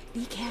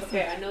 Be careful.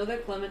 Okay, I know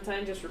that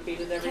Clementine just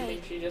repeated everything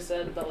she just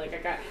said, but like I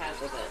got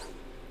half of it.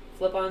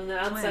 Flip on the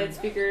outside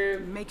speaker.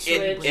 Make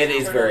sure It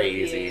is very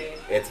easy.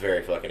 It's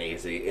very fucking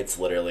easy. It's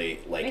literally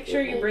like. Make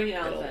sure it you will- bring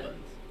it'll Alvin. open.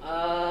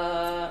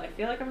 I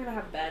feel like I'm gonna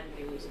have bad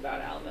news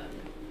about Alvin.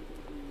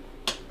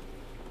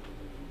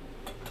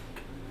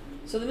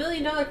 So the $1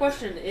 million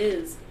question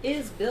is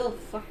Bill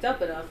fucked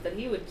up enough that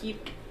he would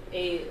keep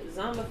a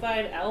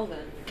zombified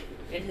Alvin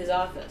in his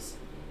office?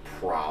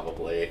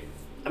 Probably.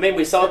 I mean,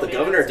 we saw what the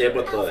governor did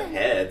with the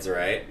heads,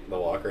 right? The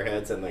walker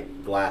heads and the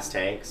glass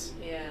tanks.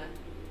 Yeah.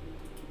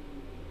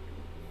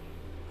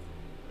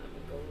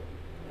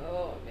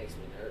 Oh, it makes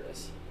me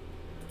nervous.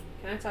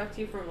 Can I talk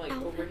to you from like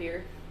over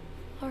here?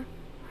 Are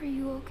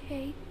you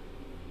okay?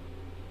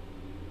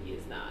 He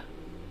is not.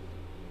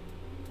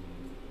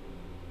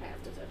 I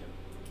have to touch him.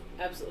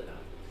 Absolutely not.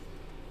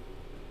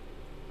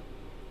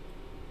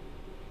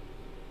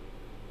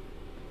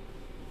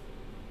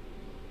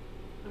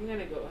 I'm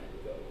gonna go ahead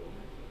and go.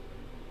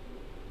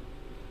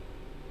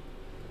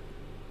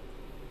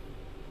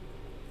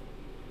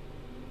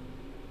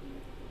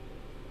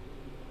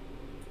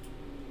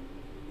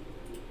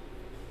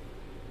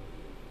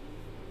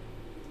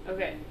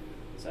 Okay,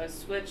 so I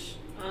switch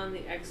on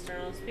the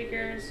external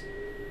speakers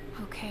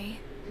Okay,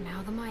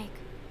 now the mic.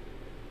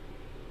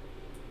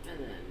 and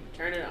then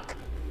turn it on.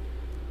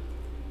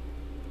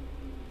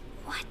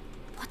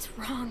 What's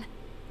wrong?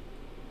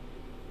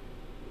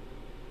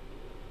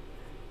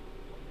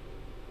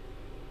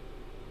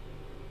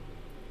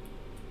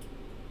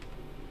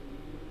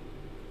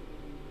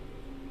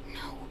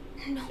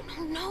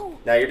 Oh, no.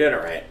 No, you're doing it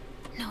right.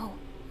 No.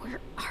 Where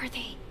are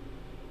they?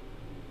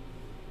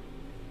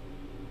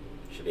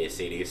 Should be a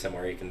CD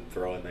somewhere you can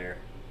throw in there.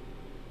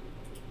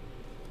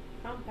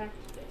 Compact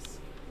disc.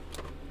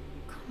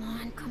 Come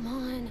on, come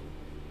on.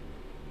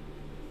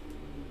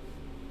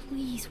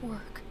 Please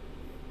work.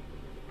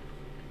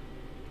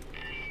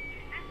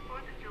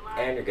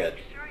 And you're good.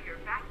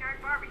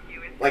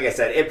 Like I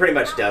said, it pretty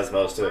much does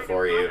most of it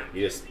for you.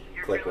 You just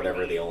click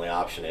whatever the only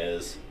option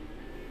is.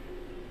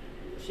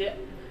 Shit.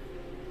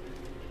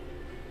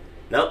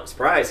 Nope,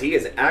 surprise, he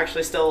is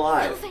actually still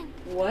alive.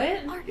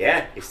 What?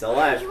 Yeah, he's still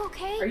alive. Are you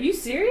okay? Are you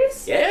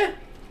serious? Yeah.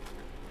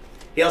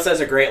 He also has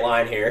a great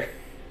line here.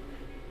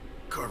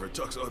 Carver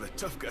talks all that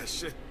tough guy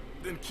shit,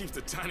 then keeps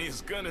the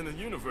tiniest gun in the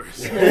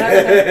universe.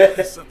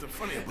 There's something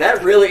funny about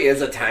that really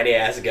is a tiny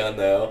ass gun,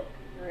 though.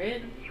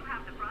 Right?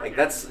 Like,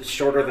 that's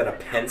shorter than a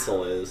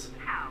pencil is.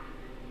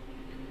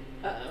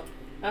 Uh-oh.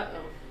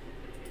 Uh-oh.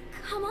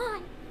 Come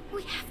on.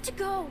 We have to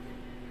go.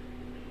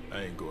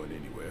 I ain't going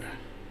anywhere.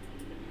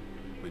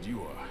 But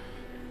you are.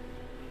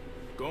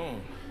 Go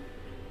on.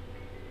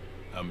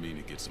 I mean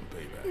to get some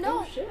payback.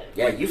 No. Oh, shit.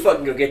 Yeah, you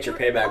fucking go get your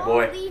payback,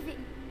 boy.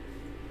 Leaving.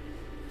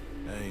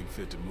 I ain't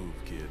fit to move,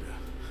 kid.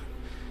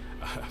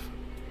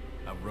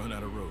 I've run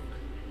out of road.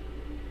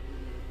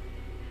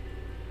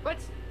 What?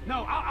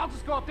 No, I'll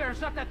just go up there and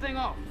shut that thing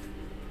off.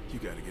 You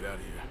gotta get out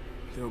of here.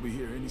 They'll be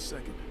here any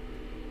second.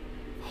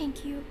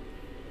 Thank you.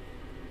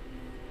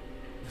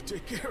 You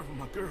take care of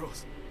my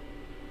girls.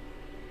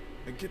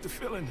 I get the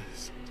feeling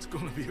it's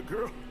gonna be a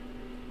girl.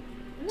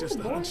 No, Just a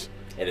boy. hunch.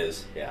 It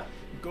is, yeah.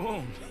 Go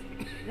on.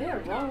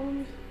 They're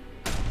wrong.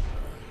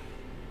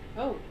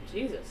 Oh,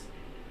 Jesus.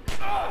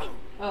 Oh,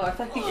 I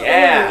thought he killed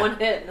him in one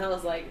hit, and I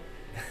was like,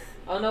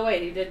 oh, no,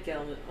 wait, he did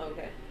kill him.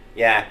 Okay.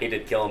 Yeah, he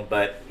did kill him,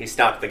 but he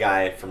stopped the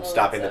guy from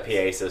stopping the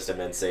that PA system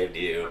and saved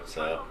you,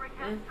 so.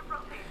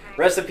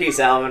 Rest in peace,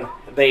 Alvin.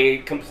 They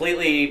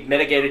completely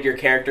mitigated your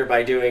character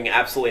by doing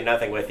absolutely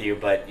nothing with you,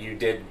 but you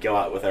did go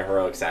out with a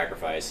heroic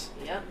sacrifice.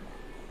 Yep.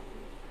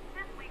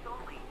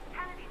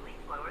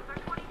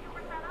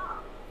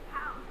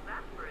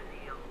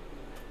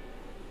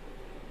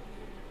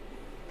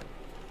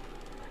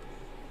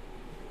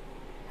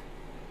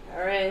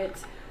 Alright.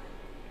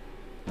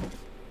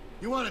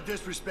 You want to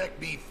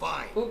disrespect me,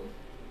 fine. Oop.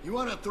 You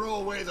want to throw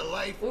away the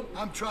life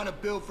I'm trying to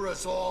build for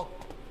us all?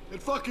 Then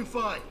fucking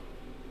fine.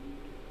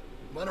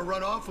 Want to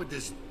run off with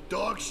this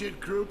dog shit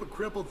group of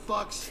crippled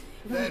fucks?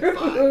 Then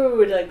fine.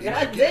 Rude,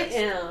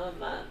 goddamn.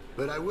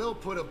 But I will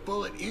put a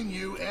bullet in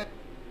you and...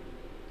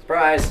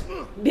 Surprise.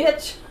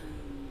 Bitch.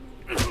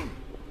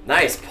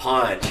 Nice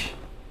punch.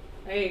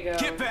 There you go.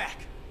 Get back.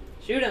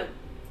 Shoot him.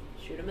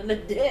 Shoot him in the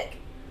dick.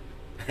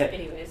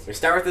 Anyways. We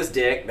start with his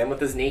dick, then with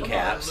his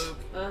kneecaps.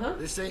 Come on, Luke.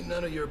 This ain't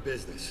none of your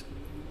business.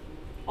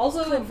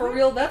 Also, Clint, for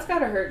real, that's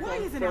gotta hurt. Why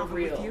isn't for Alvin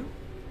real. with you?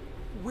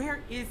 Where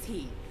is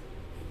he?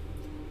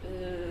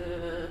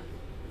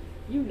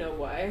 You know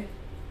why.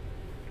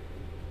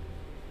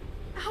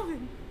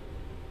 Alvin.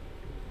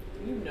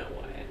 You know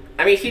why.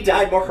 I mean, he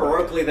died more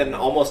heroically than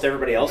almost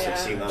everybody else we've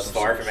seen thus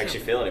far, if it makes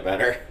you feel any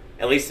better.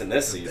 At least in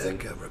this season.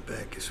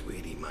 Rebecca,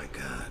 sweetie, my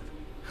God.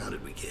 How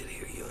did we get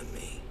here, you and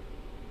me?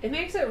 It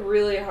makes it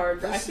really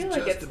hard. I feel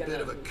like it's a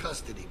bit of a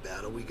custody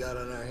battle we got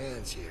on our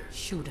hands here.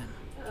 Shoot him.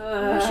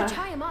 We should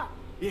tie him up.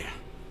 Yeah.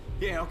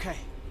 Yeah, okay.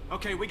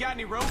 Okay, we got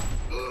any rope?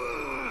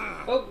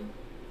 Oh.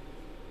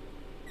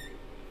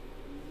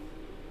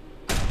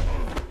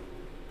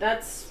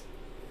 That's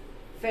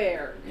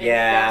fair. And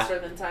faster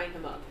than tying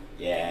him up.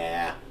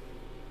 Yeah.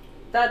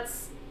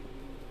 That's...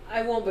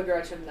 I won't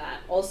begrudge him that.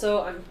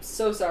 Also, I'm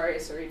so sorry,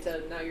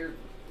 Sarita. Now you're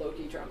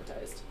low-key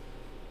traumatized.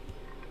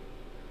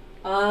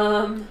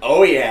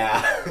 Oh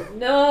yeah.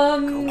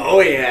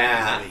 Oh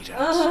yeah.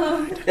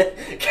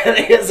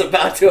 Kenny is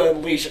about to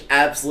unleash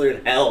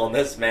absolute hell on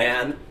this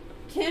man.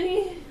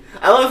 Kenny?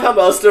 I love how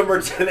most of them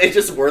are, they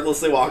just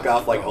wordlessly walk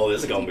off like, oh,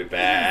 this is gonna be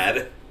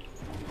bad.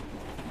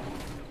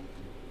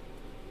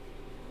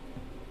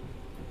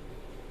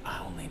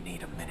 I only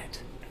need a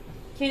minute.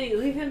 Kenny,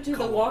 leave him to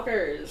the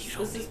walkers.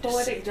 This is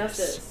poetic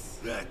justice.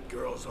 That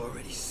girl's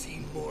already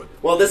seen more.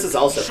 Well, this is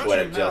also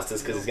poetic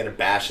justice because he's gonna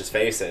bash his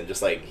face in,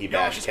 just like he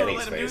bashed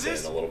Kenny's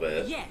face in a little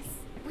bit. Yes.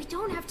 We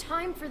don't have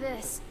time for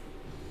this.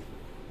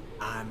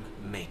 I'm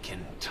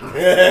making time.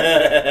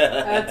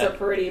 That's a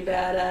pretty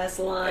badass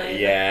line.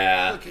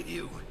 Yeah. Look at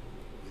you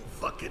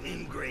fucking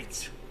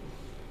ingrates.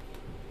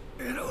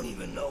 I don't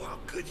even know how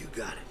good you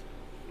got it.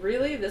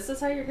 Really? This is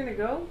how you're gonna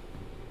go?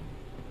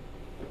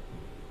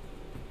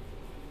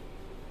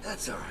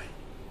 That's alright.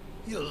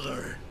 You'll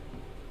learn.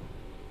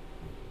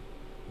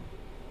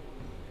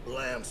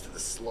 Lambs to the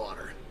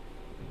slaughter.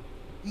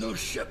 No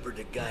shepherd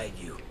to guide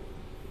you.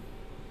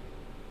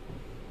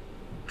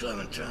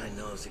 Clementine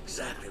knows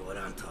exactly what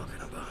I'm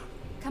talking about.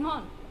 Come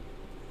on.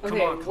 Okay,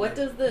 what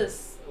does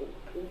this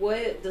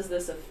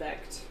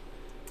affect?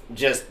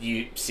 Just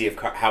you see if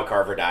how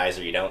Carver dies,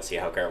 or you don't see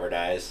how Carver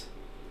dies.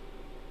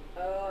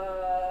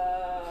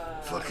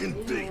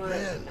 Fucking big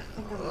man.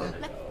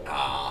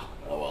 Oh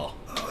well.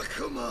 Oh,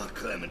 come on,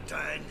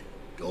 Clementine.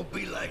 Don't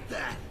be like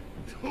that.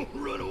 Don't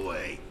run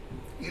away.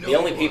 The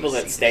only people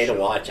that stay to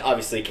watch,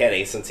 obviously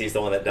Kenny, since he's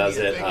the one that does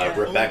it,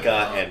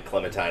 Rebecca and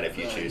Clementine, if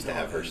you choose to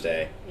have her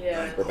stay.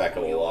 Yeah. Rebecca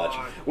will watch.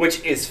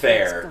 Which is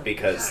fair,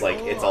 because, like,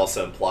 it's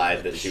also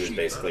implied that she was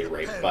basically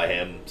raped by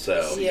him,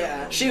 so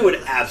she would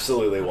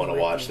absolutely want to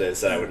watch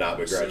this, and I would not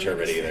begrudge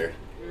her it either.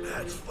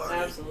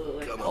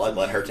 Absolutely. Well, I'd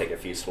let her take a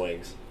few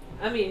swings.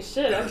 I mean,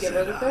 shit, I'd give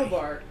her the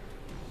crowbar.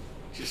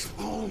 Just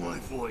follow my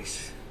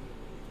voice.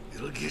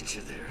 It'll get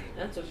you there.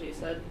 That's what she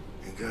said.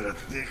 You got a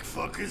thick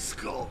fucking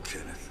skull,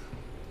 Kenneth.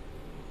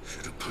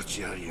 Should have put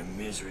you out of your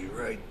misery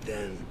right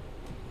then.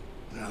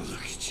 Now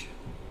look at you.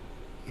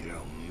 You're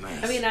a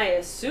mess. I mean, I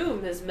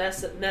assume his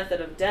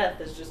method of death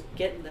is just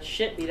getting the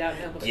shit beat out of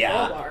him with a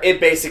crowbar. It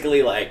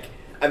basically, like,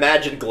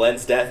 imagine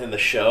Glenn's death in the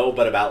show,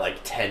 but about, like,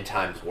 10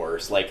 times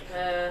worse. Like,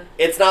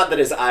 it's not that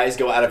his eyes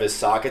go out of his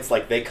sockets,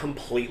 like, they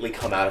completely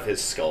come out of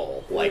his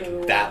skull.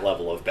 Like, that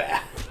level of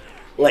bad.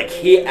 Like,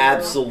 he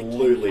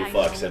absolutely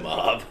fucks him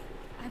up.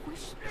 I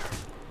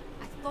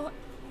thought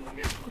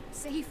I could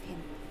save him.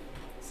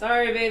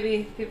 Sorry,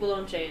 baby. People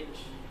don't change.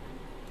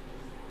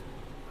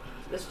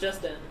 This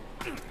just in.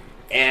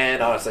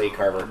 And honestly,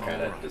 Carver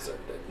kind of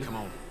deserved it. Come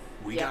on.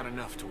 We got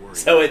enough to worry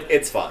So about.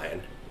 it's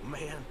fine.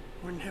 Man,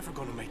 we're never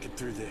gonna make it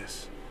through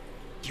this.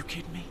 You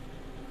kidding me?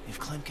 If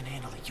Clem can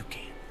handle it, you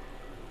can.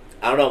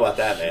 I don't know about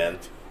that, man.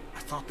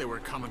 I thought they were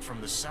coming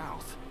from the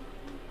south.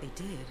 They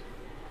did.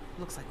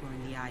 Looks like we're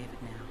in the eye of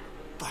it now.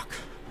 Fuck.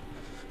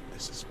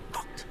 This is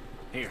fucked.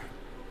 Here.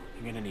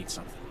 You're gonna need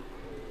something.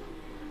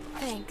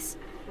 Thanks.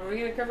 Are we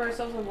gonna cover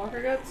ourselves in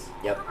walker guts?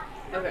 Yep.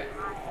 Okay.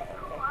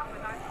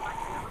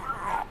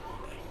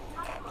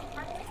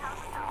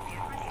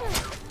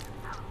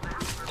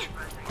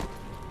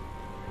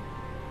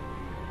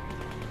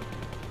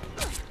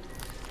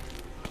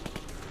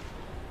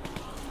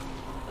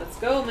 Let's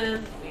go,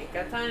 man. We ain't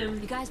got time.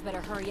 You guys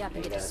better hurry up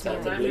and get to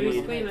Time sleep. to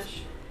be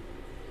squeamish.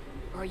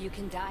 Or you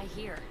can die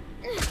here.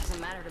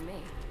 Doesn't matter to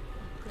me.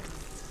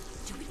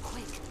 Do it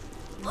quick.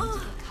 We need to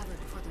get covered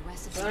before the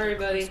rest of the Sorry,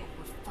 buddy.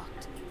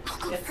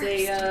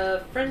 It's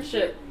a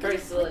friendship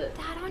bracelet.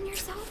 That on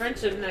yourself?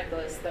 Friendship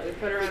necklace that we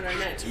put around our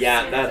neck.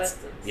 Yeah, that's...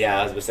 Yeah,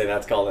 I was gonna say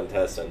that's called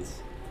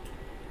intestines.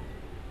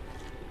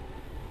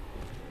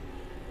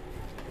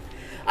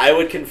 I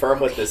would confirm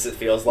what this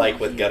feels like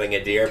with gutting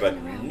a deer, but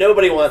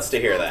nobody wants to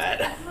hear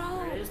that.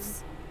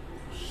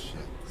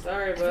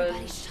 Sorry, bud.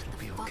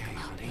 Be okay,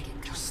 honey.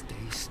 Just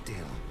stay still.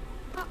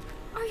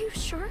 Are you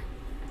sure?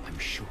 I'm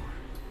sure.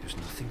 There's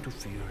nothing to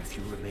fear if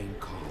you remain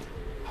calm.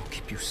 I'll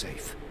keep you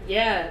safe.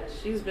 Yeah,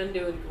 she's been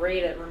doing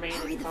great at remaining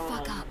calm. Hurry the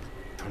fuck up.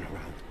 Turn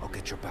around. I'll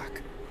get your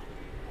back.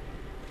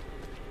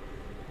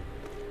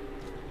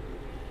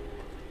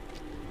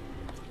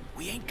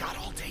 We ain't got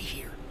all day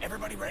here.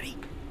 Everybody ready?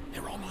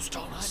 They're almost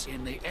on us. What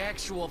in the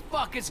actual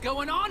fuck is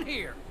going on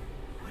here?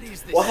 What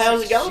is this? Well,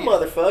 how's it going, shit?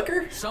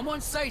 motherfucker?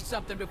 Someone say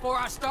something before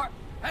I start.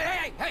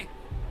 Hey!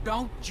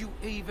 Don't you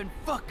even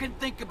fucking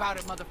think about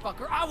it,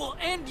 motherfucker. I will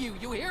end you.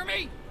 You hear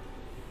me?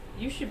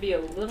 You should be a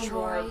little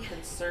Troy. more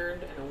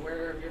concerned and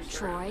aware of your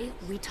surroundings.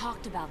 Troy, we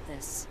talked about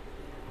this.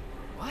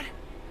 What?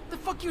 The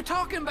fuck you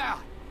talking about?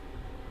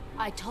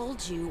 I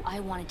told you I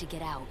wanted to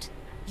get out.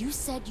 You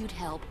said you'd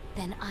help,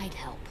 then I'd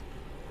help.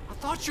 I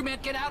thought you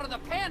meant get out of the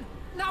pen,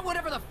 not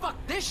whatever the fuck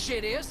this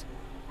shit is.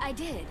 I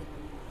did.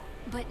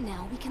 But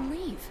now we can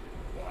leave.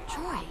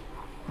 Troy,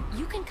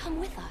 you can come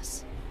with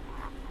us.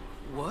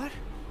 What?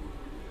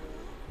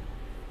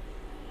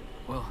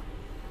 Well,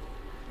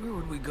 where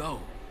would we go?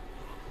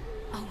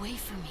 Away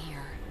from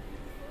here.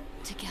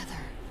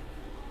 Together.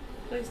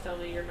 Please tell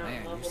me you're not in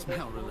Man, love you with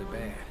smell this really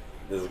woman. bad.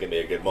 This is gonna be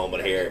a good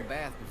moment here.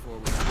 Bath before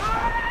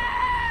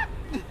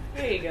we...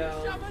 There you go.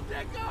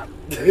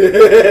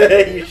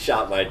 You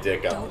shot my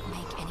dick off. Don't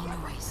make any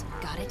noise.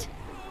 Got it?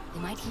 They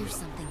might hear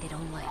something they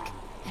don't like.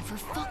 And for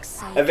fuck's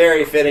sake... A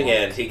very fitting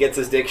end. He gets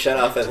his dick shut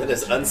off and then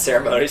is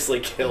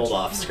unceremoniously killed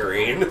off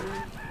screen.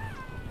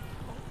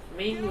 I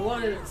mean, he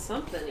wanted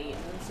something eaten,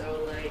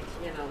 so, like,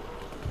 you know.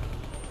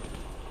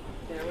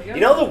 There we go.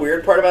 You know the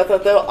weird part about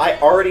that, though? I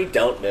already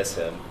don't miss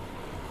him.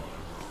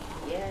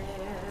 Yeah.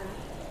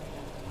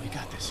 We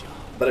got this, y'all.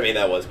 But I mean,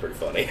 that was pretty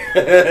funny.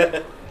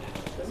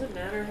 Does it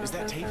matter how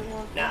fast I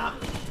walk? Nah.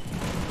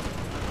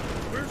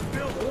 Where's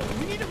Bill?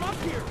 We need him up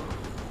here.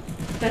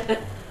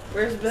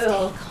 Where's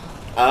Bill?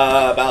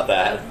 About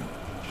that.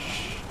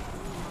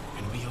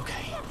 Gonna be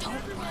okay. Don't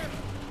run.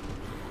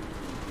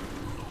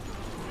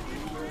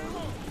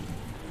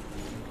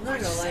 I'm not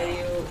gonna lie to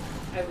you,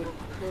 I would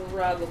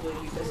probably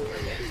be pissed my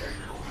dancer.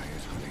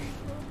 Quiet, honey.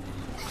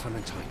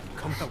 Clementine,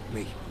 come help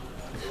me.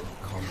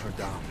 Calm her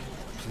down.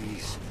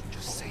 Please,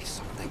 just say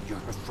something. You're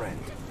her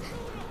friend.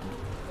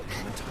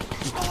 Clementine.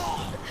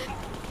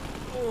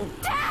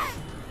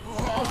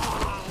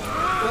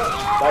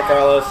 Bye,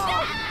 Carlos.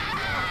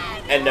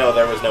 And no,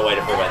 there was no way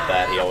to prevent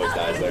that. He always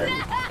dies there.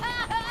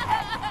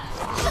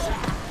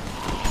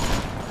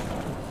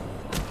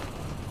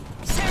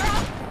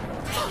 Sarah!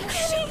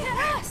 Shoot at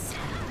us!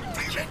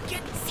 Sarah,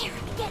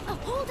 get a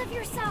hold of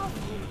yourself!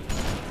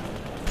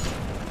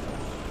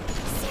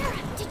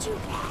 Sarah, did you...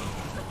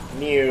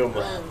 Neum.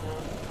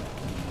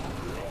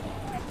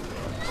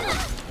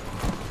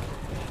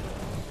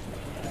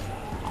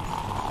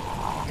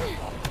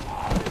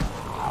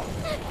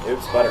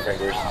 Oops,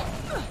 Butterfingers.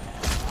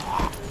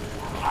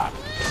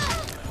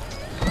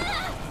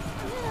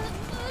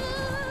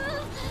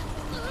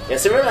 Yeah,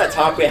 so remember that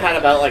talk we had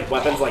about like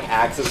weapons like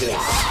axes getting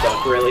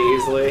stuck really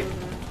easily?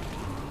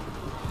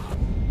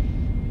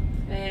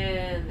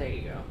 And there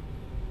you go.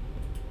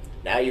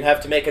 Now you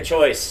have to make a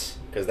choice,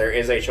 because there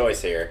is a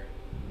choice here.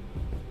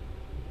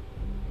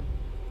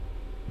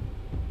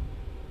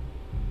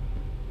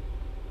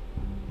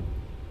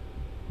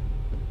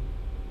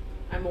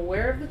 I'm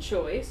aware of the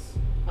choice.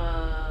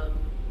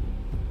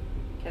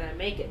 Can I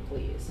make it,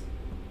 please?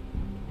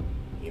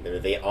 Either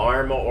the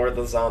arm or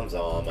the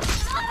Zomzom.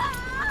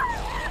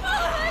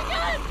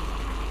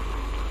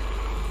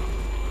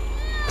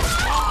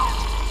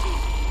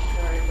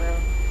 Sorry, bro.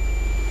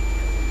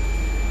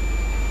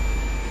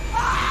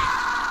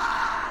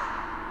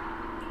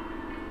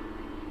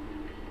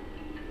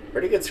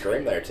 Pretty good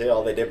scream there, too.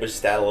 All they did was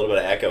just add a little bit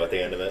of echo at the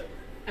end of it.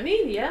 I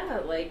mean, yeah,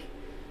 like,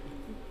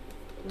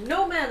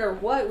 no matter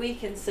what we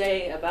can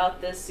say about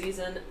this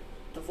season,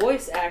 the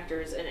voice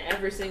actors in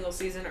every single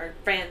season are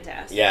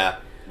fantastic. Yeah,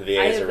 the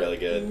VAs are really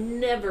good. I've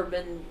never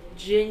been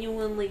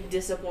genuinely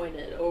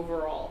disappointed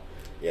overall.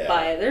 Yeah.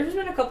 By it. There's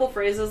been a couple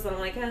phrases that I'm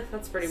like,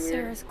 that's pretty weird.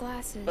 Sarah's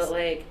glasses. But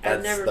like, That's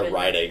I've never the been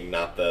writing,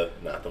 not the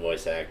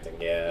voice acting.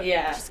 Yeah.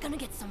 Yeah. She's gonna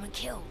get someone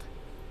killed.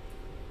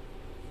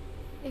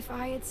 If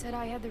I had said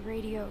I had the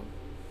radio,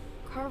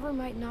 Carver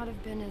might not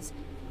have been as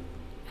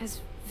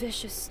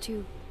vicious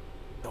too.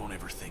 Don't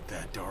ever think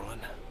that, darling.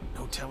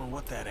 No telling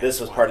what that. This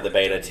was part of the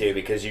beta too,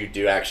 because you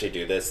do actually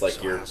do this,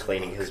 like you're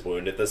cleaning his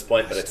wound at this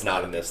point, but it's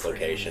not in this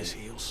location.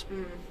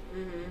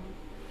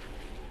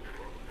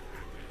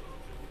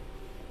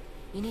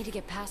 You need to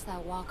get past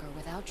that walker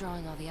without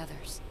drawing all the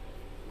others.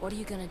 What are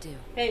you gonna do?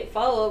 Hey,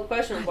 follow-up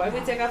question. Why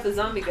did we take off the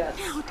zombie guts?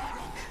 Where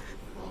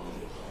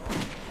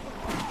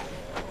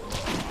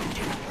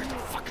the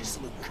fuck is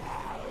Luke?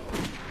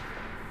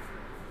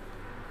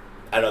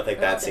 I don't think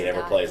that scene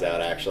ever plays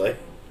out, actually.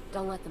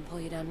 Don't let them pull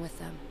you down with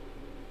them.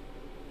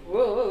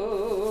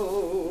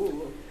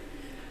 Whoa.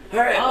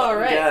 Alright,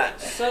 Alright.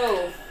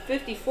 So,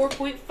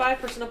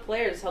 54.5% of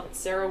players helped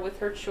Sarah with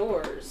her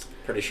chores.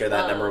 Pretty sure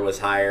that number was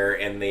higher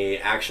in the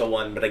actual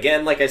one, but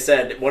again, like I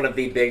said, one of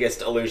the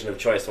biggest illusion of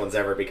choice ones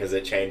ever because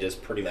it changes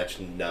pretty much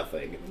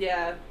nothing.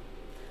 Yeah.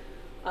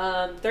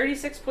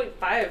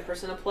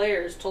 36.5% of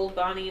players told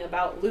Bonnie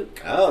about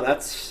Luke. Oh,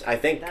 that's, I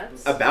think,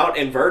 about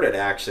inverted,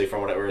 actually,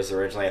 from what it was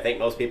originally. I think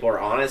most people are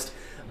honest,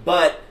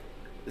 but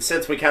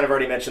since we kind of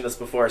already mentioned this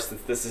before,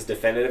 since this is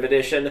Definitive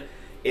Edition,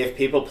 if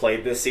people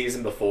played this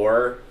season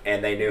before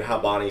and they knew how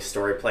Bonnie's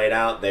story played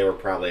out, they were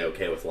probably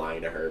okay with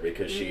lying to her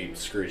because she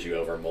screws you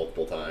over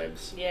multiple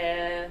times.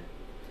 Yeah.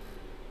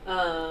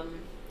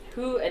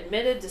 Who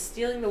admitted to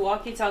stealing the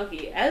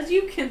walkie-talkie. As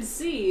you can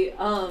see,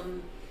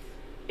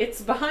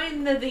 it's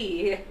behind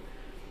the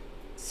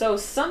So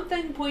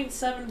something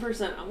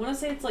 0.7%. I want to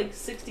say it's like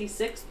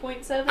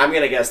 66.7. I'm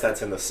going to guess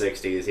that's in the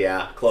 60s,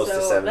 yeah. Close to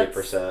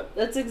 70%.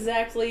 That's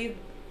exactly,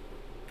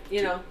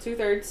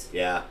 2/3.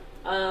 Yeah.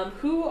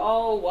 Who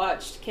all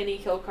watched Kenny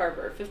kill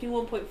Carver?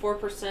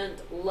 51.4%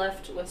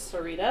 left with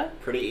Sarita.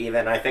 Pretty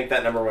even. I think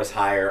that number was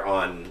higher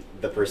on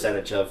the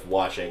percentage of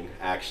watching,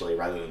 actually,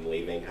 rather than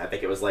leaving. I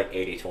think it was like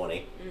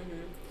 80-20.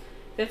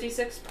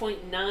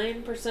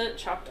 56.9%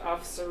 chopped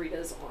off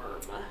Sarita's arm.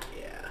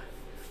 Yeah.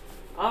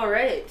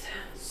 Alright.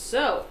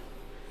 So,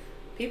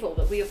 people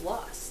that we have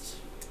lost.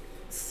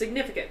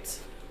 Significant.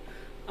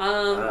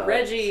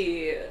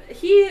 Reggie,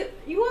 he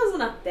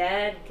wasn't a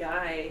bad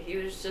guy. He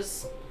was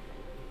just...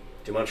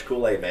 Too much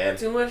Kool-Aid, man.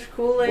 Too much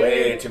Kool-Aid.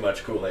 Way too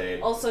much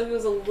Kool-Aid. Also, he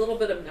was a little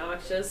bit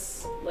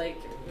obnoxious. Like,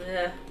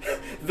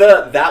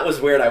 That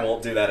was weird. I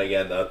won't do that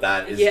again, though.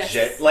 That is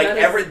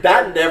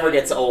that never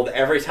gets old.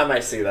 Every time I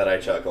see that, I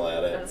chuckle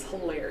at it. That's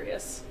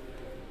hilarious.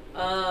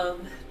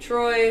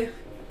 Troy,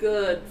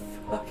 good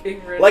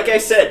fucking riddance. Like I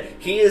said,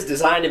 he is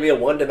designed to be a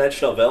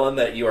one-dimensional villain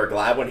that you are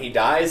glad when he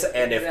dies,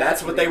 and if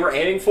that's what they were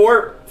aiming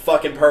for,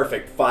 fucking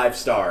perfect. 5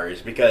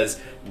 stars. Because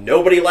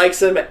nobody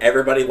likes him,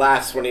 everybody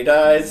laughs when he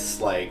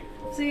dies, like...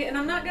 See, and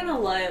I'm not gonna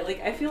lie,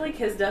 like, I feel like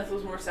his death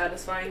was more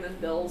satisfying than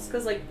Bill's,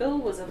 because, like, Bill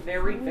was a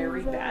very,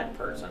 very bad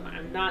person.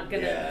 I'm not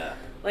gonna... Yeah.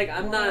 Like,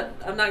 I'm not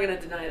gonna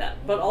deny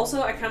that. But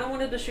also, I kind of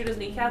wanted to shoot his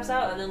kneecaps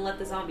out and then let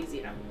the zombies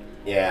eat him.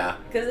 Yeah.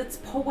 Because it's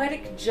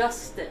poetic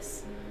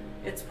justice.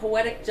 It's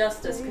poetic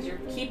justice, because you're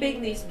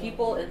keeping these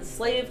people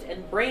enslaved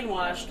and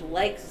brainwashed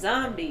like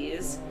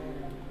zombies,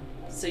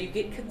 so you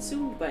get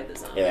consumed by the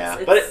zombies.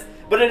 Yeah,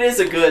 but it is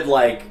a good,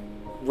 like,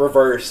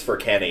 reverse for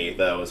Kenny,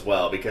 though, as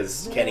well,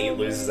 because Kenny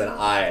loses an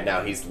eye, and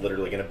now he's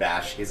literally going to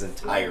bash his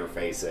entire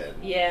face in.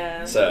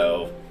 Yeah.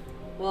 So,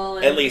 well,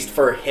 at least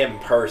for him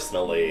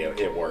personally,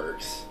 it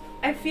works.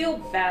 I feel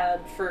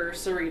bad for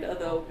Sarita,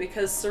 though,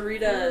 because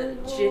Sarita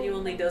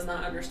genuinely does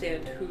not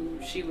understand who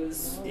she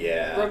was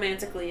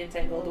romantically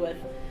entangled with,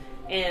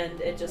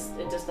 and it just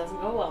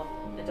doesn't go well.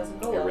 It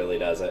doesn't go well. It really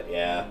doesn't,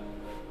 yeah.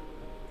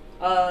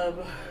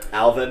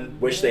 Alvin,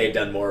 wish they had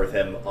done more with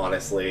him,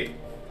 honestly.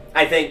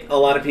 I think a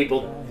lot of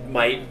people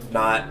might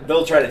not...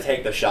 They'll try to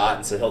take the shot,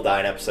 and so he'll die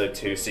in episode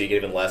 2, so you get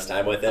even less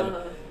time with him.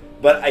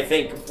 But I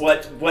think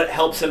what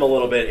helps him a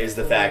little bit is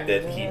the fact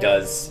that he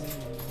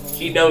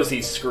knows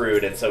he's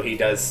screwed, and so he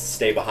does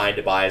stay behind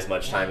to buy as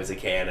much time as he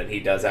can, and he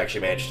does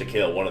actually manage to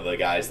kill one of the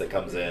guys that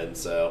comes in,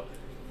 so...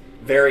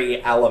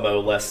 Very Alamo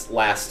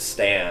Last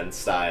Stand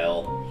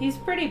style. He's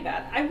pretty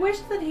bad. I wish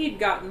that he'd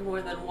gotten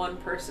more than one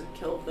person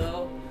killed,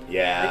 though.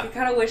 Yeah. Like, I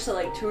kind of wish that,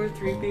 like, 2 or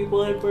 3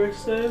 people had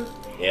burst in.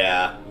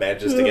 Yeah,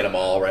 manages to get them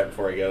all right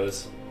before he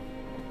goes.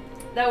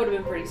 That would have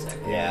been pretty sick.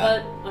 Yeah.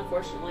 But,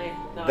 unfortunately,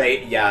 no.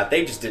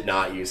 They just did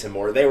not use him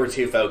more. They were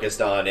too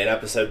focused on, in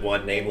episode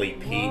 1, namely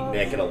Pete,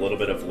 Nick, and a little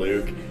bit of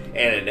Luke.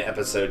 And in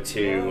episode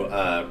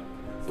 2,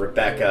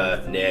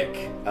 Rebecca,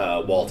 Nick,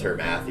 Walter,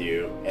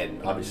 Matthew,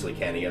 and obviously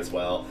Kenny as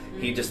well.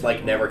 He just,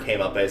 like, never came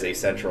up as a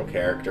central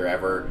character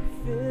ever.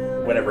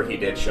 Whenever he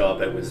did show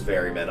up, it was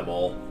very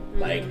minimal.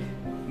 Like,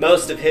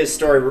 most of his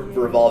story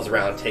revolves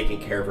around taking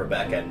care of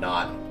Rebecca,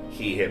 not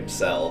he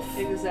himself.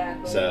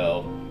 Exactly.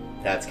 So,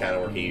 that's kind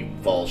of where he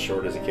falls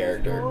short as a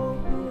character.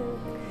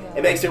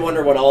 It makes me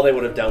wonder what all they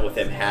would have done with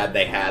him had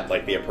they had,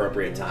 like, the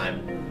appropriate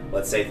time.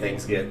 Let's say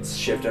things get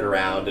shifted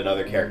around and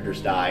other characters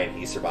die and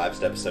he survives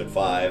to episode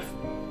 5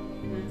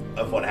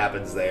 of what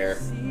happens there.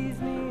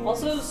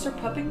 Also, Sir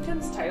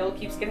Puppington's title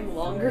keeps getting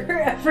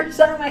longer every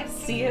time I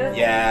see it.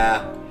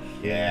 Yeah.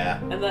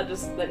 And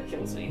that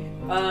kills me.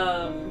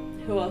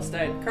 Who else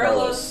died?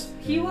 Carlos.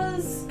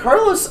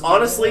 Carlos,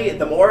 honestly,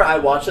 the more I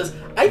watch this,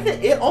 I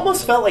think it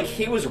almost felt like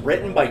he was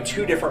written by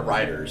 2 different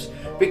writers.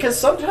 Because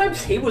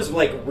sometimes he was,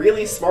 like,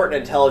 really smart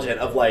and intelligent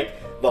of, like,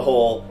 the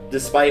whole,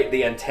 despite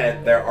the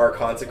intent, there are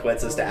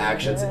consequences to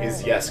actions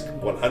is, yes,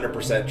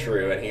 100%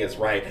 true, and he is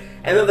right.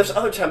 And then there's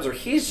other times where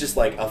he's just,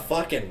 like, a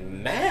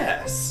fucking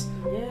mess.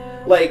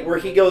 Yeah. Like, where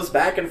he goes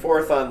back and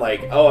forth on,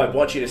 like, oh, I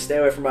want you to stay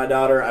away from my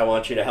daughter, I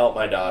want you to help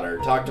my daughter,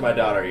 talk to my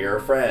daughter, you're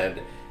a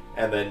friend.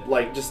 And then,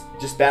 like,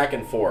 just back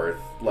and forth.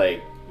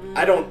 Like,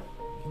 I don't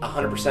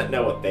 100%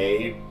 know what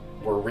they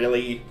were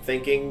really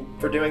thinking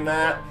for doing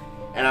that,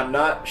 and I'm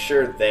not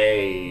sure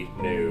they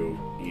knew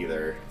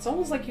either. It's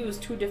almost like he was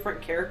 2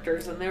 different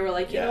characters, and they were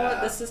like, you know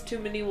what, this is too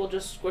many, we'll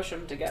just squish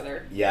them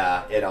together.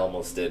 Yeah, it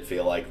almost did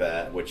feel like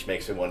that, which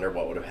makes me wonder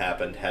what would have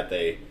happened had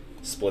they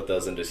split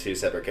those into 2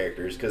 separate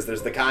characters, because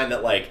there's the kind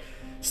that, like,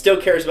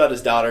 still cares about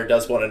his daughter,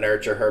 does want to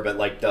nurture her, but,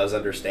 like, does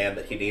understand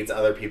that he needs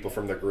other people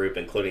from the group,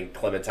 including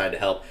Clementine, to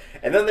help.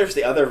 And then there's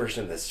the other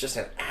version that's just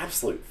an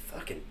absolute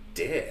fucking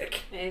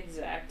dick.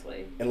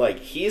 Exactly. And, like,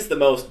 he's the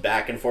most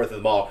back and forth of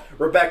them all.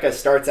 Rebecca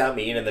starts out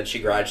mean, and then she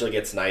gradually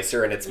gets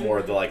nicer, and it's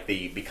more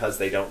the because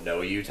they don't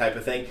know you type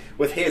of thing.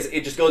 With his,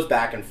 it just goes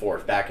back and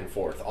forth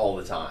all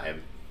the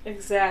time.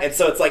 Exactly. And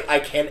so it's like, I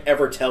can't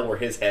ever tell where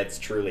his head's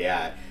truly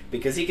at.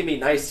 Because he can be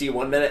nice to you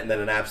one minute, and then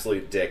an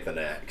absolute dick the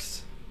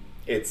next.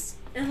 It's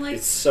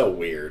so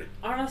weird.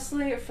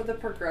 Honestly, for the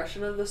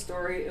progression of the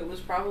story, it was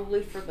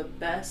probably for the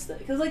best.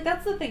 Because, like,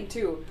 that's the thing,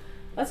 too.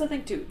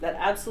 That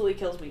absolutely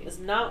kills me, is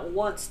not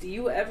once do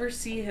you ever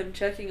see him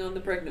checking on the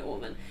pregnant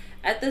woman.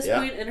 At this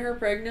point in her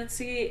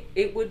pregnancy,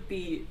 it would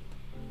be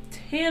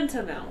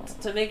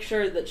tantamount to make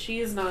sure that she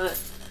is not,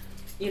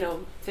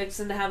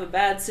 fixing to have a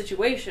bad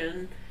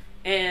situation,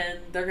 and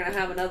they're going to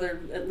have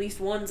at least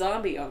one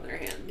zombie on their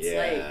hands.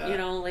 Yeah.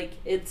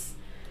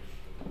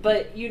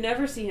 But you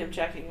never see him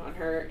checking on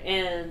her,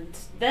 and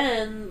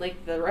then,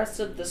 like, the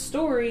rest of the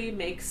story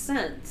makes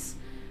sense.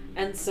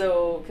 And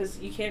so, because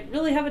you can't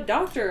really have a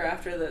doctor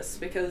after this,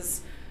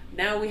 because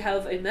now we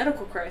have a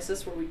medical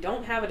crisis where we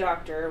don't have a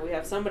doctor, we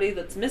have somebody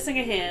that's missing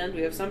a hand,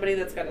 we have somebody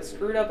that's got a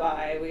screwed up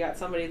eye, we got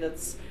somebody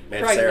that's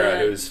pregnant. Sarah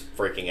who's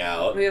freaking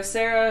out. We have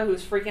Sarah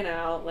who's freaking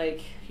out,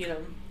 like,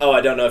 Oh,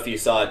 I don't know if you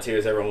saw it, too,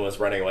 as everyone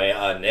was running away.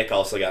 Nick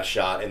also got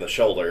shot in the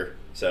shoulder,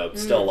 so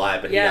still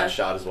alive, but he got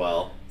shot as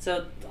well.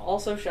 So,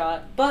 also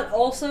shot. But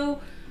also,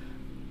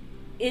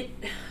 it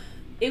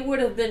would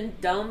have been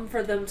dumb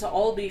for them to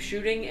all be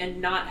shooting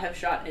and not have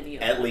shot any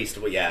of them. At least,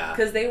 yeah.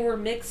 Because they were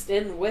mixed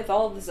in with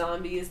all the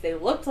zombies. They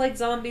looked like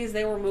zombies.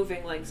 They were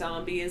moving like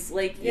zombies.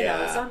 Like, you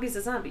know, zombie's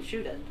a zombie.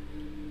 Shoot it.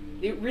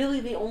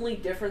 The only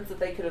difference that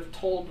they could have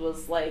told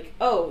was like,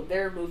 oh,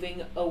 they're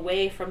moving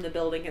away from the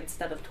building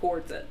instead of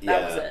towards it.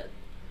 That was it.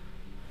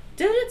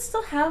 Did it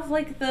still have,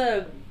 like,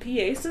 the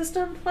PA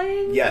system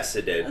playing? Yes,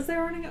 it did. As they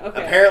were running?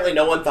 Okay. Apparently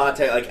no one thought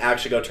to, like,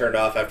 actually go turn it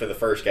off after the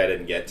first guy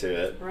didn't get to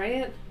it.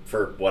 Right?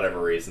 For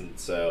whatever reason,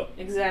 so...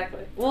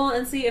 Exactly. Well,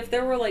 and see, if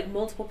there were, like,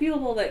 multiple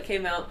people that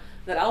came out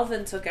that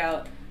Alvin took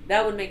out,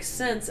 that would make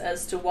sense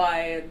as to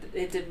why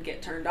it didn't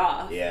get turned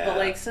off. Yeah. But,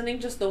 like, sending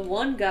just the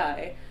one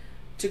guy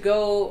to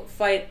go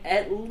fight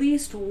at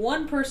least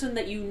one person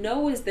that you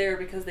know is there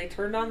because they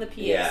turned on the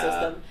PA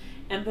system...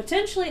 And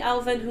potentially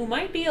Alvin, who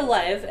might be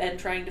alive and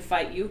trying to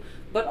fight you,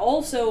 but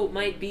also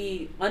might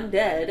be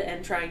undead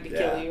and trying to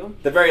kill you.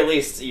 At the very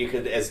least, you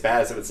could, as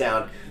bad as it would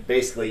sound,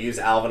 basically use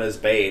Alvin as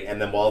bait, and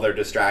then while they're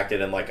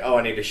distracted and like, oh,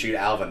 I need to shoot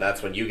Alvin,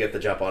 that's when you get the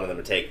jump on them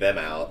and take them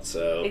out.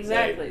 So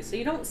exactly. So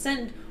you don't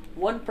send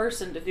one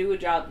person to do a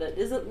job that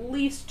is at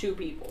least 2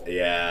 people.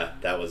 Yeah,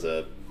 that was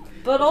a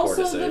But poor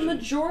also decision. the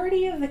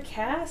majority of the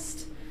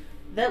cast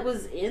that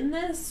was in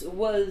this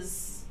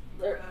was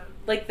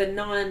like the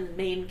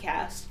non-main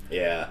cast.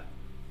 Yeah.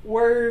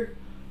 Were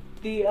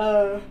the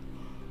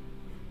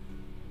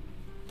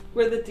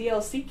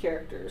DLC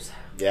characters.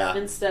 Yeah.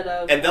 Instead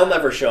of and they'll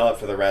never show up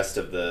for the rest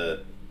of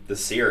the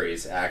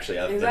series actually,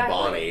 other than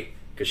Bonnie,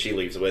 because she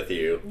leaves with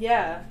you.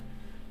 Yeah.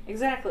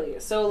 Exactly.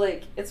 So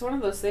like it's one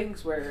of those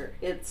things where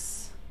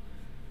it's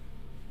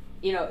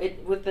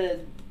it with the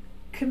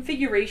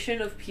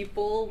configuration of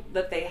people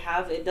that they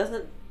have, it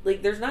doesn't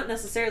like there's not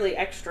necessarily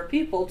extra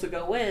people to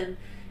go in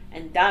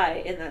and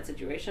die in that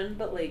situation,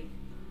 but like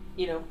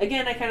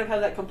again, I kind of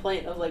have that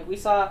complaint of like we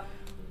saw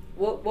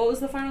what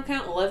was the final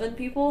count? 11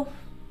 people?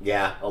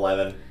 Yeah,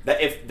 11.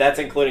 If that's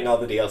including all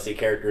the DLC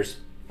characters,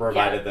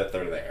 provided that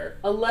they're there.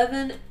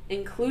 11,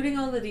 including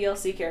all the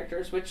DLC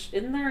characters. Which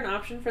isn't there an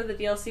option for the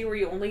DLC where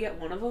you only get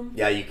one of them?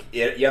 Yeah, you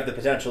have the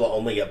potential to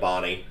only get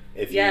Bonnie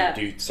if you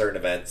do certain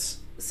events.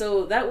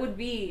 So that would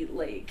be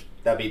like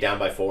that'd be down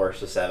by 4,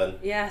 so 7.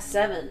 Yeah,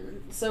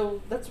 7.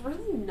 So that's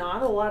really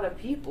not a lot of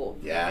people.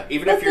 Yeah,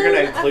 even if you're going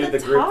to include the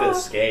group that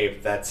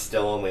escaped, that's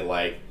still only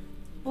like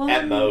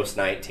at most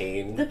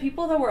 19. The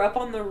people that were up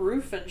on the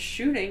roof and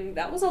shooting,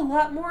 that was a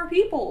lot more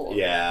people.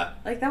 Yeah.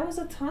 Like, that was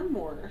a ton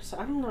more. So,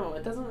 I don't know.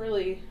 It doesn't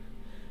really...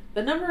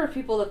 The number of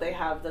people that they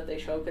have that they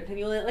show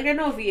continually... Like, I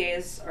know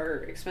VAs are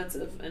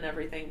expensive and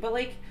everything, but,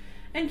 like...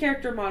 And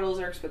character models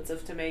are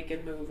expensive to make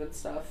and move and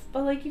stuff.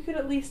 But, like, you could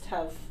at least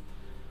have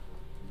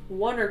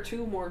 1 or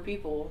 2 more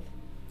people.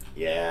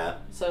 Yeah.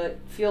 So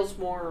it feels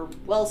more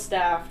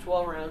well-staffed,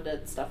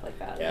 well-rounded, stuff like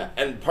that. Yeah,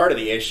 and part of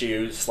the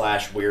issue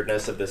 /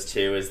 weirdness of this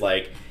too is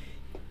like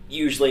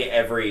usually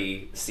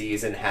every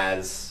season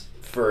has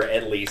for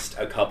at least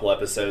a couple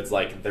episodes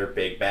like their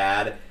big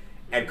bad,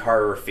 and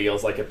Carver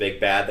feels like a big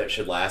bad that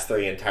should last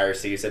through the entire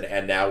season,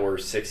 and now we're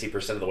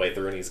 60% of the way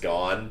through and he's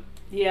gone.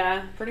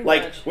 Yeah, pretty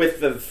much. Like with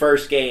the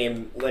first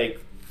game,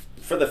 like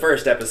for the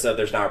first episode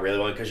there's not really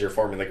one because you're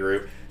forming the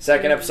group.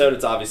 Second episode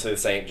it's obviously the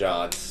St.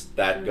 John's.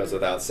 That goes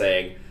without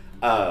saying.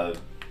 And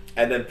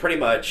then pretty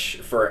much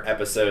for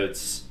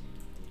episodes,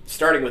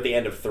 starting with the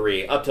end of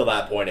 3, up till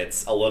that point,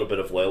 it's a little bit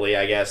of Lily,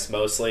 I guess,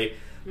 mostly.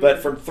 But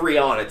from 3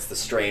 on, it's the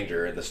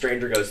Stranger. And the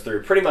Stranger goes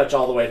through pretty much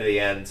all the way to the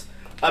end,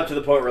 up to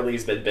the point where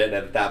Lee's been bitten.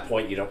 And at that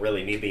point, you don't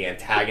really need the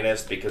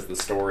antagonist because the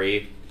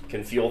story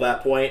can fuel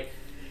that point.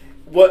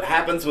 What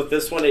happens with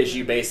this one is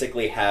you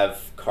basically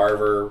have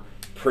Carver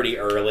pretty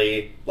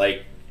early,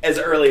 like as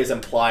early as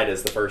implied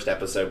as the first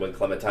episode when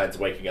Clementine's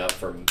waking up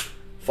from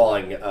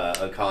falling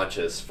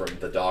unconscious from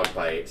the dog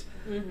bite.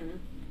 Mm-hmm.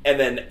 And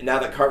then now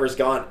that Carver's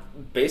gone,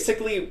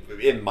 basically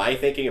in my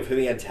thinking of who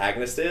the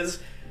antagonist is,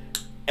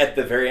 at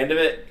the very end of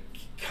it,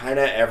 kind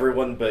of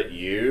everyone but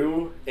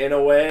you in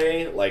a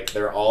way. Like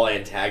they're all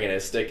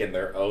antagonistic in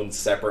their own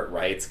separate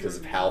rights because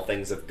of how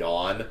things have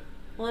gone.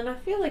 Well, and I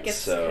feel like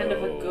it's kind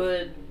of a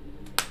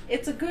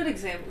good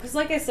example because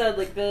like I said,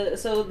 like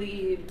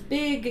the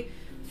big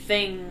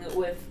thing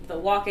with the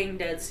Walking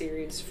Dead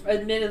series,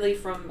 admittedly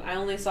I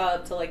only saw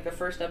up to like the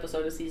first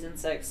episode of season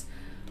 6,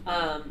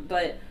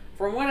 but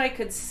from what I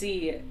could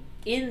see,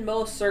 in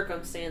most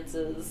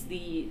circumstances,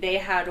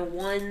 they had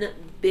one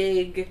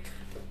big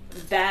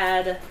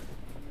bad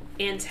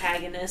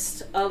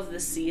antagonist of the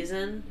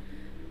season,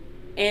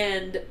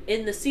 and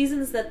in the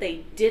seasons that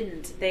they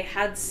didn't, they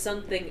had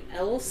something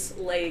else,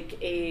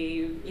 like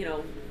a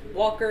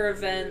walker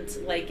event,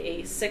 like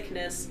a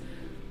sickness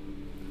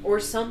or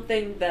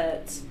something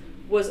that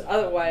was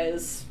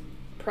otherwise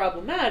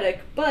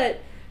problematic,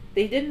 but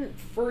they didn't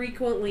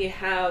frequently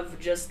have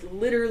just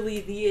literally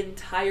the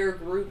entire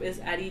group is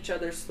at each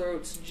other's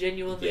throats,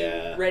 genuinely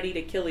ready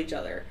to kill each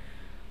other.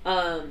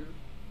 And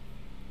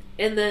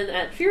then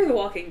at Fear the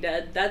Walking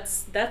Dead,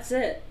 that's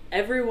it.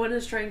 Everyone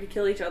is trying to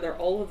kill each other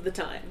all of the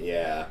time.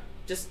 Yeah.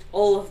 Just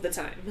all of the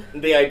time.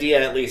 The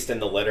idea, at least in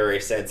the literary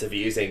sense, of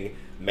using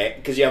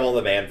because you have all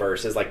the man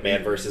versus, like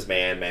man versus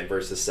man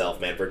versus self,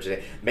 man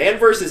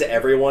versus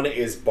everyone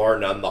is bar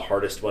none the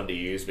hardest one to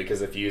use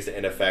because if used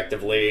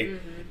ineffectively,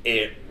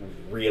 it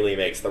really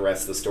makes the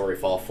rest of the story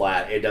fall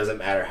flat. It doesn't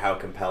matter how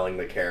compelling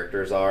the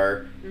characters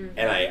are,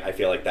 and I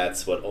feel like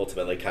that's what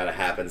ultimately kind of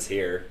happens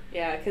here.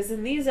 Yeah, because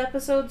in these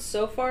episodes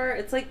so far,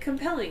 it's like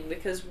compelling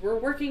because we're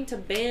working to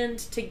band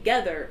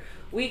together.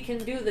 We can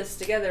do this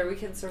together. We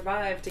can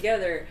survive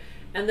together.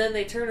 And then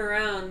they turn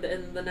around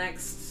in the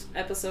next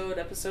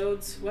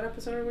episodes. What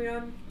episode are we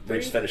on? 3? We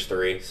just finished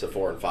 3, so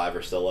 4 and 5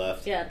 are still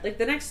left. Yeah, like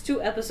the next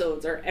 2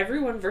 episodes are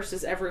everyone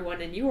versus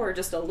everyone, and you are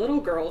just a little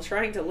girl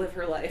trying to live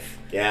her life.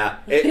 Yeah,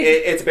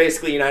 it's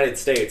basically United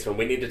States. When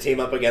we need to team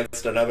up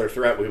against another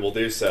threat, we will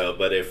do so.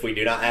 But if we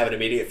do not have an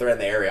immediate threat in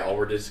the area, all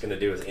we're just going to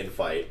do is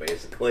infight,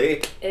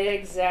 basically.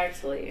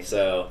 Exactly.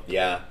 So,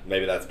 yeah,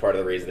 maybe that's part of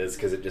the reason is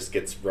because it just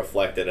gets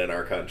reflected in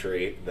our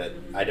country that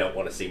I don't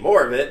want to see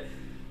more of it.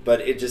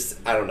 But it just,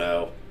 I don't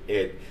know.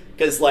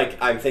 Because, like,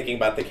 I'm thinking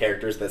about the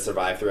characters that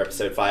survive through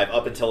episode 5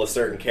 up until a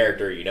certain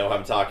character, you know who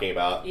I'm talking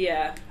about,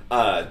 yeah,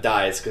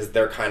 dies, because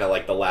they're kind of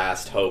like the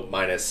last hope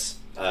minus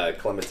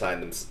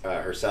Clementine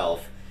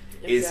herself,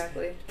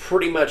 Exactly. is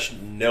pretty much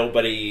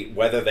nobody,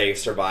 whether they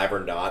survive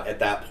or not at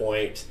that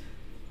point,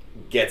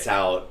 gets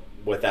out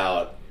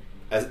without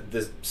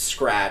the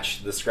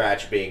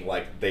scratch being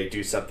like they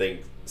do something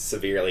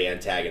severely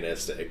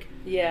antagonistic.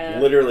 Yeah.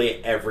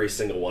 Literally every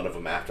single one of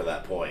them after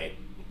that point.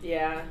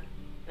 Yeah.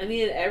 I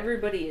mean,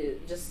 everybody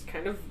just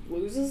kind of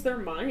loses their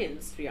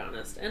minds, to be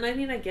honest. And I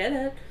mean, I get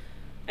it.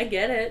 I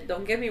get it.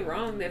 Don't get me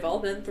wrong. They've all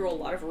been through a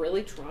lot of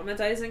really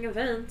traumatizing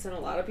events, and a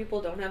lot of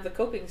people don't have the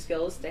coping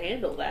skills to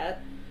handle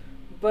that.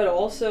 But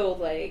also,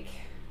 like,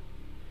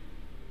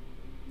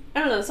 I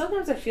don't know,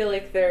 sometimes I feel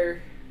like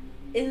they're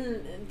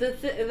in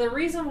the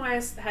reason why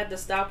I had to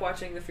stop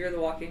watching the Fear the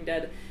Walking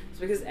Dead is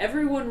because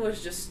everyone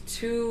was just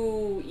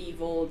too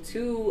evil,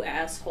 too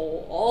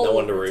asshole all the time. No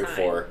one to root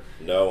for.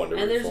 No one to root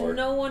for. And there's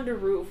no one to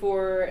root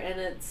for, and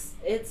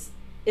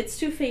it's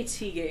too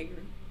fatiguing.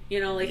 You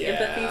know, like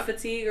empathy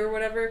fatigue or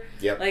whatever.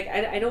 Yep. Like,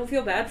 I don't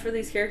feel bad for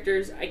these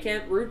characters. I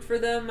can't root for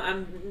them.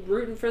 I'm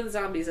rooting for the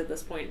zombies at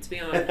this point, to be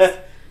honest.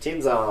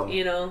 Team Zom.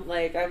 You know,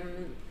 like,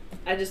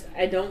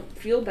 I don't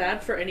feel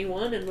bad for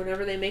anyone, and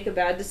whenever they make a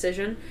bad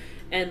decision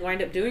and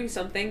wind up doing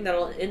something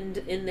that'll end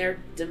in their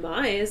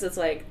demise, it's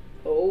like,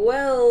 oh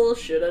well,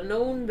 should have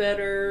known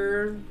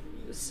better.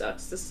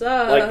 Sucks to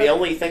suck. Like, the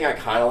only thing I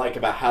kind of like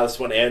about how this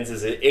one ends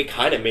is it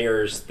kind of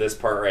mirrors this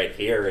part right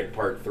here in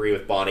part 3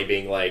 with Bonnie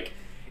being like,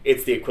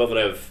 it's the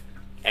equivalent of,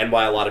 and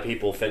why a lot of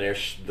people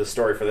finish the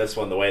story for this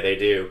one the way they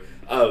do,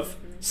 of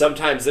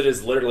sometimes it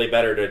is literally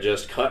better to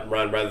just cut and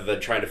run rather than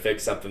trying to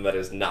fix something that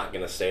is not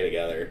going to stay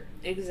together.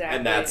 Exactly.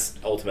 And that's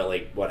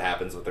ultimately what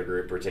happens with the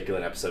group,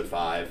 particularly in episode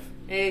 5.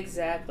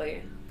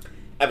 Exactly.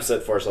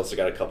 Episode 4's also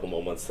got a couple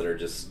moments that are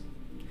just,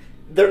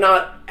 they're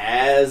not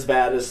as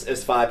bad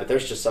as 5, but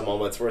there's just some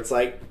moments where it's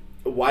like,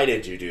 why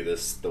did you do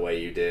this the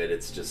way you did?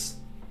 It's just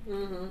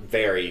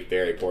very,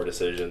 very poor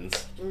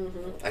decisions.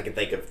 I can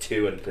think of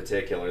 2 in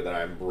particular that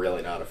I'm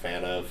really not a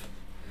fan of.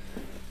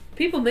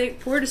 People make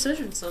poor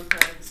decisions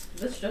sometimes.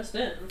 This just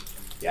in.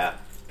 Yeah.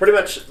 Pretty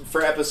much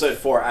for episode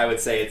 4, I would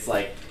say it's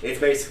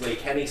basically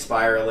Kenny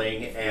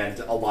spiraling and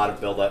a lot of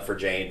build up for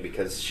Jane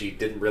because she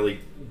didn't really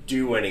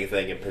do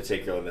anything in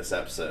particular in this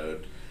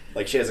episode.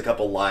 Like, she has a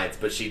couple lines,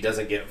 but she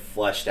doesn't get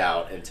fleshed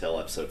out until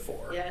episode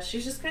 4. Yeah,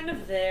 she's just kind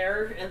of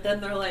there, and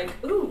then they're like,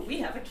 ooh, we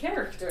have a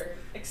character.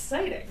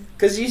 Exciting.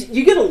 Because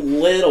you get a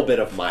little bit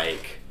of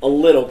Mike. A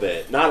little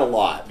bit. Not a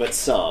lot, but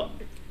some.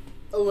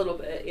 A little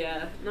bit,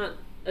 yeah. Not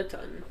a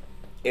ton.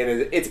 And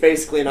it's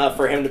basically enough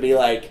for him to be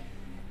like,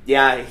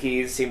 yeah,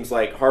 he seems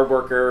like hard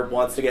worker,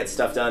 wants to get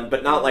stuff done,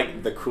 but not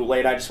like the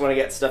Kool-Aid, I just want to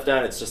get stuff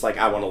done. It's just like,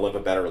 I want to live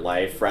a better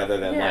life, rather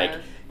than like,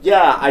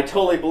 yeah, I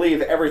totally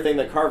believe everything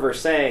that Carver's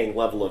saying,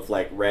 level of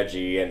like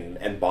Reggie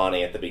and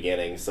Bonnie at the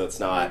beginning, so it's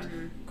not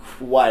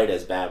quite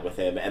as bad with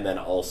him. And then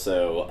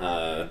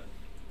also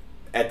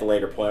at the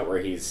later point where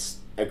he's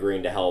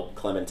agreeing to help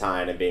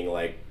Clementine and being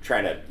like,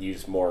 trying to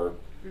use more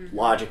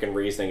logic and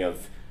reasoning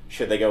of,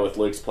 should they go with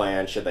Luke's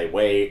plan? Should they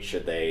wait?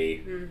 Should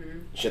they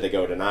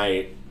go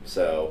tonight?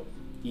 So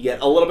you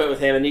get a little bit with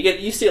him, and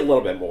you see a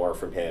little bit more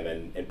from him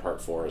in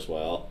part 4 as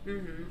well.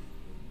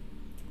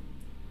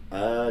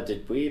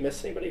 Did we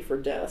miss anybody for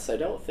deaths? I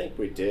don't think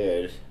we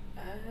did.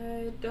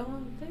 I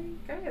don't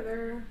think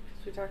either.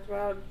 Because we talked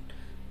about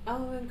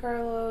Alvin,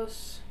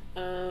 Carlos,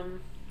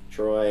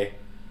 Troy.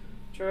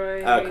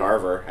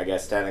 Carver, I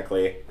guess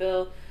technically.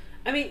 Bill.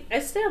 I mean, I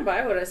stand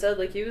by what I said.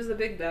 Like, he was the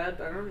big bad,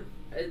 but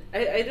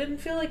I didn't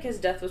feel like his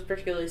death was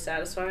particularly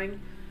satisfying.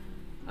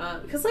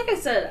 Because, like I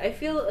said, I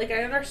feel like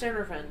I understand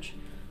revenge.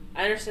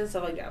 I understand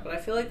stuff like that, but I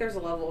feel like there's a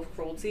level of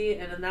cruelty,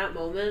 and in that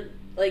moment,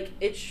 like,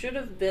 it should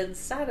have been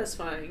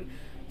satisfying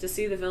to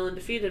see the villain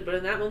defeated, but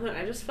in that moment,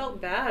 I just felt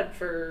bad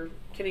for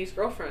Kenny's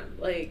girlfriend.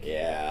 Like,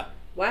 yeah.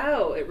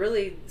 Wow, it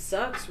really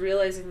sucks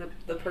realizing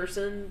the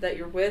person that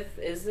you're with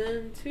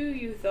isn't who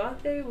you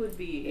thought they would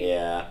be.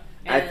 Yeah.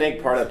 And I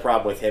think part of the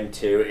problem with him,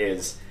 too,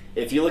 is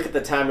if you look at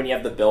the time when you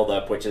have the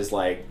build-up, which is,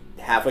 like,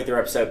 halfway through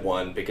episode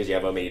 1, because you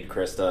have Omid,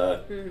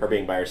 Krista, her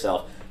being by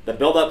herself, the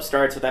build-up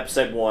starts with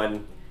episode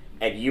 1,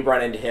 and you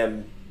run into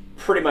him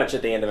pretty much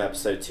at the end of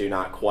episode 2,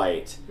 not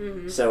quite.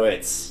 So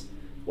it's,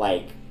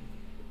 like,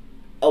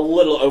 a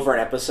little over an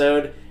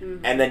episode,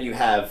 and then you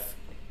have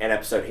an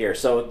episode here.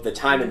 So the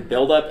time in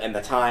build-up and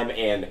the time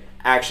in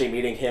actually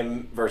meeting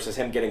him versus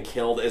him getting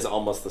killed is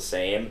almost the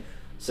same.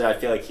 So I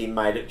feel like he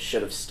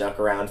should have stuck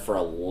around for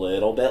a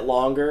little bit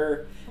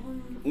longer.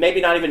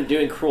 Maybe not even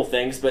doing cruel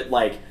things, but,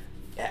 like,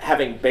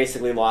 having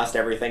basically lost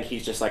everything,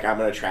 he's just like, I'm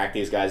going to track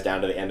these guys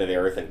down to the end of the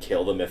earth and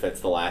kill them if it's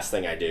the last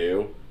thing I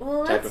do.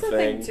 Well, that's the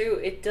thing, too.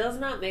 It does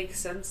not make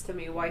sense to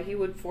me why he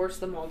would force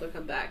them all to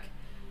come back.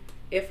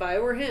 If I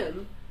were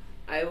him,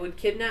 I would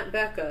kidnap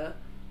Becca,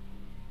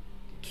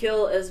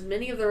 kill as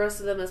many of the rest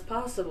of them as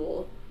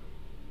possible,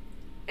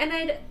 and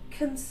I'd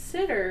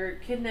consider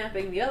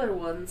kidnapping the other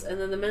ones,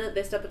 and then the minute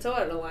they step a toe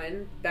out of the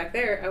line, back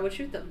there, I would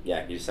shoot them.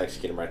 Yeah, you just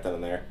execute them right then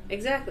and there.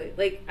 Exactly.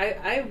 Like,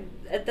 I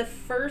at the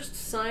first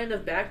sign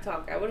of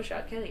backtalk, I would have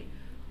shot Kenny.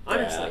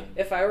 Honestly.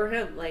 Yeah. If I were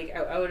him, like,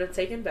 I would have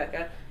taken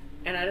Becca,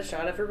 and I'd have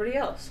shot everybody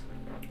else.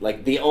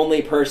 Like, the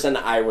only person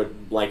I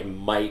would, like,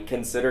 might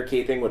consider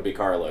keeping would be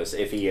Carlos,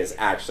 if he is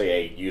actually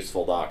a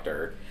useful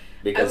doctor.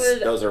 Because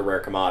those are rare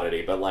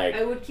commodity, but, like...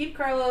 I would keep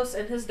Carlos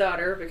and his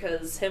daughter,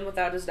 because him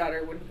without his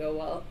daughter wouldn't go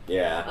well.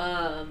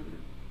 Yeah.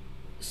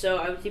 So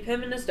I would keep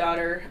him and his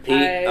daughter. Pete,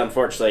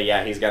 unfortunately,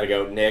 yeah, he's got to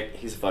go. Nick,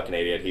 he's a fucking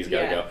idiot. He's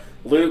got to go.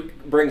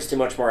 Luke brings too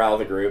much morale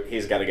to the group.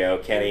 He's got to go.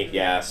 Kenny,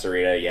 yeah.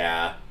 Sarita,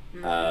 yeah.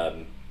 I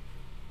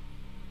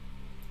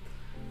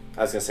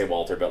was going to say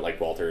Walter, but, like,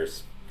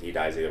 he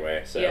dies either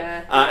way. So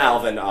yeah.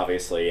 Alvin,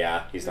 obviously,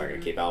 yeah. He's not going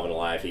to keep Alvin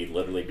alive. He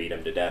literally beat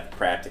him to death,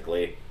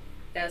 practically.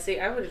 Yeah, see,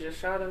 I would have just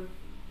shot him.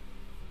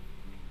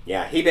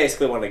 Yeah, he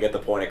basically wanted to get the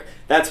point.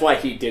 That's why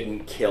he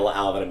didn't kill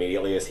Alvin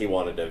immediately, is he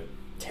wanted to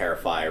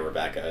terrify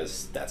Rebecca.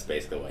 That's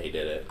basically why he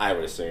did it, I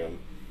would assume.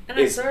 And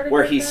I sort of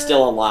where he's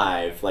still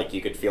alive, like,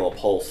 you could feel a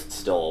pulse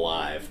still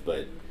alive,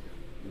 but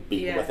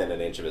beaten within an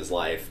inch of his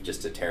life,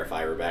 just to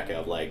terrify Rebecca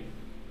of, like...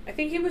 I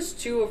think he was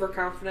too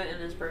overconfident in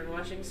his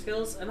brainwashing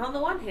skills, and on the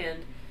one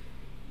hand,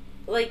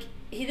 like,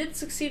 he did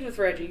succeed with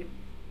Reggie,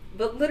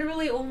 but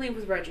literally only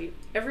with Reggie.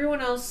 Everyone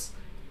else...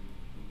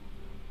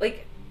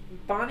 Like,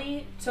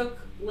 Bonnie took,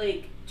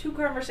 like, 2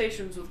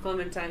 conversations with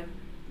Clementine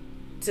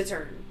to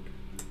turn.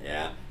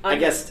 Yeah. I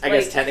guess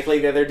technically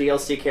the other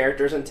DLC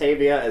characters in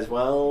Tavia as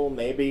well,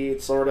 maybe,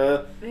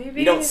 sorta. Maybe.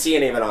 You don't see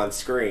any of it on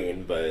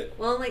screen, but...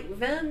 Well, like,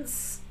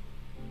 Vince,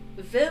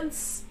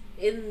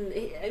 in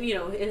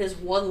his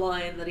one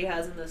line that he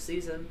has in this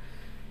season,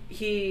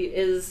 he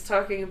is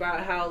talking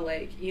about how,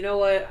 like, you know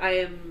what, I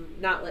am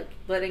not, like,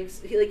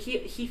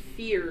 he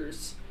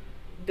fears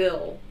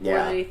Bill more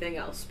than anything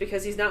else,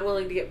 because he's not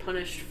willing to get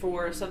punished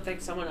for something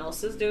someone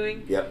else is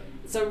doing. Yep.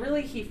 So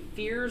really he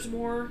fears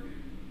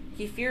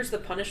the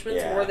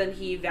punishments more than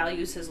he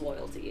values his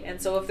loyalty.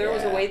 And so if there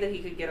was a way that he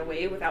could get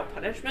away without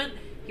punishment,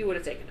 he would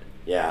have taken it.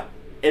 Yeah.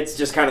 It's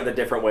just kind of the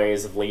different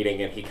ways of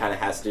leading, and he kind of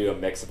has to do a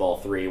mix of all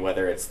three,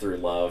 whether it's through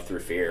love,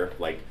 through fear,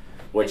 like,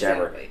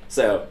 whichever. Exactly.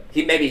 So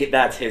maybe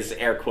that's his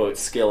air quote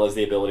skill, is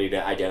the ability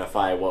to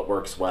identify what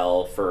works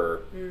well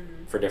for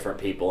different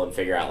people and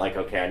figure out, like,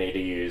 okay, I need to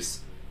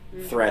use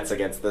threats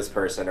against this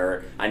person,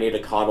 or I need to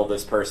coddle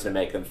this person to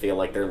make them feel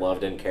like they're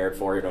loved and cared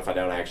for, even if I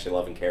don't actually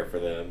love and care for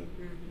them.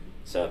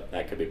 So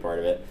that could be part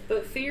of it.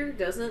 But fear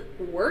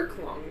doesn't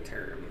work long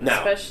term. No.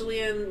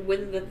 Especially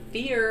when the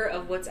fear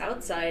of what's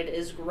outside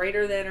is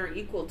greater than or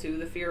equal to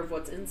the fear of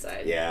what's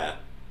inside. Yeah.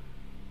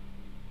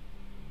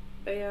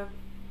 But yeah.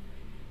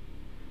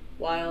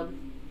 Wild.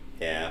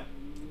 Yeah.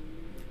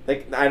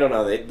 Like, I don't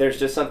know. There's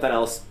just something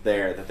else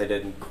there that they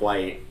didn't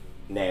quite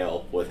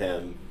nail with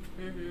him.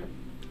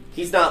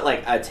 He's not,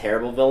 like, a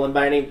terrible villain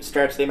by any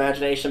stretch of the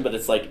imagination, but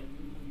it's, like,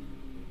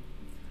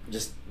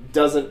 just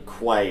doesn't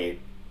quite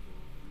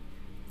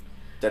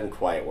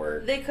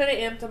work. They could have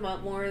amped him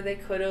up more. They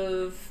could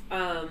have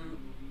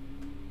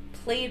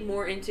played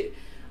more into...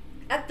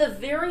 At the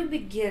very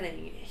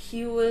beginning,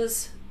 he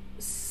was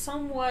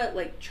somewhat,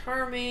 like,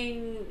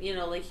 charming, you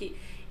know, like,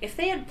 if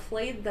they had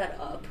played that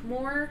up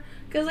more,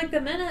 because, like,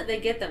 the minute they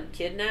get them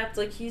kidnapped,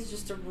 like, he's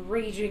just a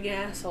raging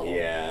asshole.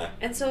 Yeah.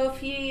 And so if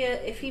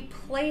he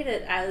played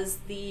it as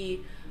the,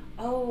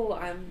 oh,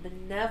 I'm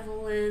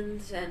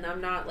benevolent, and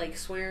I'm not, like,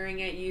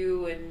 swearing at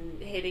you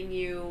and hitting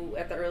you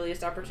at the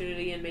earliest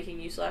opportunity and making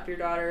you slap your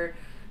daughter,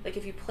 like,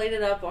 if you played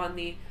it up on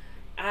the,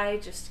 I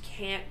just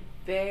can't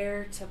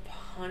bear to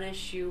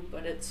punish you,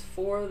 but it's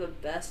for the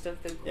best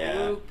of the group.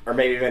 Yeah. Or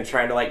maybe even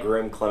trying to, like,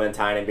 groom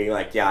Clementine and being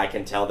like, yeah, I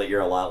can tell that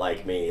you're a lot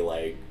like me,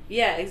 like...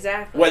 Yeah,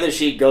 exactly. Whether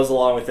she goes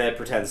along with it,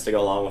 pretends to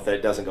go along with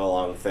it, doesn't go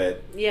along with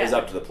it, is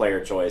up to the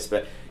player choice.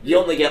 But you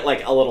only get,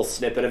 like, a little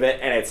snippet of it,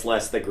 and it's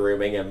less the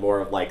grooming and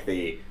more of, like,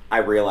 the, I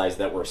realize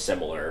that we're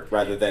similar,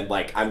 rather than,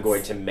 like, I'm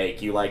going to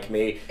make you like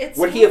me.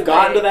 Would he have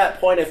gotten to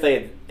that point if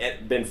they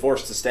had been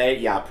forced to stay?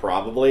 Yeah,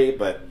 probably,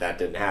 but that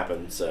didn't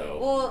happen, so...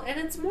 Well, and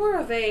it's more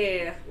of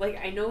a,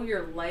 like, I know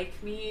you're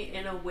like me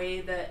in a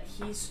way that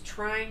he's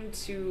trying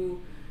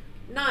to...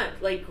 Not,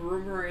 like,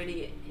 groom her in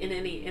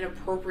any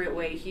inappropriate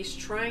way. He's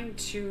trying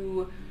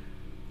to...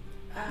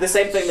 the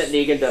same thing that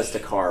Negan does to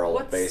Carl,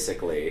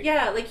 basically.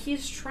 Yeah, like,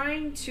 he's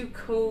trying to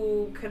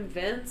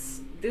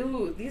convince...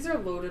 Dude, these are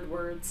loaded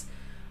words.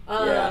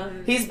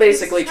 He's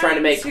basically trying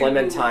to make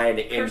Clementine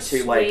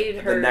into,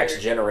 like, the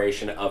next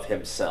generation of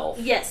himself.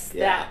 Yes,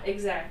 that,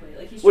 exactly.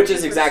 Like, he's which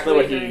is exactly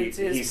what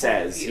he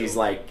says. He's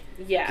like...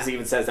 Yeah. Because he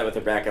even says that with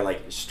Rebecca,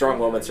 like, strong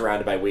woman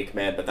surrounded by weak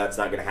men, but that's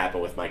not going to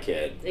happen with my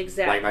kid.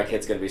 Exactly. Like, my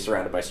kid's going to be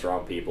surrounded by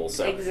strong people.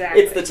 So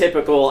exactly. It's the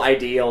typical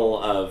ideal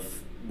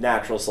of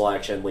natural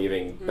selection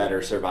leaving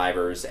better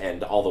survivors,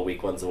 and all the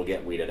weak ones will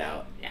get weeded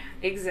out. Yeah,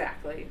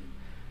 exactly.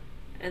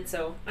 And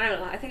so, I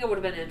don't know, I think it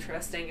would have been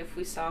interesting if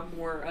we saw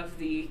more of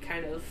the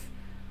kind of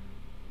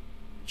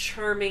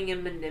charming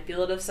and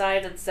manipulative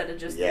side instead of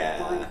just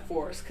brute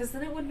force, because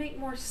then it would make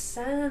more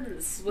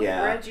sense with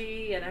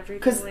Reggie and everything.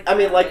 Because I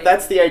mean, like,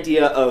 that's the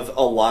idea of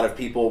a lot of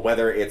people,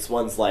 whether it's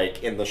ones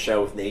like in the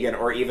show with Negan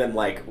or even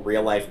like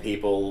real life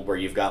people where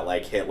you've got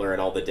like Hitler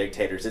and all the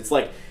dictators. It's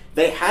like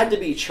they had to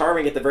be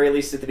charming at the very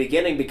least at the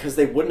beginning because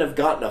they wouldn't have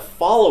gotten a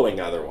following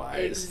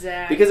otherwise.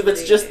 Exactly. Because if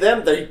it's just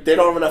them, they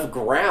don't have enough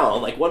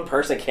ground. Like, one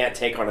person can't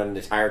take on an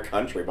entire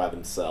country by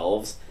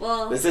themselves.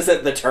 Well, this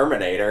isn't the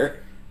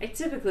Terminator. I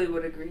typically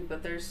would agree,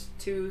 but there's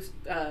two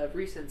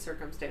recent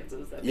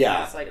circumstances that make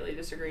me slightly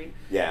disagree.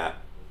 Yeah.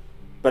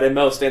 But in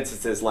most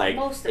instances, like,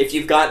 if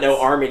you've got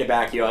no army to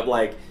back you up,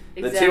 like,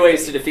 the two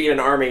ways to defeat an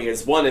army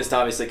is, one is to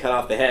obviously cut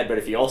off the head, but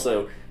if you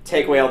also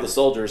take away all the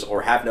soldiers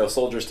or have no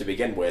soldiers to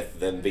begin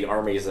with, then the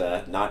army's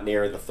not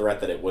near the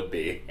threat that it would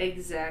be.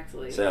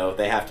 Exactly. So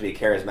they have to be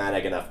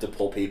charismatic enough to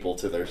pull people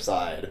to their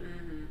side.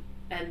 Mm-hmm.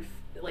 And,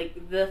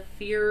 like, the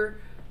fear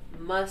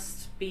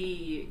must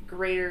be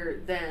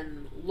greater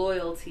than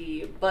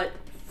loyalty, but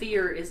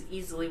fear is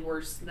easily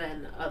worse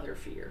than other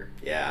fear.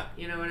 Yeah.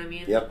 You know what I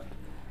mean? Yep.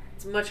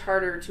 It's much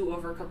harder to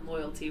overcome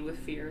loyalty with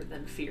fear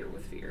than fear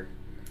with fear.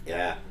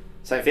 Yeah.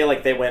 So I feel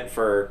like they went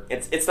for...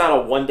 It's not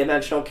a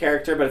one-dimensional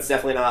character, but it's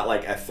definitely not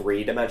like a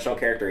three-dimensional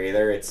character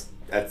either.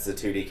 That's a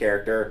 2D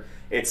character.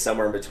 It's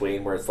somewhere in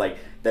between where it's like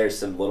there's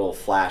some little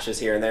flashes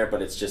here and there,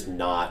 but it's just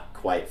not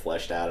quite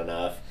fleshed out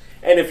enough.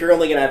 And if you're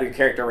only going to have your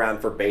character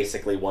around for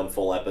basically one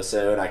full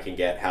episode, I can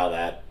get how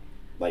that...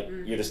 Like,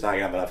 you're just not going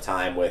to have enough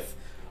time with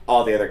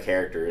all the other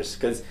characters.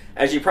 Because,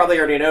 as you probably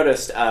already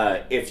noticed,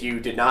 if you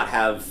did not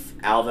have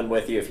Alvin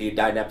with you, if he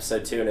died in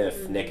episode 2, and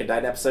if Nick had died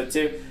in episode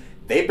 2,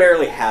 they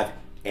barely have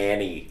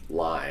any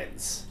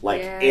lines.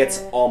 Like,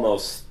 it's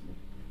almost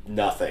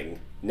nothing.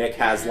 Nick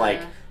has,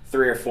 like,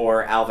 3 or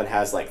 4. Alvin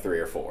has, like, 3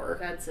 or 4.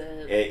 That's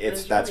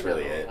it. That's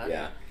really it,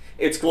 yeah.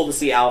 It's cool to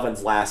see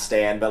Alvin's last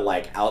stand, but,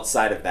 like,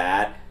 outside of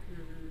that,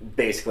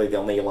 basically the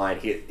only line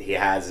he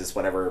has is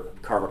whenever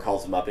Carver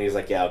calls him up and he's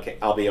like, yeah, okay,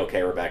 I'll be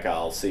okay, Rebecca,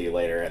 I'll see you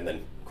later, and then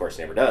of course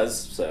never does.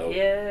 So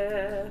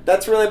yeah,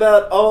 that's really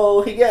about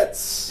all he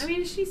gets. I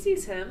mean, she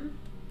sees him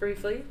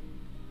briefly.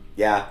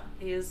 Yeah,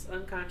 he is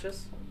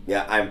unconscious.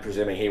 Yeah, I'm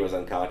presuming he was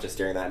unconscious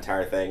during that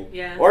entire thing.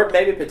 Yeah, or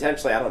maybe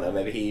potentially, I don't know,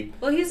 maybe he...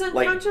 Well, he's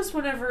unconscious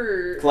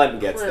whenever Clem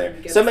gets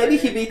there. So maybe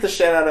he beat the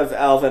shit out of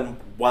Alvin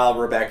while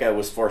Rebecca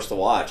was forced to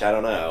watch. I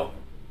don't know.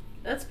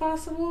 That's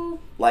possible.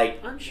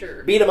 Like,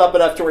 unsure. Beat him up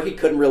enough to where he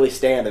couldn't really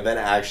stand, and then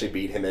actually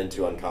beat him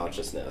into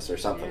unconsciousness or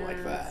something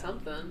like that.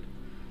 Something.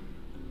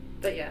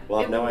 But yeah. Well,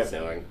 I have no way of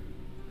knowing.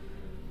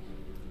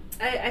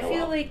 I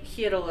feel like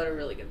he had a lot of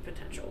really good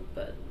potential,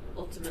 but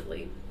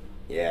ultimately.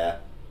 Yeah.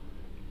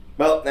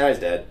 Well, now he's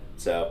dead,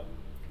 so.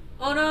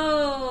 Oh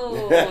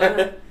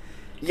no!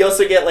 You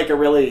also get like a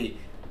really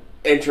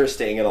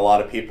interesting, and a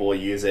lot of people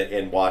use it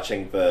in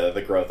watching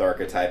the growth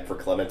archetype for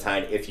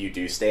Clementine if you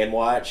do stay and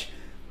watch.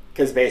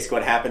 Because basically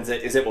what happens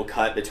is it will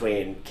cut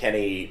between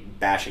Kenny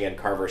bashing in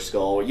Carver's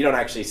skull. You don't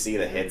actually see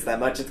the hits that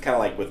much. It's kind of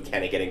like with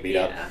Kenny getting beat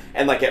up.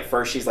 And like at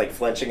first she's like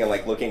flinching and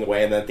like looking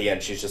away, and then at the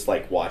end she's just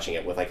like watching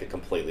it with like a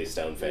completely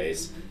stone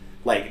face.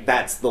 Like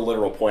that's the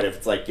literal point of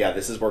it's like, yeah,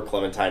 this is where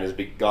Clementine has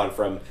gone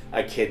from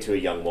a kid to a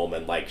young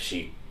woman. Like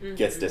she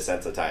gets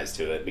desensitized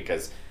to it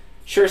because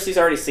sure, she's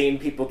already seen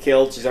people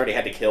killed. She's already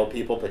had to kill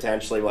people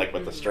potentially like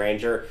with the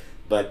stranger.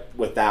 But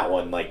with that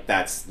one, like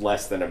that's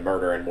less than a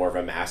murder and more of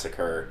a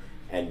massacre.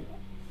 And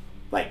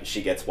like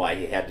she gets why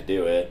he had to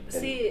do it. And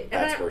see,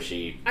 that's where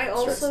she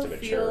starts to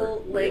mature.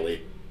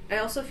 Really, I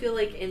also feel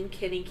like in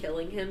Kenny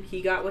killing him,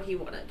 he got what he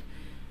wanted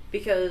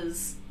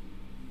because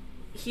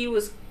he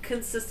was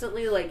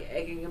consistently like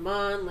egging him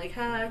on, like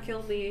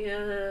kill me.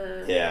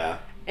 Yeah.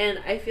 And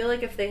I feel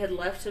like if they had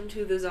left him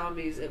to the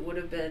zombies, it would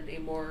have been a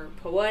more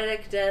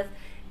poetic death,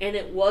 and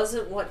it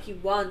wasn't what he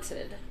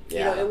wanted.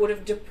 Yeah. You know, it would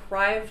have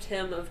deprived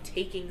him of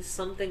taking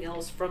something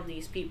else from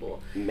these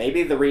people.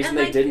 Maybe the reason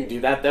they didn't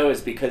do that, though, is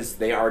because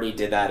they already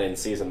did that in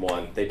Season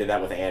 1. They did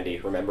that with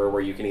Andy, remember?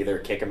 Where you can either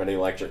kick him in the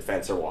electric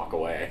fence or walk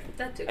away.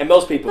 That too. And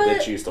most people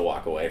did choose to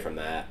walk away from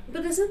that.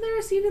 But isn't there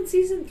a scene in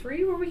Season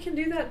 3 where we can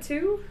do that,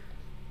 too?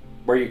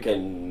 Where you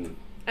can...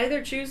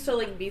 either choose to,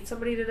 like, beat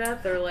somebody to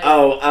death or, like,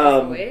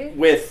 walk away?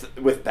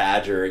 With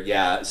Badger,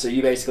 yeah. So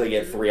you basically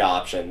get 3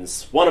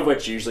 options. One of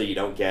which usually you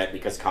don't get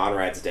because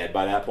Conrad's dead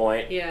by that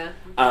point. Yeah.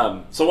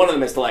 So one of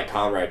them is to let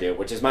Conrad do it,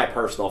 which is my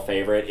personal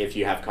favorite if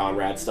you have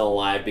Conrad still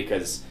alive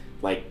because,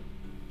 like,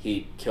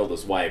 he killed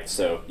his wife.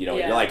 So, you know,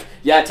 you're like,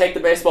 yeah, take the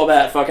baseball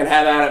bat, fucking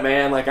have at it,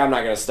 man. Like, I'm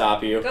not going to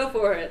stop you. Go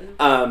for it.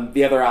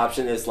 The other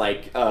option is,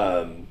 like,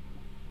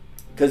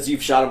 because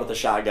you've shot him with a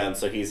shotgun,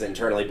 so he's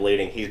internally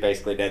bleeding. He's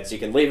basically dead. So you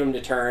can leave him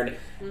to turn,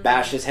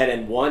 bash his head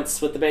in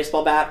once with the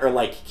baseball bat, or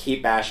like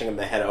keep bashing him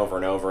the head over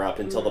and over up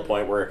until the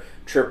point where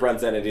Tripp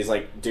runs in and he's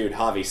like, "Dude,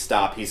 Javi,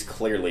 stop! He's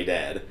clearly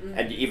dead."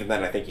 And even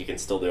then, I think you can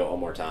still do it one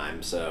more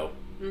time. So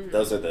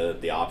those are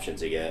the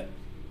options you get.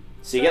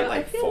 So you get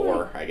like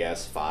 4, I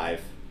guess,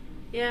 5.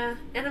 Yeah,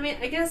 and I mean,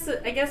 I guess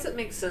it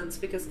makes sense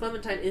because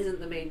Clementine isn't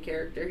the main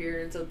character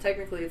here, and so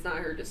technically it's not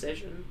her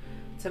decision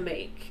to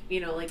make. You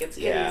know, like it's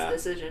Kenny's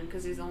decision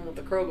because he's the one with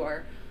the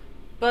crowbar.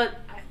 But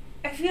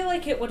I feel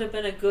like it would have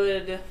been a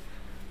good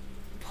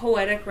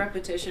poetic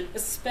repetition,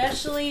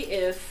 especially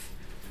if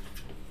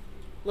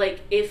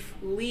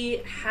Lee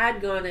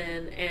had gone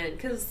in and,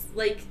 because,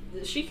 like,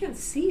 she can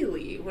see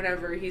Lee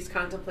whenever he's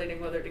contemplating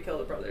whether to kill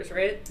the brothers,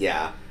 right?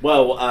 Yeah.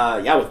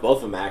 Well, yeah, with both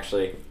of them,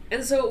 actually.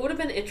 And so it would have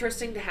been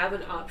interesting to have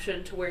an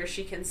option to where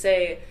she can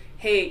say,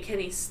 hey, can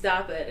he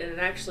stop it? And it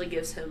actually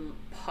gives him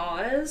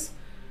pause.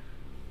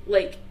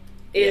 Like,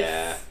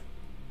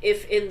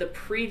 if in the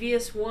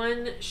previous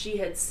one she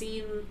had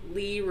seen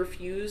Lee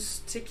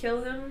refuse to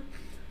kill him,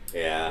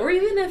 or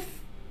even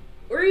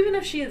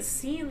if she had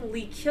seen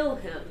Lee kill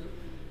him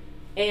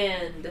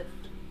and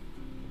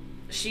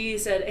she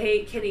said,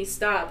 hey, can he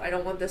stop? I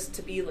don't want this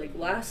to be like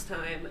last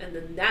time, and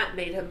then that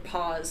made him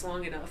pause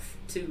long enough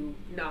to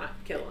not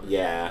kill him.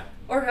 Yeah.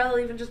 Or hell,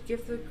 even just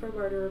give the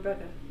crowbar to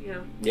Rebecca, you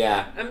know?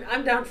 Yeah.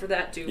 I'm down for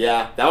that, too.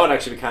 Yeah, that would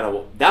actually be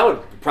that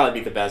would probably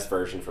be the best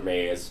version for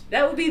me, is...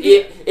 That would be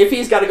the... If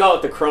he's got to go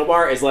with the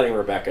crowbar, is letting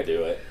Rebecca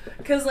do it.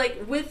 Because,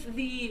 like, with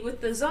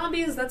the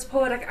zombies, that's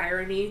poetic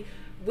irony.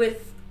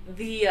 With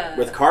the...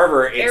 with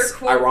Carver, it's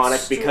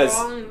ironic because...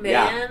 strong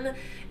man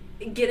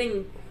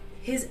getting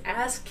his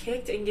ass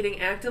kicked and getting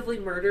actively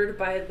murdered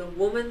by the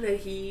woman that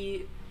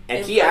he...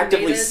 And he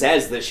actively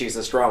says that she's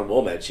a strong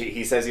woman.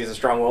 He says he's a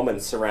strong woman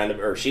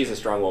she's a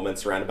strong woman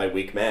surrounded by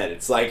weak men.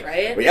 It's like,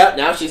 right? Well, yeah,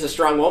 now she's a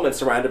strong woman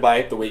surrounded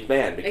by the weak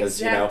man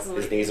because, you know,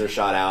 his knees are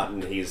shot out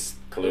and he's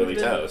clearly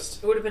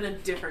toast. It would have been a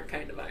different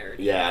kind of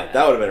irony. Yeah,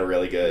 that would have been a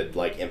really good,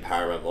 like,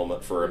 empowerment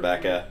moment for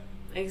Rebecca.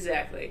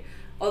 Exactly.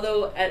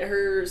 Although, at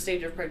her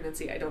stage of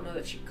pregnancy, I don't know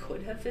that she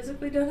could have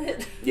physically done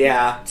it.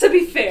 Yeah. To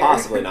be fair.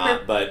 Possibly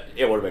not, but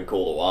it would have been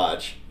cool to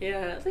watch. Yeah,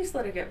 at least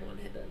let her get one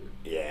hit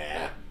in.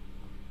 Yeah.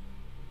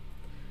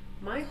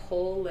 My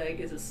whole leg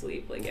is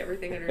asleep, like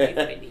everything underneath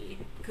my knee.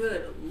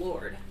 Good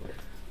lord.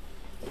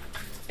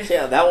 So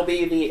yeah, that will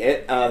be the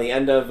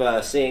end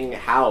of seeing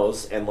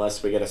House,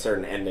 unless we get a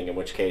certain ending, in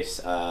which case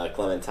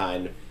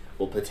Clementine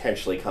will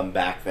potentially come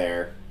back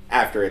there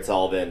after it's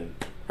all been...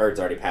 Herd's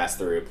already passed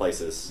through,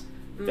 places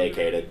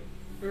vacated.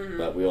 Mm-hmm.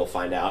 But we will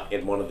find out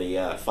in one of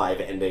the 5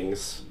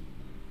 endings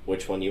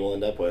which one you will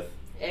end up with.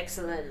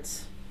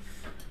 Excellent.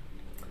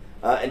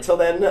 Until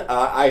then,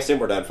 I assume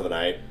we're done for the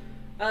night.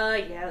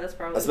 Yeah, that's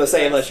probably... I was about to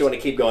say, unless you want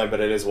to keep going,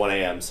 but it is 1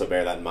 a.m., so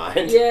bear that in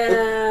mind.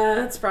 Yeah,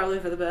 that's probably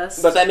for the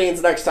best. But that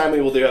means next time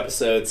we will do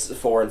episodes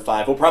 4 and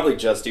 5. We'll probably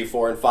just do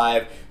 4 and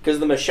 5,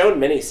 because the Michonne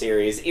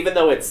miniseries, even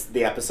though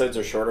the episodes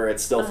are shorter,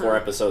 it's still 4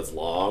 episodes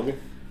long.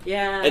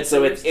 Yeah. And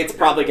so it's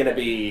probably going to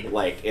be,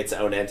 like, its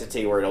own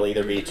entity, where it'll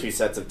either be 2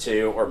 sets of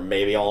 2, or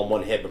maybe all in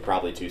one hit, but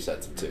probably 2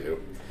 sets of 2.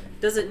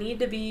 Does it need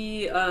to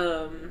be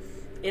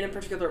in a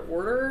particular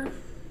order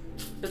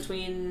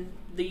between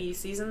the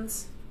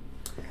seasons?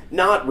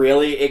 Not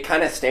really. It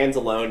kind of stands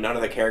alone. None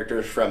of the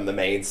characters from the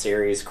main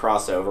series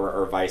cross over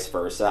or vice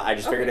versa. I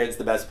just figured it's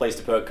the best place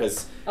to put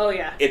because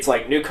it's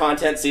like new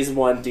content, season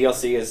 1,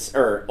 DLC is...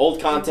 Or old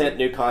content,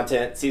 new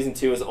content, season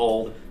 2 is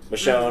old,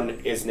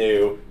 Michonne is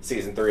new,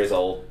 season 3 is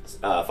old,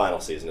 final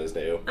season is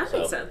new. That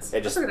makes sense.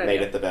 It just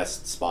made it the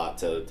best spot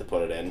to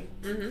put it in.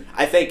 Mm-hmm.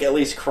 I think, at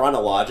least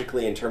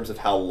chronologically, in terms of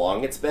how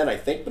long it's been, I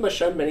think the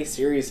Michonne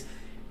miniseries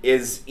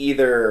is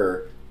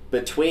either...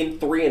 between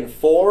 3 and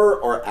 4,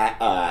 or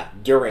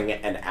during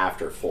and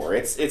after 4.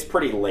 It's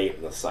pretty late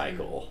in the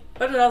cycle.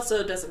 But it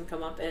also doesn't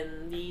come up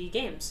in the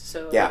games,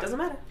 so it doesn't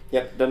matter.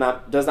 Yep,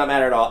 does not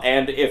matter at all.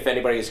 And if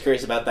anybody is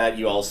curious about that,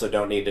 you also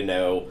don't need to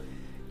know,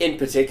 in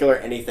particular,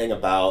 anything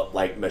about,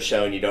 like,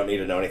 Michonne. You don't need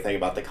to know anything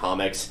about the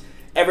comics.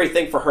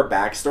 Everything for her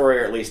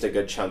backstory, or at least a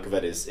good chunk of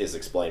it, is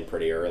explained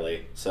pretty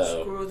early.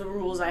 So screw the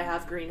rules, I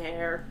have green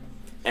hair.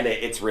 And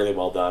it's really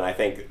well done. I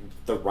think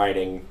the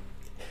writing...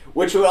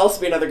 Which would also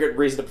be another good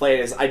reason to play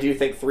it, is I do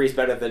think 3 is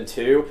better than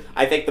 2.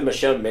 I think the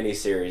Michonne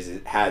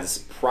miniseries has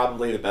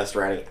probably the best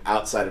writing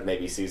outside of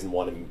maybe Season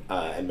 1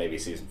 and maybe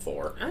Season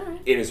 4.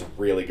 Alright. It is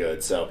really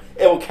good, so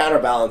it will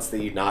counterbalance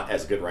the not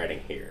as good writing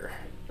here.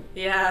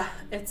 Yeah,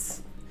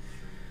 it's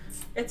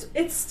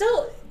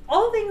still,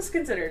 all things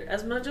considered,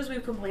 as much as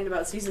we've complained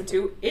about Season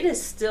 2, it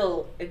is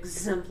still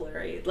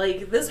exemplary.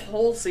 Like, this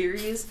whole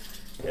series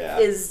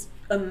is...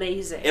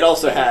 amazing. It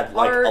also had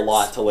like a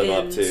lot to live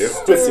up to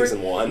with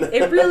season 1.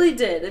 It really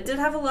did. It did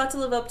have a lot to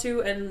live up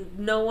to, and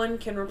no one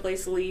can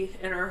replace Lee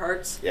in our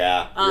hearts.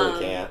 Yeah, really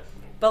can't.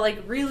 But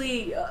like,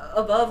 really,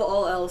 above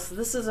all else,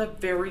 this is a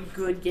very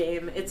good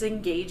game. It's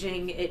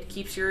engaging. It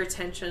keeps your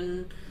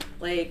attention.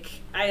 Like,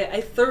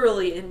 I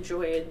thoroughly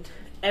enjoyed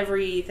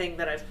everything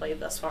that I've played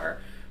thus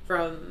far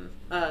from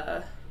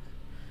the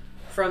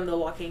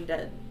Walking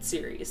Dead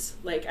series.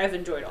 Like, I've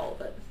enjoyed all of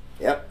it.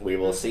 Yep, we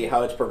will see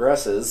how it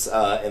progresses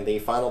in the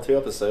final 2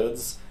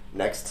 episodes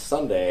next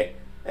Sunday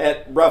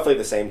at roughly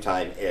the same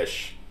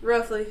time-ish.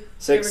 Roughly.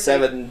 6,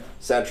 7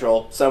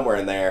 Central, somewhere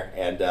in there.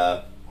 And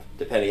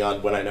depending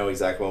on when I know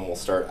exactly when we'll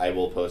start, I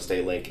will post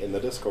a link in the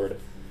Discord.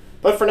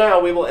 But for now,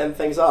 we will end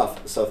things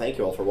off. So thank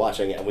you all for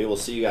watching, and we will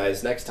see you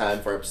guys next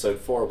time for episode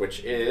 4, which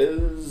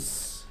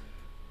is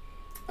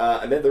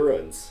Amid the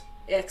Ruins.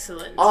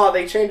 Excellent. Oh,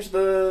 they changed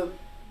the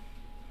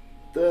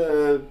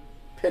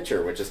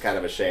picture, which is kind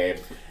of a shame.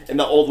 In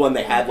the old one,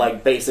 they had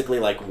like basically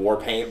like war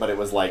paint, but it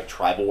was like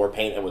tribal war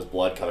paint. It was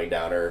blood coming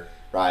down her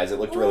eyes. It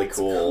looked really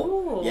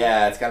cool.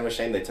 Yeah, it's kind of a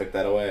shame they took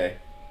that away.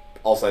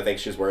 Also, I think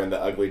she's wearing the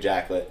ugly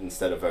jacket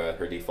instead of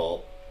her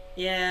default.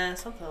 Yeah,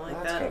 something like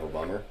that. That's kind of a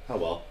bummer. Oh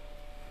well.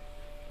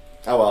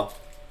 Oh well.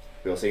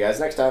 We'll see you guys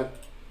next time.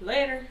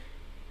 Later.